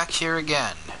come back here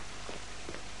again.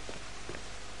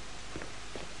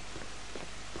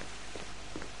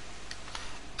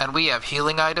 And we have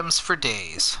healing items for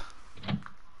days.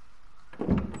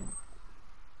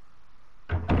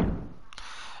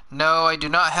 No, I do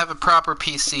not have a proper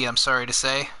PC, I'm sorry to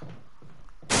say.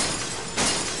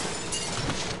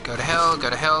 Go to hell, go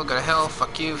to hell, go to hell.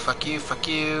 Fuck you, fuck you, fuck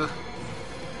you.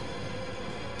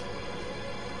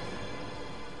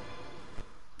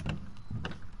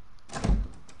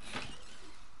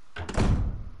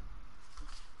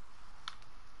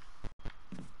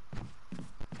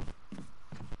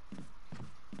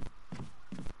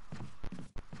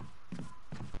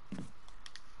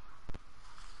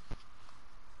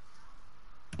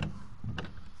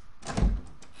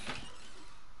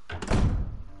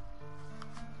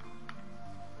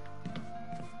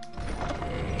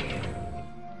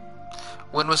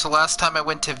 When was the last time I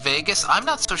went to Vegas? I'm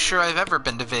not so sure I've ever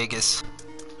been to Vegas.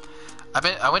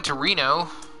 I went to Reno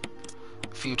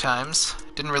a few times.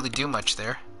 Didn't really do much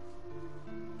there.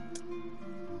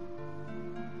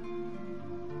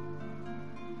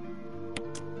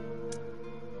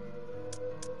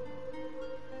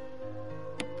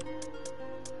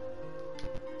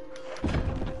 I'm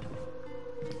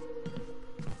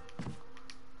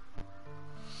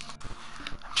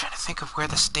trying to think of where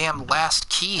this damn last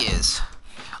key is.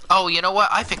 Oh, you know what?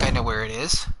 I think I know where it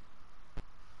is.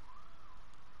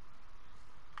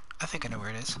 I think I know where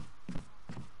it is.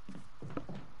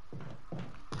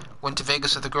 Went to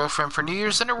Vegas with a girlfriend for New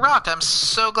Year's and it rocked. I'm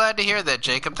so glad to hear that,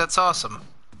 Jacob. That's awesome.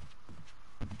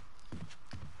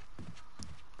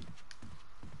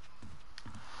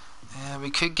 And we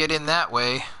could get in that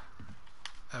way.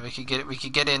 We could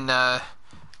get in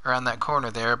around that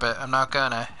corner there, but I'm not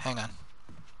gonna. Hang on.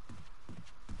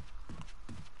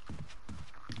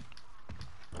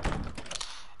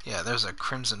 Yeah, there's a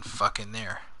crimson fuck in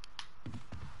there.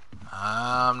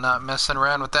 I'm not messing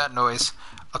around with that noise.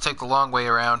 I'll take the long way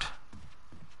around.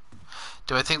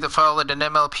 Do I think that Fallout and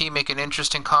MLP make an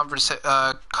interesting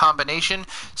combination?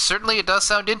 Certainly it does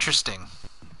sound interesting.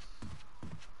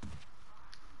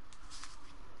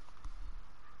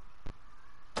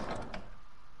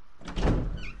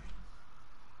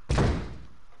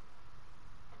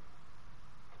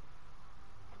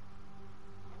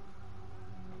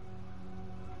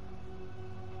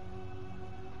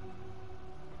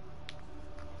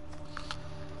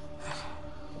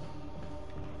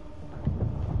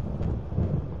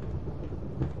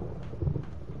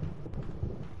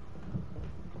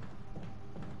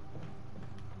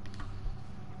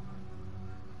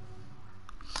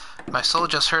 My soul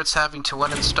just hurts having to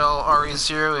uninstall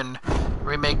RE0 and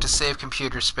remake to save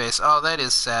computer space. Oh, that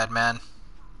is sad, man.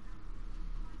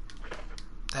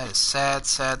 That is sad,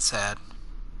 sad, sad.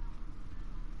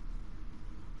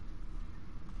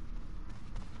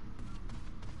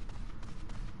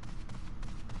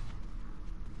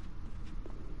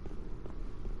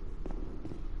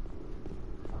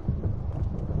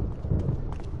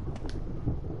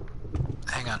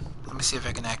 Hang on. Let me see if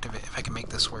I can activate, if I can make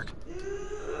this work.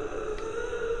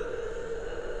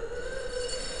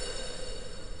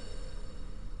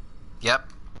 Yep.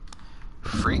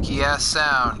 Freaky ass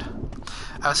sound.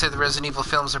 I would say the Resident Evil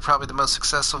films are probably the most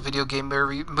successful video game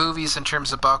movies in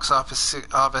terms of box office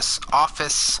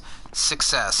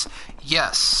success.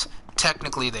 Yes,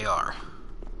 technically they are.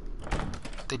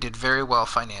 They did very well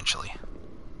financially.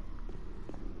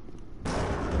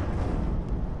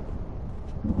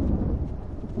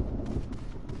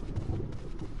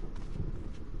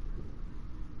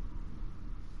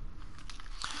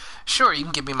 Sure, you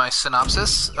can give me my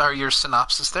synopsis, or your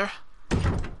synopsis there.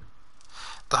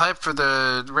 The hype for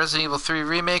the Resident Evil 3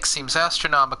 remake seems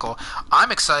astronomical.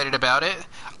 I'm excited about it.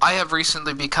 I have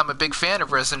recently become a big fan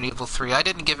of Resident Evil 3. I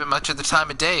didn't give it much of the time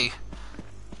of day,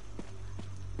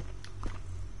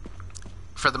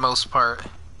 for the most part.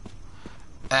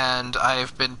 And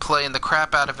I've been playing the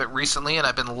crap out of it recently, and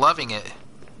I've been loving it.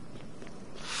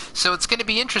 So it's going to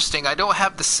be interesting. I don't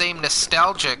have the same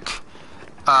nostalgic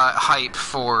hype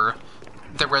for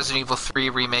the Resident Evil 3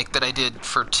 remake that I did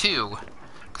for 2,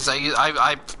 because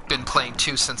I've been playing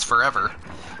 2 since forever.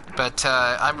 But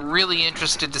I'm really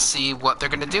interested to see what they're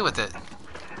going to do with it.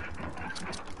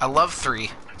 I love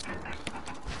 3,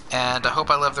 and I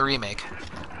hope I love the remake.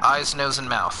 Eyes, nose, and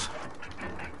mouth.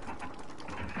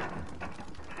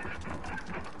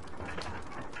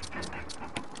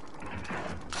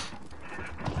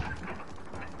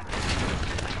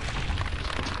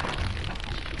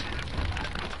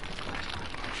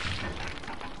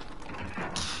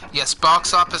 Yes,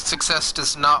 box office success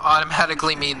does not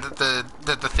automatically mean that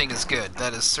the thing is good.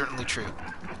 That is certainly true.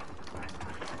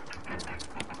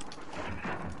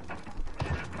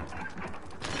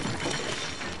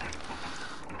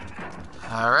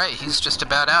 Alright, he's just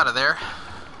about out of there.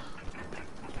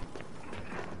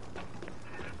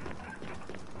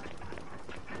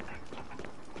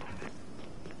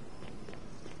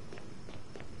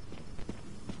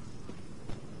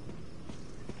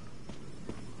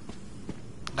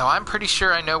 Now, I'm pretty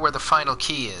sure I know where the final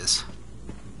key is.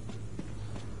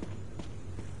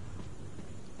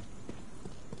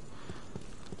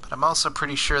 But I'm also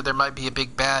pretty sure there might be a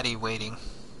big baddie waiting.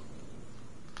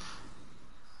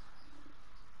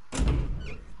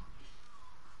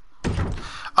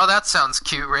 Oh, that sounds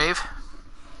cute, Rave.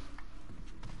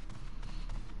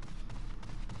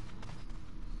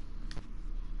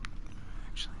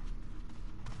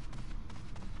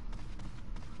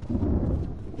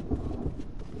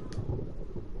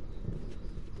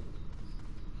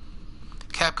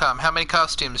 Capcom, how many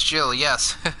costumes? Jill,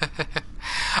 yes.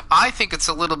 I think it's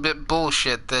a little bit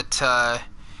bullshit that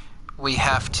we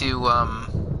have to,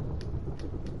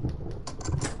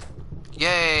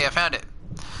 Yay, I found it.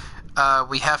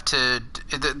 We have to...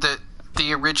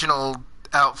 The original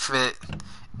outfit,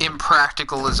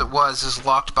 impractical as it was, is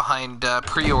locked behind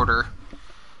pre-order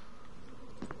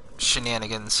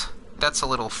shenanigans. That's a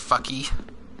little fucky,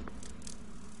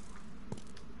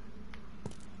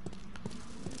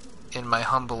 in my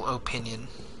humble opinion.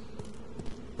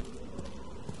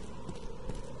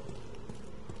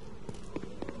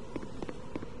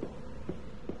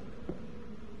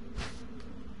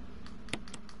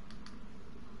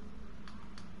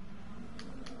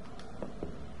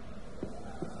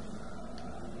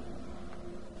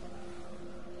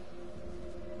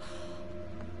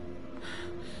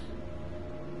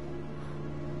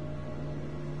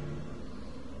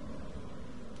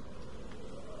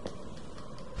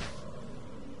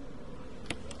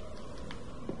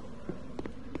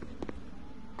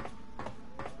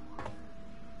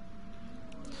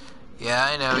 Yeah,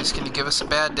 I know, he's gonna give us a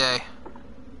bad day.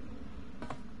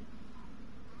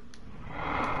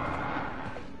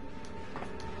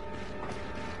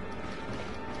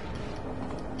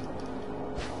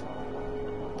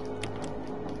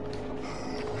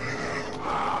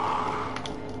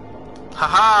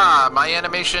 Haha, my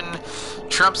animation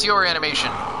trumps your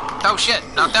animation. Oh shit,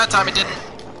 not that time it didn't.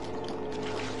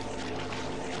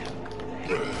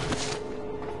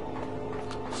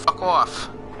 Fuck off.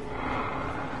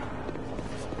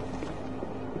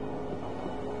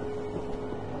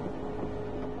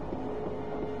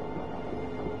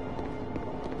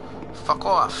 Fuck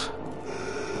off.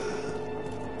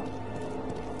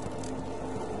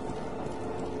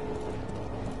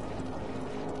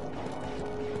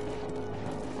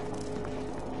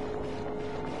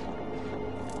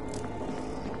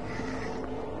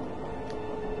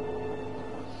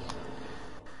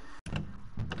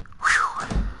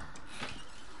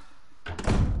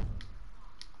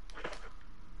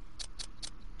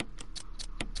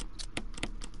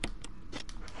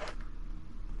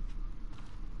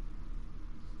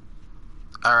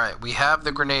 Alright, we have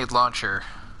the grenade launcher.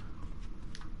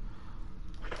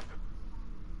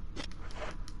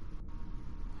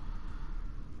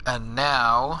 And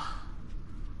now...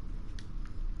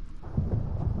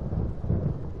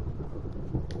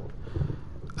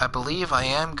 I believe I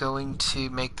am going to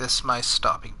make this my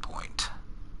stopping point.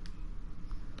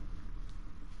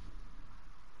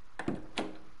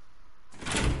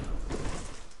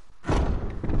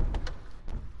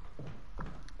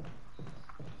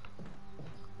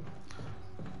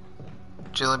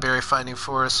 Jill and Barry finding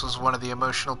Forrest was one of the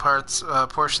emotional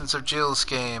portions of Jill's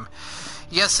game.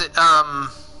 Yes, it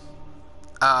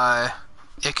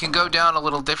can go down a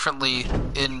little differently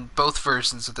in both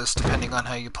versions of this, depending on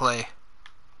how you play.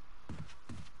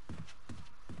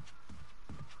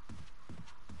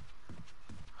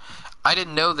 I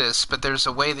didn't know this, but there's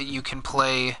a way that you can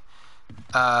play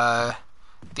the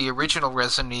original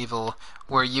Resident Evil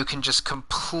where you can just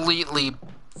completely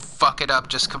fuck it up,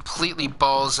 just completely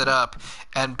balls it up,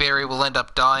 and Barry will end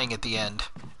up dying at the end.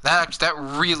 That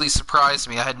really surprised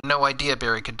me. I had no idea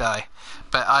Barry could die.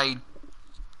 But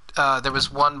there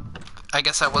was one, I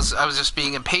guess I was just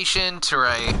being impatient, or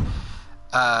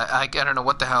I don't know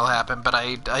what the hell happened, but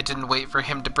I didn't wait for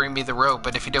him to bring me the rope,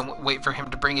 and if you don't wait for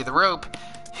him to bring you the rope,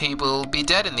 he will be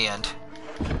dead in the end.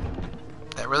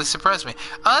 That really surprised me.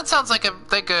 That sounds like a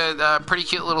pretty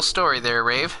cute little story there,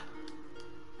 Rave.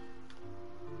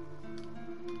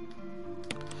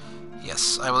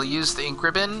 Yes, I will use the ink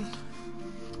ribbon.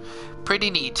 Pretty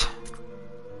neat.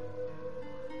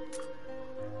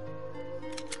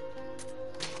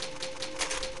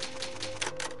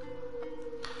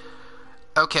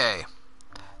 Okay,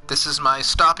 this is my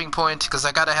stopping point because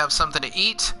I gotta have something to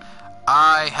eat.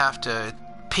 I have to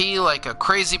pee like a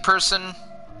crazy person.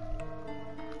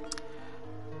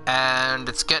 and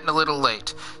it's getting a little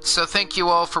late. So thank you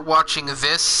all for watching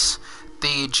this,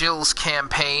 the Jill's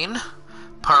Campaign,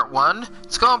 Part 1.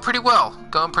 It's going pretty well.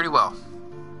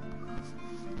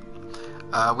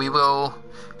 We will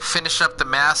finish up the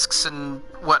masks and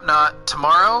whatnot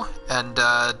tomorrow, and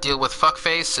deal with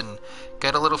Fuckface and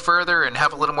get a little further and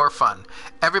have a little more fun.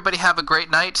 Everybody have a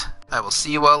great night. I will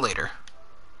see you all later.